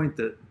the point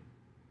that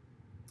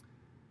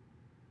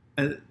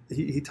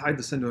he tied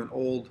this into an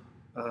old,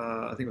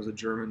 I think it was a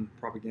German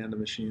propaganda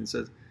machine. It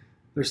says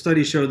their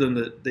study showed them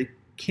that they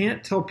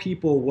can't tell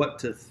people what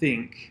to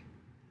think,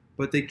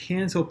 but they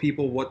can tell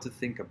people what to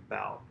think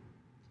about.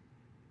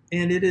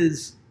 And it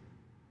is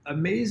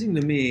amazing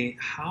to me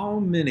how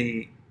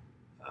many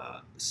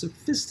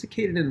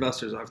sophisticated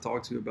investors I've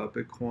talked to about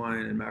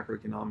Bitcoin and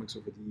macroeconomics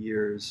over the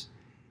years,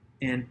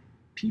 and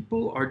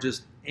people are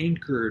just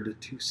anchored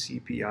to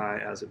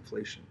CPI as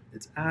inflation.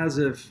 It's as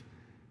if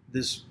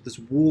this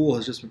wool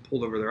has just been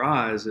pulled over their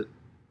eyes,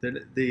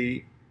 that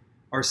they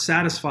are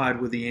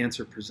satisfied with the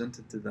answer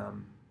presented to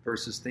them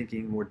versus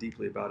thinking more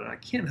deeply about it. I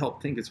can't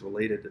help think it's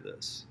related to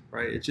this,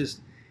 right?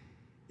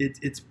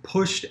 It's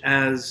pushed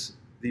as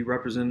the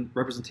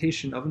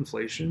representation of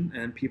inflation,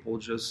 and people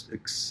just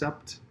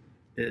accept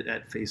it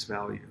at face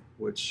value,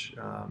 which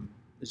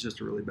is just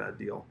a really bad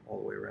deal all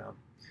the way around.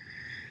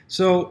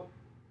 So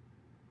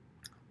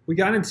we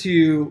got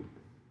into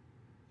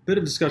a bit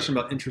of discussion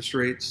about interest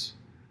rates,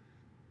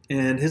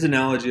 and his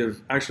analogy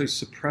of actually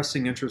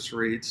suppressing interest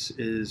rates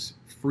is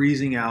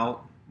freezing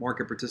out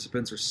market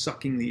participants or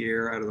sucking the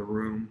air out of the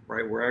room,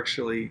 right? We're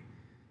actually,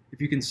 if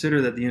you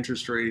consider that the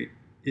interest rate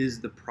is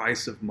the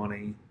price of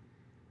money,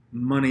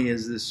 money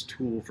is this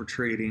tool for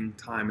trading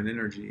time and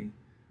energy,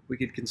 we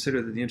could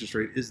consider that the interest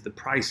rate is the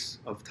price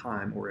of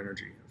time or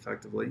energy,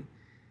 effectively.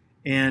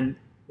 And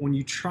when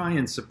you try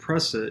and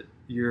suppress it,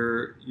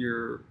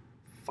 you're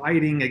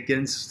fighting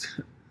against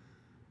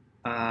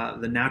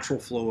the natural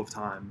flow of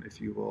time,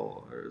 if you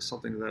will, or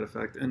something to that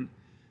effect. And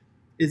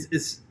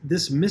it's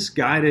this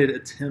misguided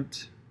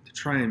attempt to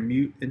try and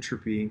mute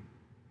entropy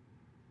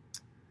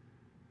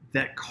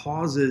that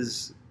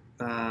causes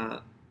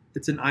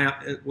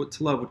what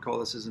Taleb would call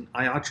this is an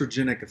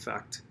iatrogenic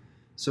effect.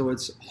 So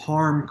it's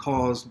harm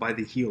caused by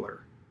the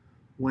healer.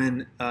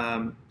 When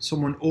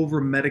someone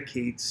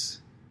over-medicates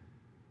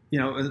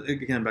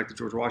again, back to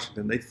George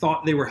Washington, they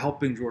thought they were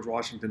helping George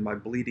Washington by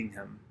bleeding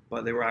him,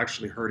 but they were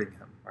actually hurting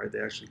him, right? They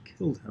actually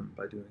killed him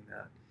by doing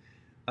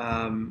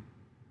that.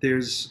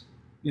 There's,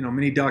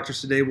 many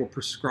doctors today will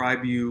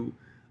prescribe you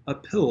a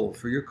pill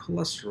for your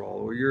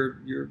cholesterol or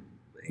your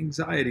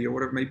anxiety or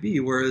whatever it may be,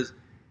 whereas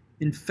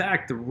in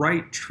fact, the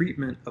right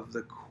treatment of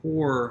the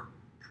core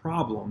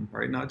problem,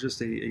 right, not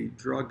just a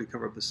drug to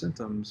cover up the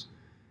symptoms,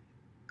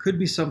 could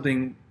be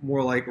something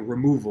more like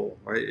removal,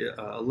 right,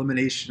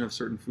 elimination of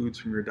certain foods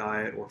from your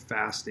diet, or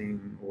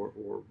fasting, or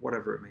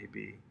whatever it may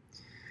be.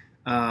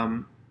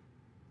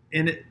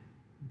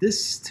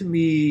 This to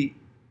me,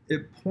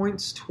 it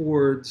points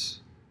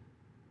towards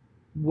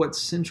what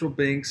central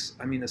banks,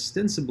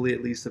 ostensibly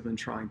at least, have been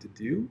trying to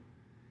do,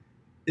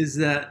 is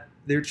that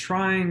they're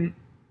trying.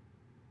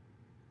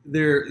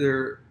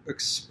 Their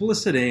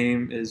explicit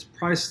aim is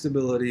price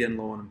stability and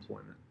low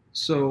unemployment.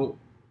 So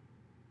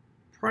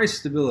price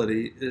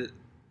stability,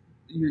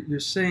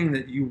 you're saying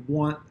that you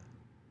want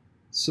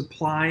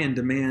supply and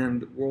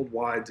demand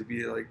worldwide to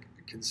be like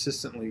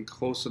consistently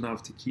close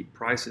enough to keep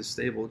prices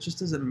stable. It just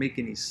doesn't make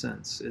any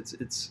sense.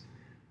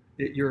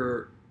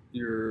 You're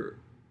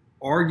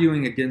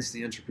arguing against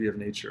the entropy of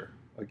nature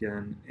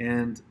again.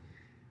 And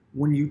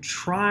when you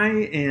try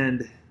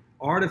and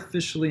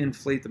artificially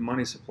inflate the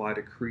money supply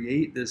to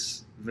create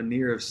this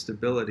veneer of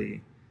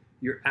stability,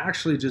 you're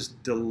actually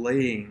just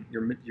delaying.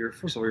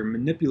 First of all, you're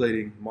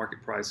manipulating market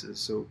prices.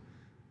 So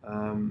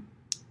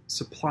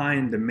supply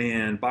and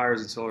demand,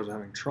 buyers and sellers are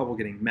having trouble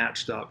getting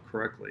matched up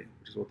correctly,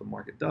 which is what the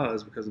market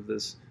does because of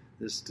this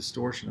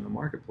distortion in the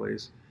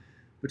marketplace.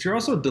 But you're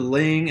also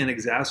delaying and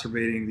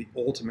exacerbating the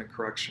ultimate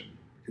correction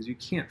because you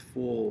can't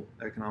fool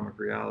economic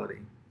reality.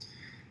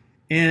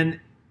 And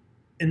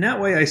in that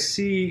way, I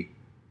see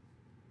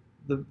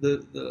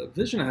the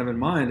vision I have in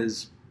mind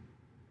is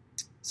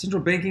central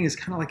banking is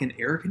kind of like an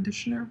air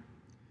conditioner.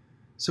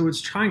 So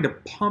it's trying to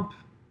pump,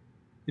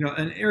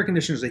 an air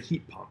conditioner is a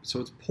heat pump.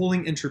 So it's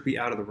pulling entropy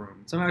out of the room.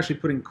 It's not actually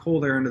putting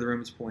cold air into the room.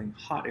 It's pulling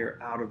hot air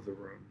out of the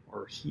room,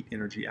 or heat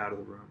energy out of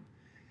the room.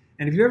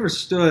 And if you ever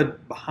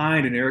stood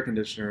behind an air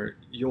conditioner,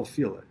 you'll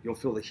feel it. You'll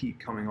feel the heat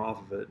coming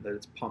off of it, that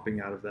it's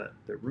pumping out of that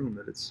room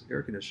that it's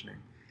air conditioning.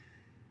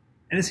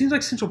 And it seems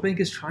like central bank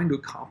is trying to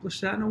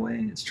accomplish that in a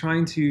way. It's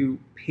trying to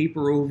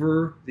paper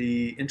over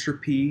the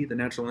entropy, the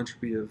natural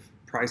entropy of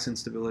price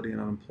instability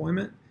and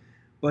unemployment.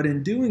 But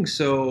in doing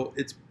so,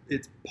 it's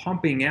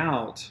pumping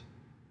out,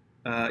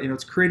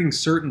 it's creating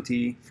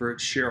certainty for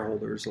its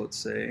shareholders, let's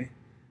say.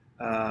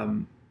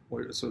 So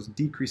it's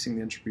decreasing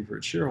the entropy for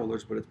its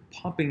shareholders, but it's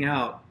pumping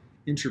out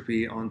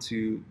entropy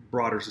onto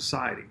broader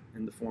society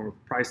in the form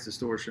of price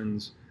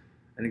distortions,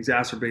 an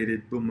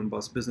exacerbated boom and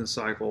bust business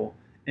cycle.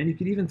 And you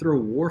could even throw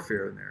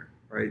warfare in there,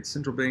 right?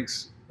 Central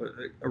banks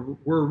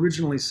were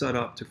originally set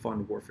up to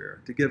fund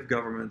warfare, to give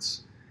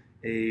governments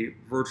a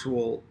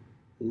virtual,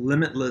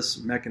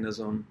 limitless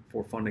mechanism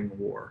for funding the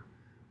war,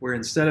 where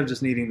instead of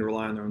just needing to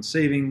rely on their own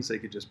savings, they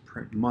could just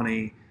print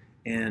money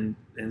and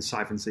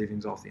siphon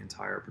savings off the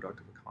entire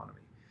productive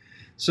economy.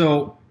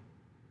 So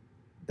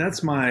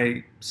that's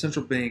my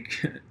central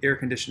bank air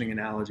conditioning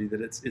analogy,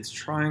 that it's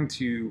trying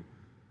to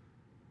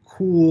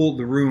cool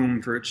the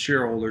room for its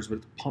shareholders, but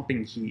it's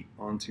pumping heat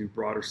onto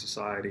broader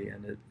society,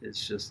 and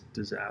it's just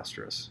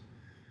disastrous.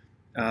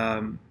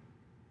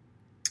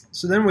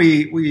 So then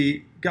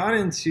we got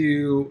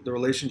into the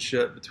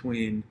relationship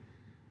between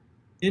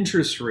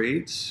interest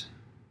rates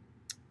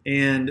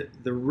and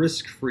the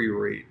risk-free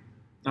rate.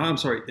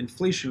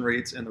 Inflation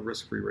rates and the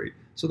risk-free rate.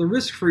 So the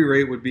risk-free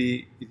rate would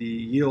be the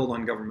yield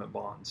on government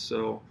bonds.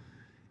 So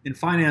in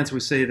finance, we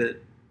say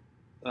that,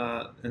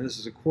 and this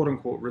is a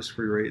quote-unquote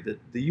risk-free rate, that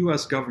the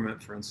U.S.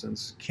 government, for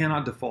instance,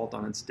 cannot default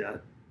on its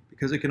debt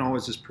because it can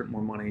always just print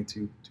more money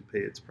to pay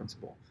its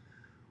principal.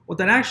 What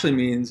that actually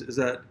means is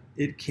that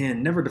it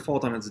can never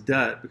default on its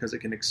debt because it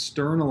can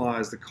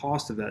externalize the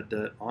cost of that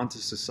debt onto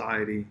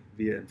society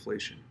via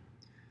inflation.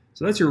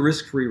 So that's your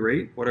risk-free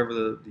rate, whatever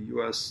the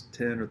U.S.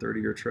 10 or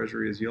 30-year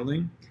Treasury is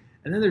yielding.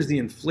 And then there's the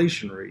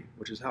inflation rate,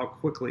 which is how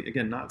quickly,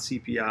 again, not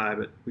CPI,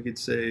 but we could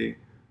say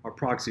our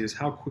proxy is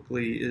how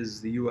quickly is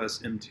the U.S.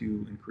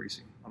 M2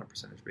 increasing on a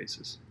percentage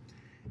basis.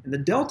 And the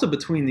delta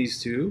between these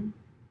two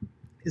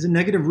is a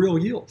negative real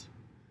yield,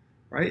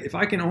 right? If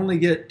I can only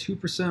get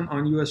 2%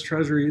 on U.S.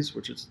 Treasuries,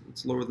 which it's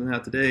lower than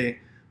that today,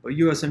 but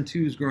U.S.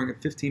 M2 is growing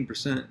at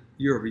 15%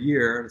 year over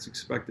year, and it's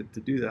expected to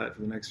do that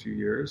for the next few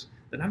years,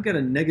 then I've got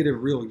a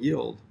negative real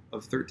yield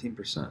of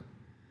 13%.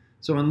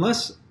 So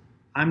unless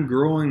I'm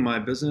growing my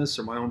business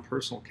or my own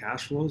personal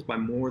cash flows by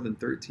more than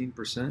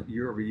 13%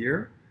 year over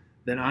year,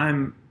 then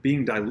I'm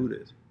being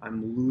diluted.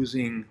 I'm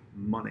losing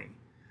money.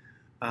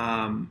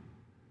 And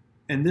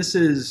this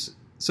is,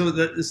 so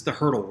that is the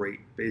hurdle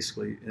rate,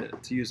 basically,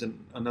 to use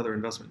another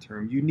investment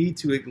term. You need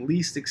to at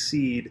least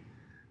exceed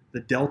the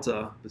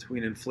delta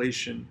between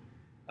inflation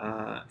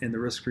and the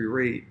risk-free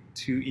rate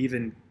to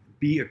even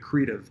be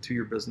accretive to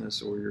your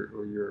business or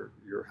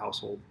your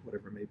household,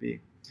 whatever it may be.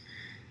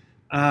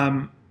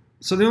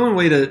 So the only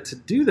way to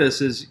do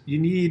this is you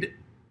need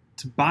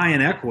to buy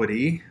an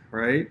equity,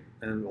 right?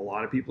 and a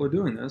lot of people are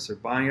doing this, are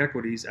buying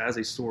equities as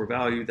a store of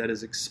value that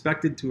is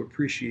expected to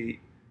appreciate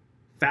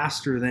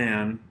faster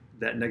than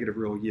that negative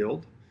real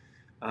yield.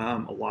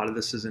 A lot of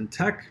this is in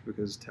tech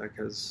because tech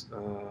has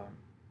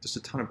just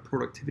a ton of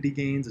productivity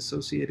gains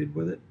associated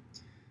with it,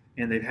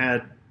 and they've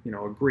had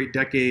a great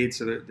decade,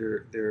 so that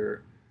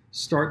they're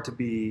start to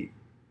be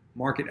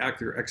market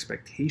accurate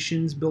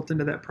expectations built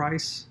into that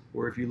price.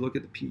 Or if you look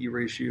at the PE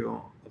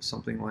ratio of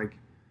something like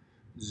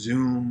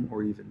Zoom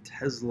or even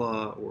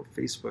Tesla or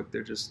Facebook,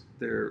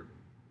 they're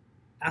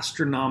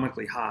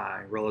astronomically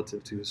high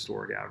relative to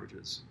historic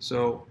averages.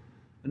 So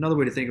another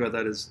way to think about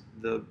that is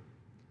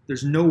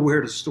there's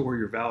nowhere to store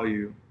your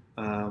value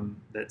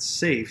that's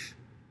safe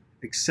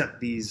except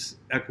these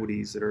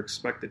equities that are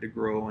expected to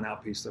grow and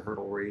outpace the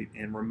hurdle rate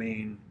and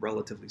remain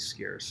relatively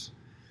scarce.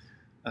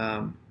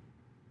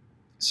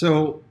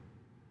 So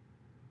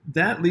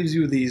that leaves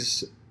you with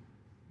these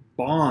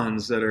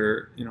bonds that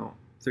are,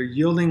 they're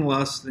yielding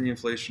less than the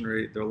inflation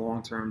rate, they're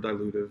long-term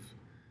dilutive,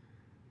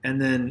 and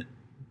then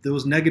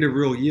those negative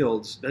real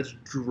yields, that's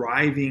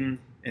driving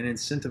and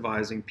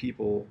incentivizing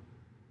people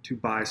to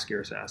buy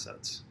scarce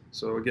assets.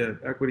 So again,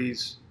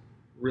 equities,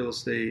 real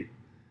estate,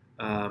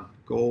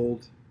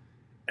 gold,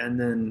 and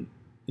then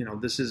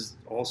this is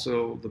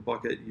also the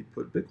bucket you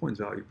put Bitcoin's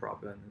value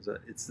prop in, is that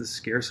it's the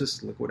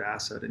scarcest liquid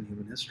asset in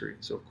human history.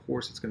 So of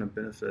course it's going to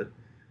benefit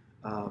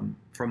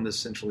from this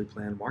centrally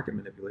planned market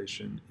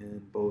manipulation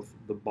in both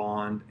the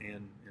bond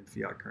and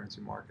fiat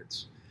currency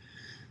markets.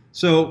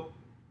 So,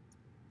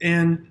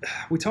 and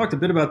we talked a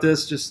bit about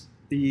this, just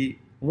the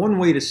one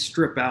way to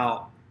strip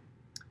out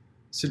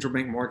central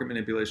bank market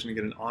manipulation and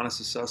get an honest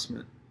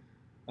assessment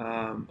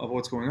of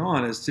what's going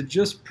on is to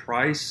just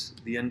price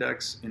the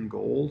index in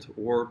gold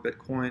or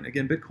Bitcoin.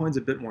 Again, Bitcoin's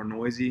a bit more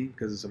noisy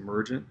because it's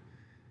emergent.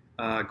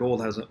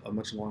 Gold has a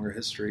much longer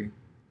history.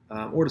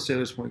 Or to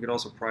Saylor's point, you could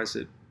also price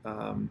it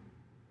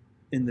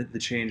in the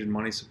change in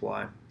money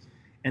supply.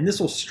 And this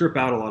will strip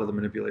out a lot of the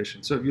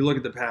manipulation. So if you look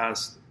at the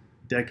past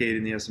decade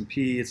in the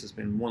S&P, it's just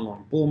been one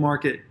long bull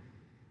market.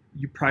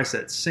 You price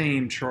that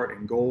same chart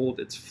in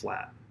gold, it's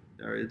flat.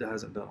 It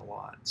hasn't done a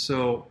lot.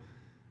 So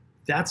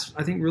that's,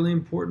 I think, really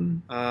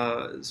important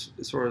as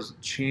far as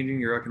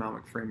changing your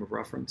economic frame of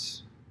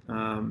reference,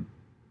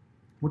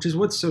 which is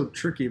what's so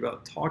tricky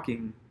about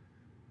talking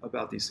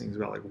about these things,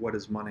 about like what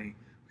is money,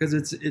 because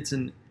it's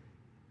an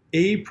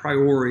a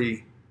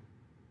priori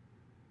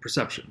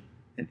perception.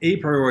 And a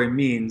priori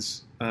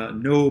means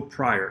no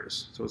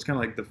priors. So it's kind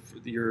of like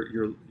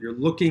you're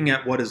looking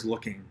at what is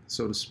looking,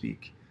 so to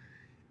speak.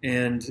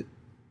 And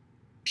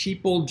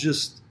people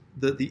just,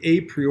 the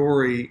a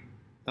priori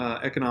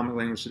economic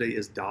language today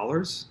is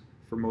dollars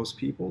for most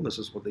people. This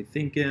is what they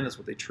think in, it's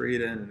what they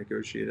trade in and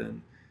negotiate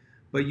in.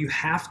 But you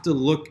have to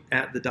look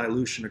at the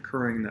dilution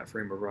occurring in that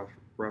frame of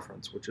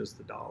reference, which is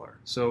the dollar.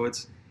 So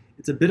it's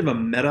a bit of a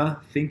meta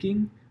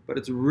thinking, but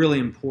it's really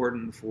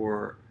important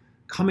for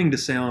coming to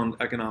sound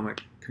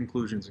economic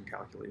conclusions and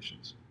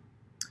calculations.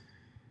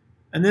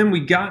 And then we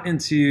got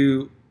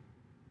into,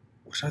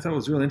 which I thought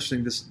was really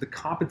interesting, the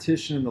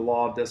competition and the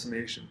law of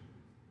decimation.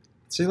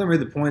 Saylor made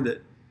the point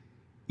that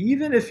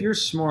even if you're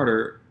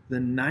smarter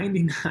than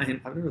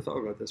 99, I've never thought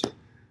about this.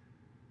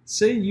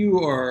 Say you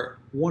are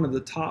one of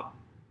the top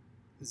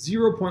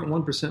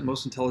 0.1%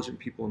 most intelligent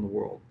people in the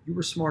world. You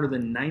were smarter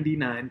than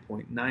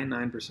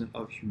 99.99%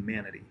 of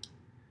humanity.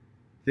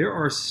 There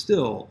are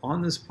still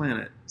on this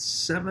planet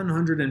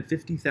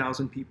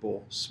 750,000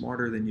 people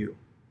smarter than you.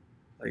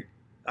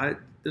 It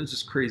was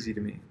just crazy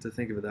to me to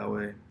think of it that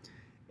way.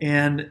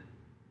 And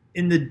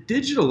in the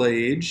digital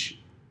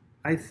age,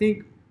 I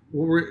think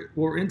what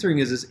we're entering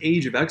is this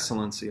age of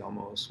excellency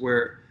almost,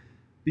 where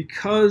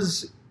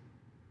because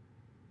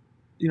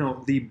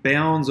the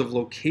bounds of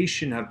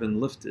location have been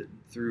lifted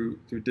through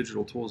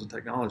digital tools and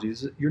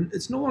technologies,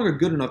 it's no longer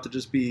good enough to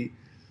just be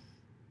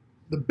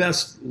the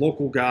best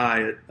local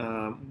guy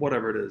at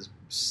whatever it is,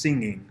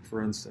 singing,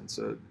 for instance.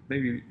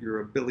 Maybe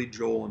you're a Billy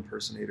Joel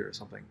impersonator or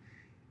something.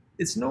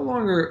 It's no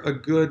longer a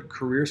good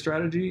career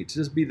strategy to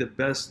just be the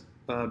best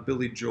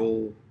Billy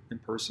Joel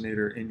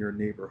impersonator in your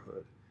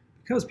neighborhood,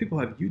 because people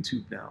have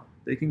YouTube now.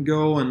 They can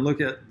go and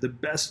look at the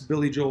best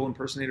Billy Joel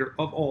impersonator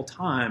of all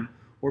time,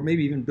 or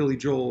maybe even Billy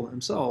Joel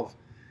himself,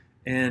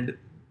 and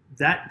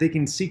that they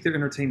can seek their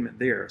entertainment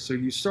there. So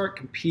you start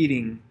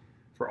competing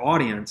for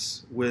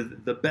audience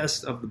with the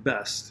best of the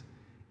best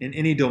in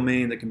any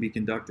domain that can be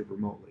conducted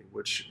remotely,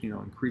 which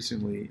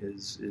increasingly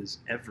is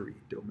every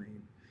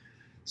domain.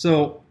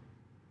 So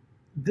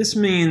this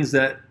means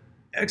that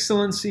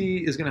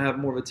excellency is going to have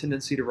more of a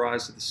tendency to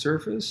rise to the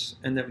surface,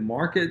 and that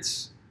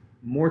markets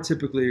more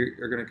typically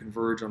are going to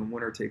converge on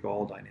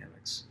winner-take-all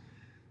dynamics.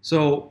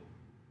 So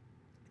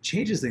it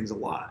changes things a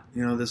lot.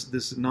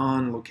 This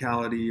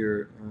non-locality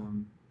or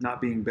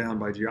not being bound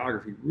by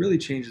geography really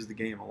changes the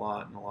game a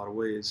lot in a lot of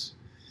ways.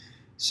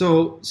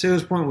 So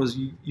Saylor's point was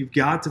you've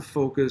got to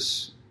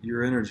focus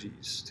your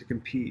energies to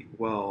compete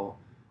well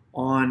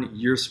on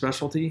your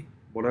specialty,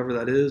 whatever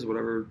that is,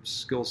 whatever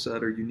skill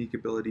set or unique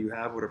ability you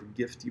have, whatever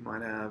gift you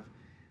might have,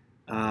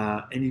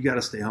 and you got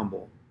to stay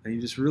humble. And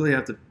you just really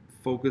have to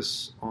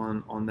focus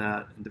on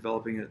that and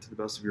developing it to the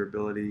best of your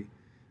ability,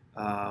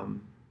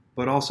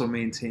 but also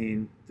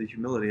maintain the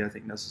humility I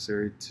think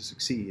necessary to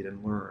succeed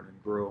and learn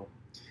and grow.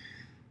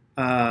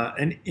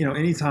 And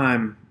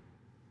anytime,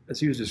 as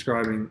he was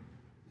describing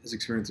his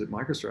experience at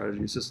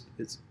MicroStrategy,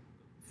 it's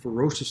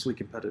ferociously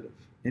competitive.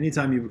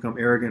 Anytime you become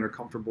arrogant or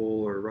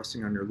comfortable or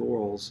resting on your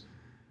laurels,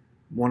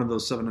 one of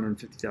those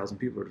 750,000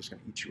 people are just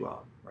going to eat you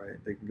up,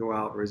 right? They can go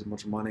out, raise a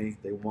bunch of money.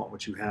 They want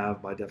what you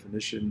have by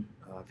definition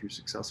if you're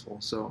successful.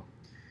 So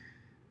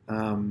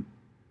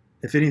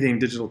if anything,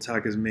 digital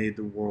tech has made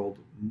the world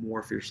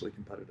more fiercely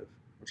competitive,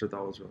 which I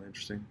thought was really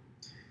interesting.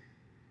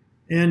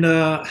 And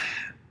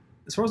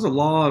as far as the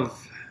law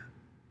of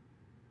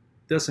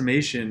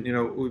decimation,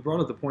 we brought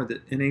up the point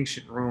that in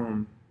ancient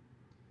Rome,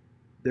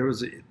 there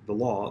was the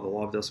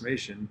law of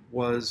decimation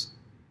was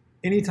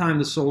anytime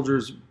the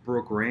soldiers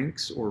broke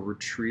ranks or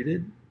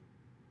retreated,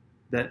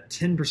 that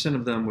 10%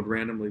 of them would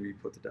randomly be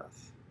put to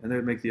death. And they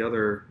would make the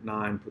other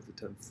 9 put the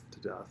 10th to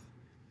death.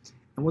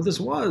 And what this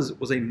was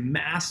a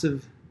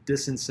massive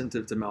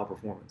disincentive to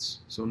malperformance.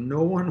 So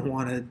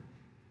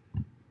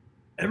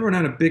everyone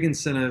had a big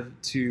incentive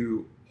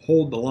to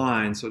hold the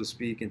line, so to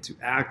speak, and to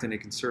act in a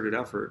concerted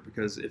effort,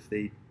 because if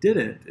they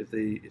didn't, if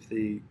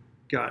they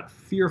got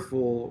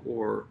fearful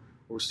or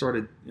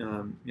started,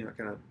 kind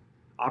of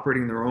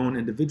operating their own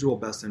individual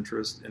best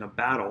interest in a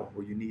battle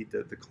where you need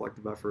the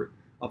collective effort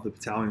of the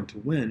battalion to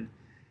win,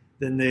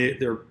 then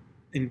they're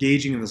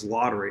engaging in this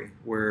lottery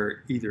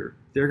where either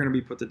they're going to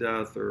be put to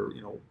death or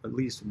at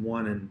least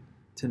 1 in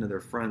 10 of their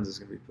friends is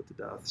going to be put to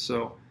death.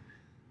 So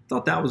I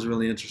thought that was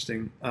really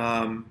interesting.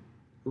 A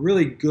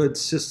really good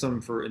system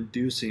for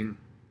inducing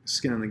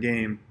skin in the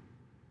game.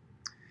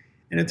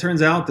 And it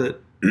turns out that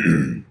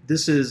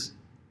this is,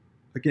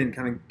 again,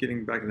 kind of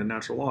getting back into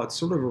natural law, it's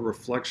sort of a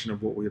reflection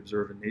of what we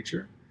observe in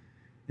nature,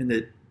 and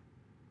that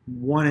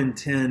 1 in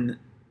 10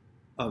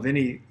 of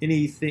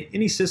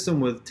any system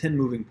with 10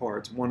 moving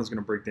parts, 1 is going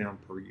to break down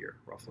per year,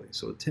 roughly.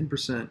 So a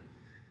 10%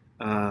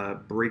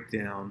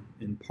 breakdown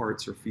in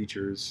parts or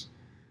features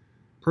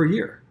per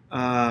year.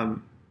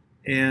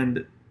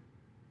 And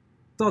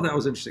thought that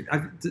was interesting.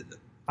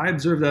 I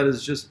observed that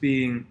as just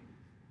being,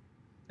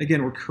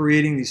 again, we're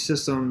creating these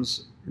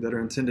systems that are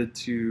intended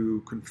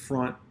to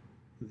confront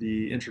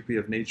the entropy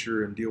of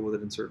nature and deal with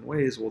it in certain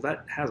ways. Well,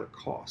 that has a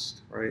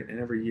cost, right? And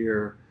every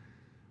year,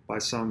 by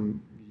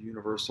some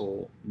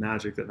universal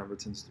magic, that number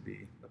tends to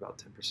be about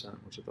 10%,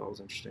 which I thought was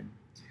interesting.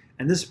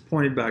 And this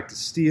pointed back to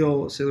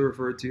steel. Saylor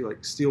referred to,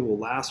 like, steel will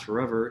last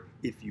forever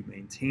if you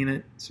maintain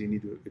it. So you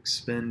need to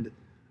expend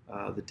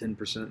the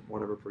 10%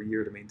 whatever per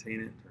year to maintain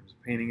it in terms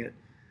of painting it.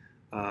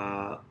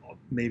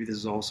 Maybe this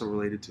is also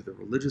related to the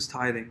religious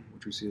tithing,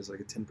 which we see as like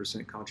a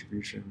 10%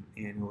 contribution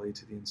annually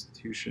to the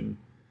institution.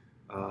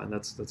 And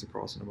that's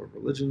across a number of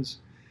religions.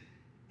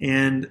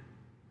 And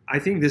I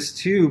think this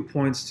too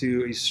points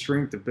to a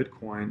strength of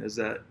Bitcoin, is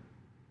that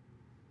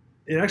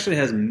it actually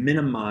has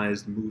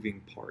minimized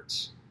moving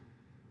parts.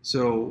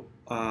 So,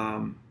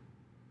 and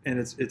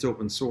it's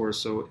open source,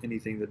 so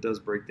anything that does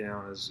break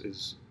down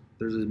is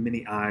there's as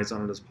many eyes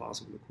on it as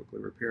possible to quickly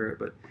repair it.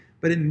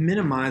 But it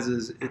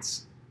minimizes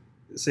its,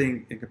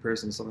 saying in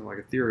comparison to something like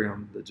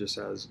Ethereum that just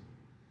has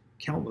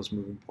countless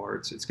moving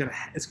parts, it's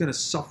gonna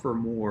suffer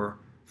more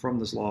from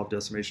this law of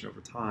decimation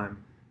over time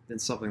than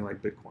something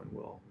like Bitcoin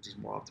will, which is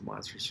more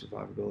optimized for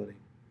survivability.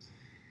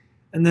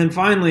 And then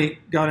finally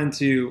got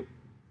into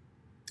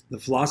the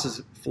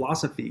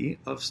philosophy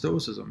of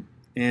Stoicism.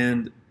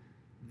 And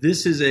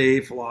this is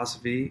a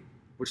philosophy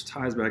which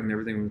ties back into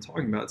everything we've been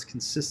talking about. It's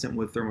consistent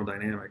with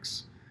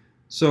thermodynamics.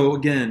 So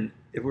again,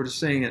 if we're just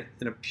saying it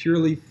in a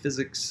purely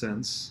physics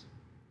sense,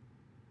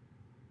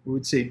 we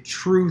would say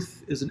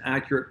truth is an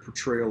accurate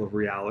portrayal of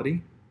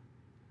reality.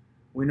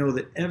 We know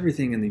that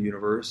everything in the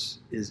universe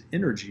is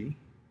energy.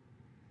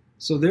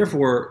 So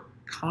therefore,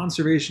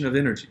 conservation of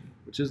energy,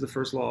 which is the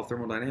first law of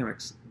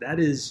thermodynamics, that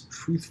is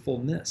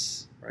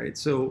truthfulness, right?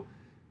 So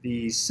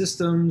the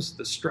systems,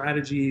 the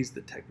strategies,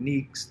 the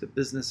techniques, the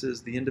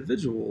businesses, the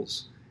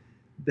individuals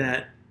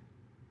that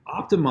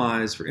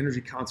optimize for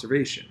energy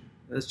conservation.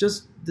 This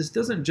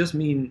doesn't just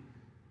mean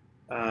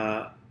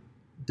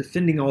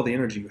defending all the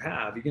energy you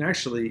have. You can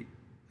actually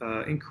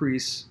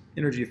increase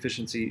energy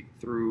efficiency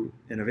through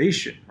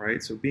innovation,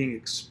 right? So being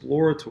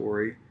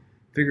exploratory,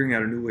 figuring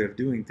out a new way of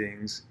doing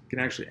things, can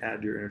actually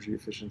add to your energy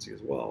efficiency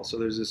as well. So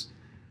there's this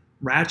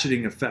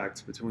ratcheting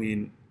effect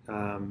between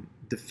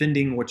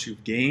defending what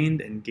you've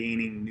gained and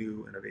gaining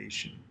new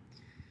innovation.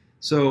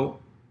 So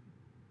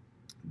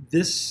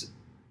this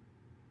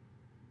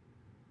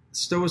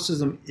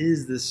Stoicism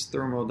is this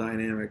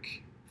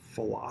thermodynamic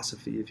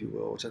philosophy, if you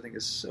will, which I think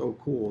is so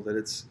cool that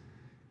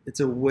it's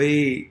a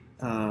way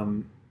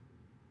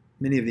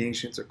many of the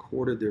ancients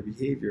accorded their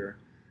behavior,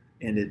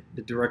 and it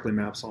directly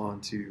maps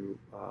on to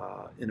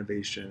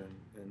innovation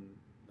and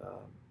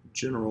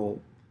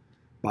general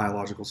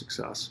biological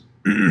success.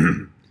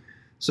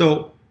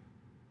 So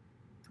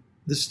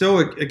the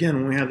Stoic, again,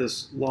 when we have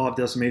this law of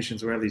decimation,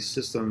 so we have these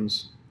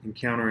systems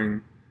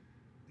encountering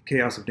the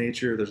chaos of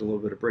nature, there's a little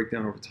bit of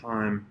breakdown over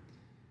time.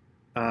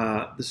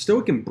 The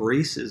Stoic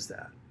embraces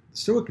that. The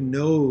Stoic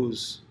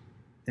knows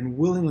and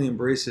willingly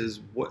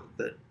embraces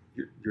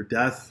your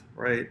death,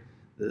 right?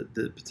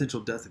 The potential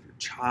death of your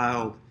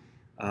child,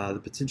 the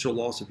potential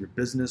loss of your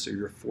business or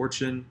your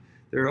fortune.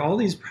 There are all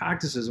these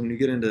practices when you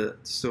get into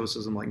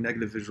Stoicism, like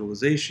negative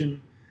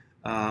visualization,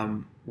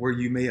 where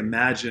you may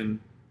imagine,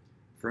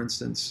 for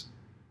instance,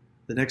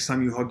 the next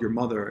time you hug your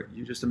mother,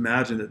 you just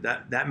imagine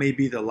that may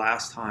be the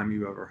last time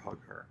you ever hug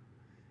her.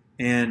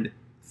 And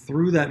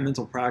through that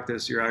mental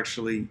practice, you're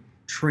actually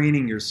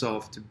training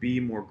yourself to be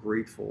more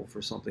grateful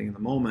for something in the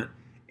moment,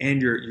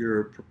 and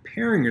you're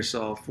preparing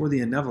yourself for the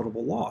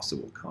inevitable loss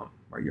that will come.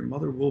 Right, your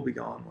mother will be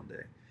gone one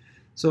day.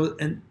 So,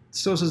 and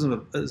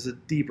Stoicism is a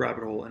deep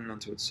rabbit hole in and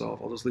unto itself.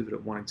 I'll just leave it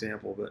at one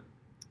example, but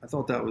I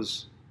thought that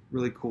was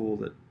really cool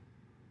that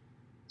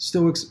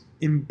Stoics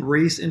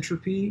embrace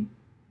entropy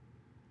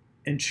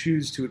and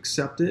choose to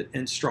accept it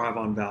and strive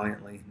on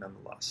valiantly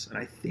nonetheless. And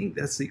I think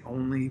that's the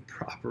only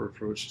proper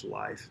approach to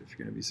life if you're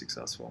going to be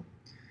successful.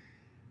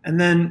 And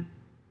then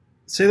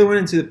Saylor went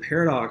into the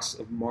paradox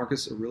of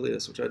Marcus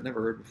Aurelius, which I'd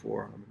never heard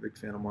before. I'm a big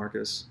fan of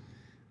Marcus.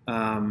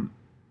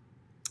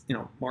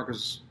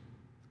 Marcus,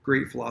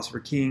 great philosopher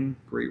king,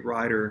 great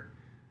writer,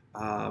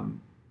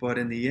 but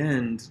in the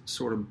end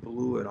sort of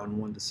blew it on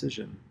one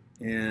decision.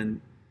 And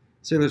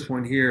Saylor's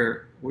point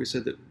here, where he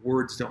said that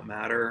words don't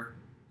matter,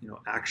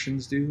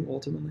 actions do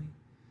ultimately.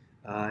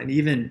 And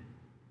even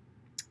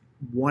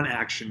one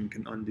action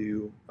can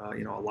undo,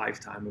 a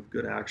lifetime of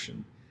good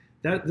action.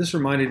 This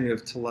reminded me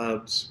of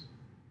Taleb's,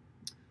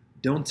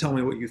 don't tell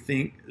me what you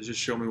think, just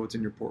show me what's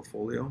in your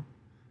portfolio.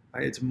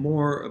 Right? It's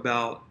more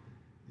about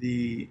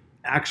the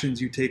actions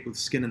you take with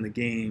skin in the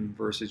game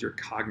versus your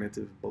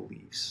cognitive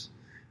beliefs.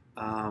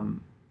 And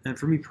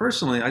for me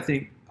personally, I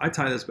think I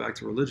tie this back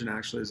to religion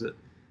actually, is that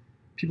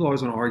people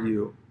always want to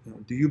argue,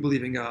 do you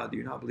believe in God? Do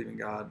you not believe in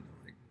God?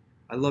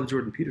 I love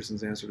Jordan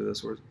Peterson's answer to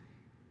this, where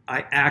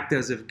I act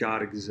as if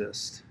God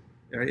exists.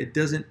 Right?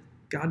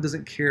 God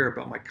doesn't care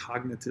about my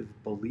cognitive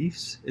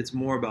beliefs. It's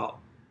more about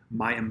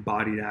my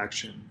embodied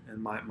action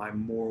and my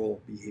moral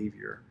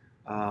behavior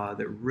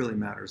that really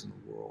matters in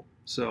the world.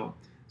 So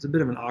it's a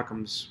bit of an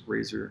Occam's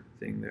razor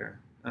thing there.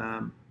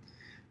 But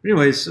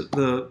anyways,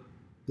 the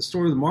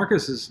story with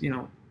Marcus is, he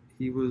had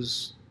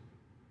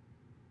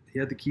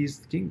the keys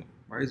to the kingdom.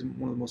 Right? He's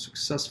one of the most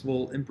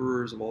successful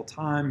emperors of all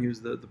time. He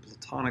was the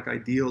Platonic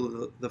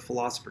ideal of the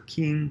philosopher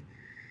king.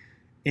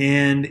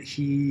 And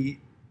he,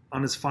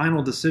 on his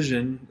final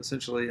decision,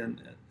 essentially,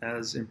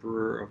 as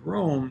emperor of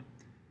Rome,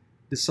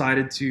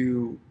 decided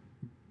to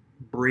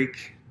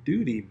break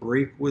duty,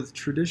 break with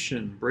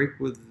tradition, break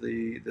with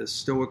the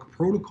Stoic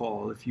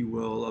protocol, if you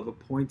will, of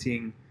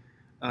appointing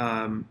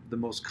the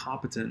most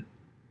competent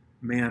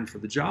man for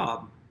the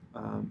job,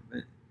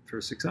 for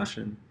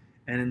succession,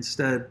 and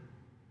instead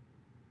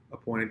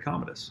appointed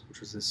Commodus,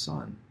 which was his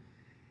son.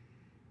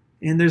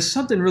 And there's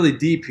something really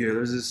deep here.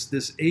 There's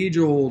this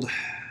age-old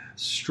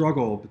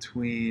struggle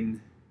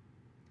between,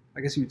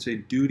 I guess you would say,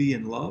 duty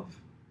and love.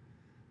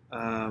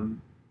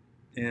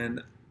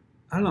 And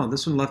I don't know,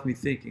 this one left me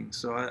thinking.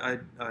 So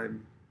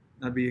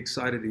I'd be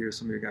excited to hear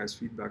some of your guys'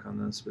 feedback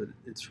on this, but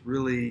it's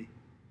really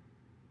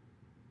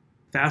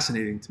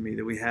fascinating to me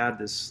that we had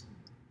this,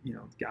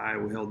 guy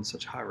we held in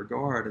such high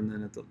regard, and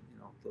then at the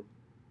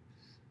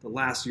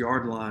last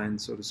yard line,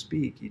 so to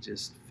speak, he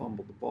just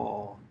fumbled the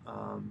ball.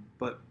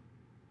 But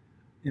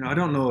I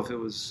don't know if it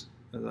was,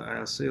 as I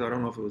asked Saylor, I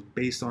don't know if it was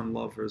based on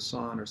love for his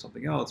son or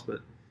something else,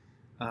 but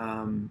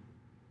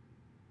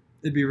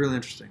it'd be really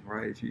interesting,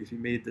 right? If you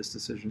made this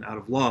decision out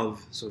of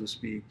love, so to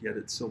speak, yet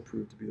it still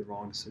proved to be the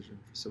wrong decision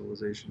for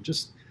civilization.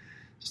 Just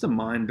a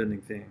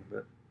mind-bending thing,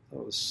 but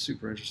that was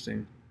super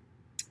interesting.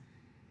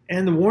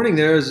 And the warning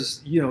there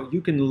is,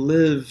 you can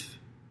live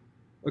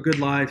a good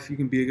life, you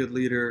can be a good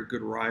leader, a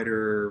good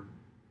writer,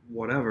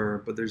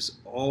 whatever, but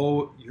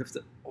you have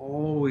to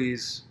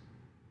always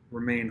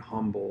remain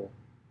humble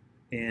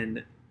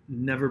and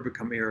never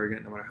become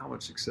arrogant, no matter how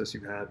much success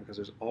you've had, because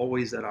there's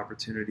always that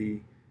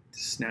opportunity to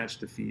snatch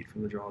defeat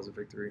from the jaws of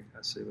victory,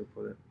 as Saylor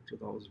put it, which I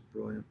thought was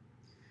brilliant.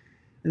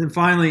 And then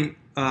finally,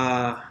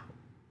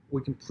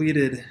 we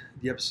completed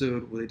the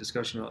episode with a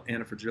discussion about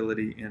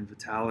antifragility and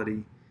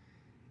vitality.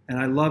 And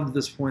I loved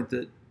this point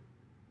that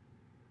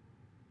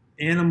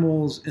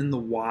animals in the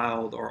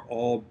wild are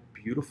all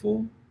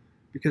beautiful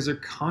because they're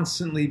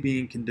constantly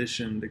being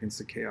conditioned against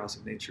the chaos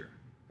of nature.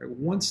 Right?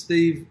 Once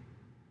they've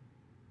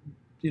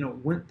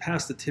went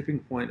past the tipping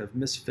point of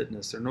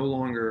misfitness, they're no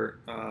longer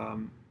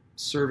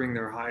serving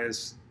their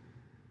highest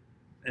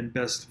and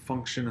best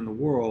function in the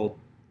world,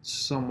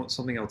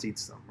 something else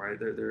eats them, right?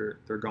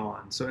 They're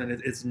gone. So, and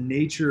it's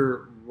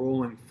nature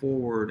rolling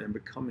forward and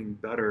becoming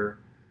better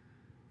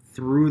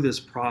through this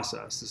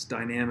process, this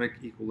dynamic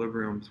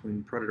equilibrium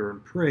between predator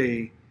and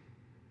prey,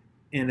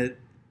 and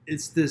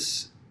it's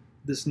this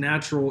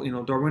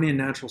natural, Darwinian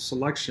natural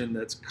selection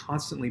that's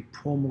constantly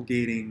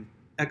promulgating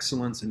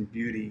excellence and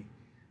beauty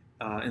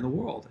in the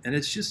world, and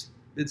it's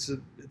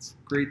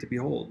great to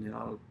behold. If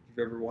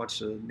you've ever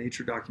watched a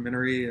nature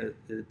documentary,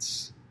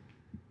 it's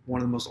one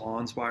of the most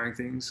awe-inspiring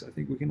things I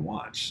think we can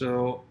watch.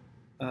 So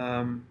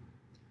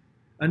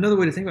another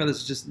way to think about this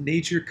is just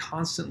nature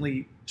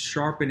constantly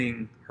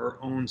sharpening her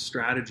own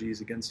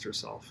strategies against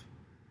herself.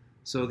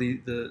 So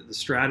the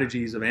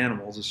strategies of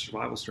animals, the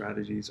survival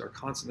strategies, are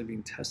constantly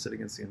being tested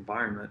against the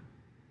environment,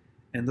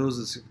 and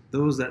those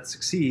that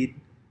succeed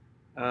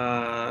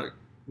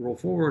roll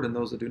forward, and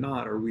those that do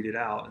not are weeded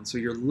out. And so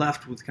you're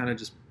left with kind of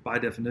just by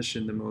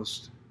definition the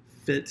most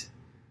fit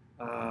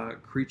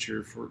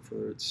creature for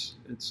its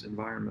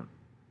environment.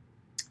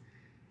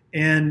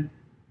 And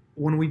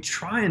when we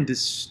try and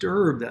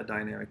disturb that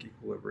dynamic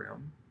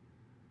equilibrium,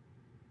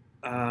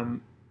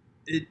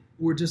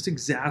 we're just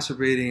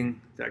exacerbating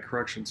that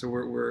correction. So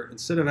we're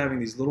instead of having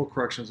these little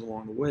corrections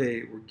along the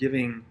way, we're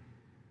giving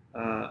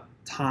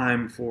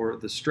time for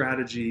the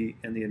strategy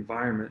and the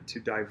environment to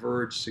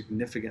diverge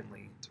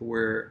significantly to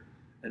where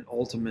an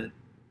ultimate,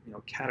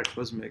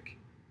 cataclysmic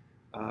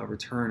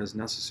return is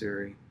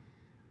necessary.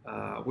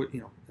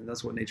 And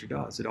that's what nature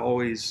does. It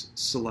always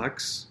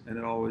selects and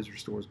it always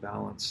restores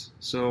balance.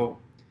 So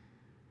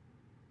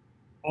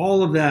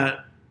all of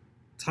that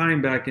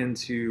tying back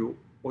into,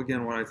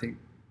 again, what I think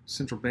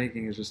central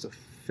banking is just a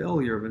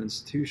failure of an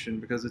institution,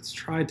 because it's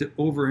tried to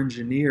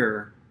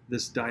over-engineer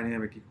this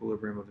dynamic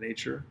equilibrium of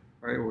nature,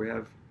 right? Where we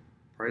have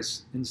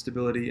price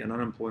instability and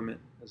unemployment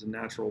as a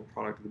natural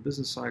product of the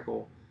business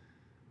cycle.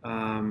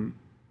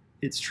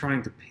 It's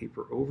trying to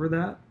paper over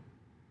that.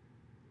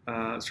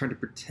 It's trying to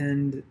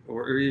pretend,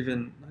 or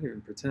even not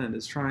even pretend,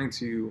 it's trying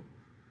to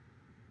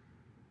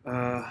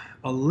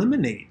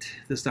eliminate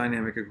this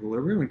dynamic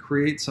equilibrium and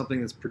create something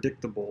that's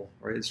predictable,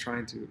 right? It's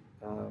trying to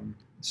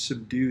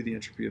subdue the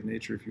entropy of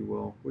nature, if you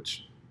will,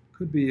 which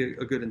could be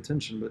a good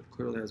intention, but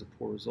clearly has a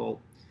poor result,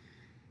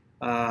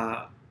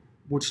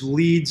 which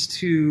leads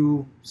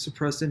to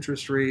suppressed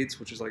interest rates,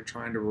 which is like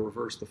trying to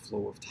reverse the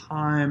flow of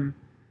time.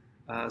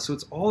 So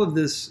it's all of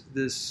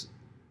this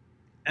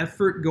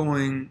effort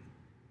going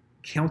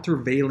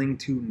countervailing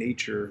to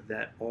nature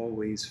that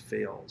always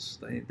fails.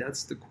 I think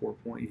that's the core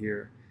point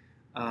here.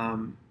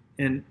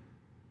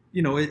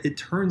 It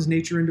turns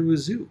nature into a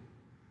zoo,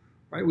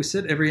 right? We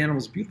said every animal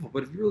is beautiful,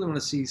 but if you really want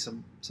to see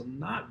some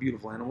not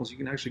beautiful animals, you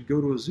can actually go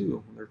to a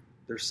zoo.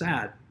 They're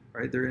sad,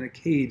 right? They're in a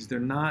cage. They're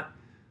not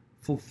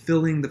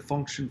fulfilling the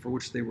function for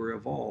which they were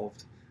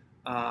evolved.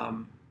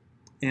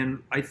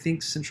 And I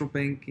think central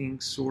banking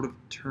sort of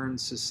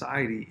turns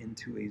society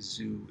into a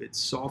zoo. It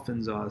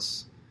softens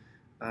us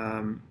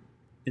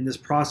in this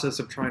process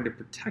of trying to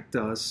protect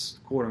us,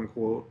 quote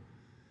unquote,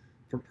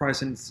 from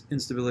price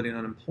instability and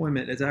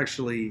unemployment. It's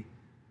actually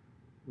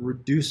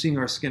reducing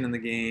our skin in the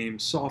game,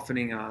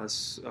 softening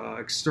us,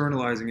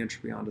 externalizing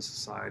entropy onto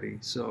society.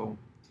 So,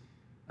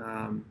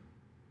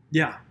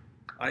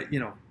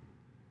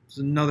 it's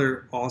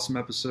another awesome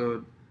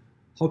episode.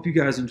 Hope you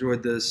guys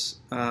enjoyed this.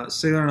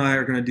 Saylor and I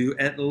are going to do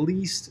at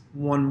least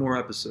one more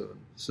episode.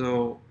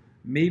 So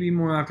maybe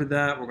more after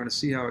that. We're going to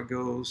see how it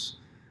goes.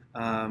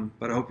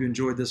 But I hope you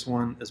enjoyed this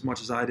one as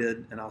much as I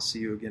did, and I'll see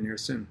you again here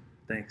soon.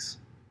 Thanks.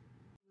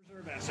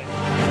 Reserve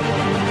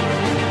asset.